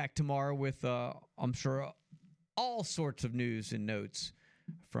will be back tomorrow with, I'm sure, all sorts of news and notes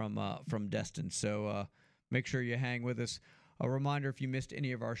from Destin. So make sure you hang with us. A reminder, if you missed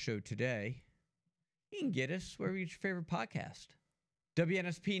any of our show today, you can get us wherever you get your favorite podcast.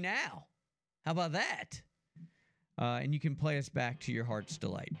 WNSP Now. How about that? And you can play us back to your heart's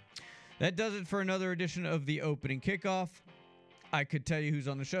delight. That does it for another edition of the Opening Kickoff. I could tell you who's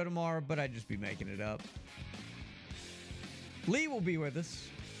on the show tomorrow, but I'd just be making it up. Lee will be with us,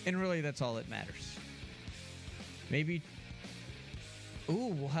 and really that's all that matters. Maybe,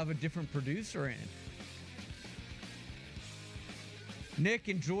 we'll have a different producer in. Nick,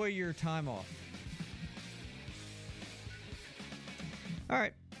 enjoy your time off. All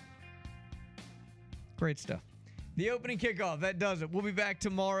right. Great stuff. The Opening Kickoff, that does it. We'll be back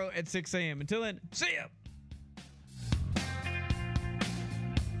tomorrow at 6 a.m. Until then, see ya.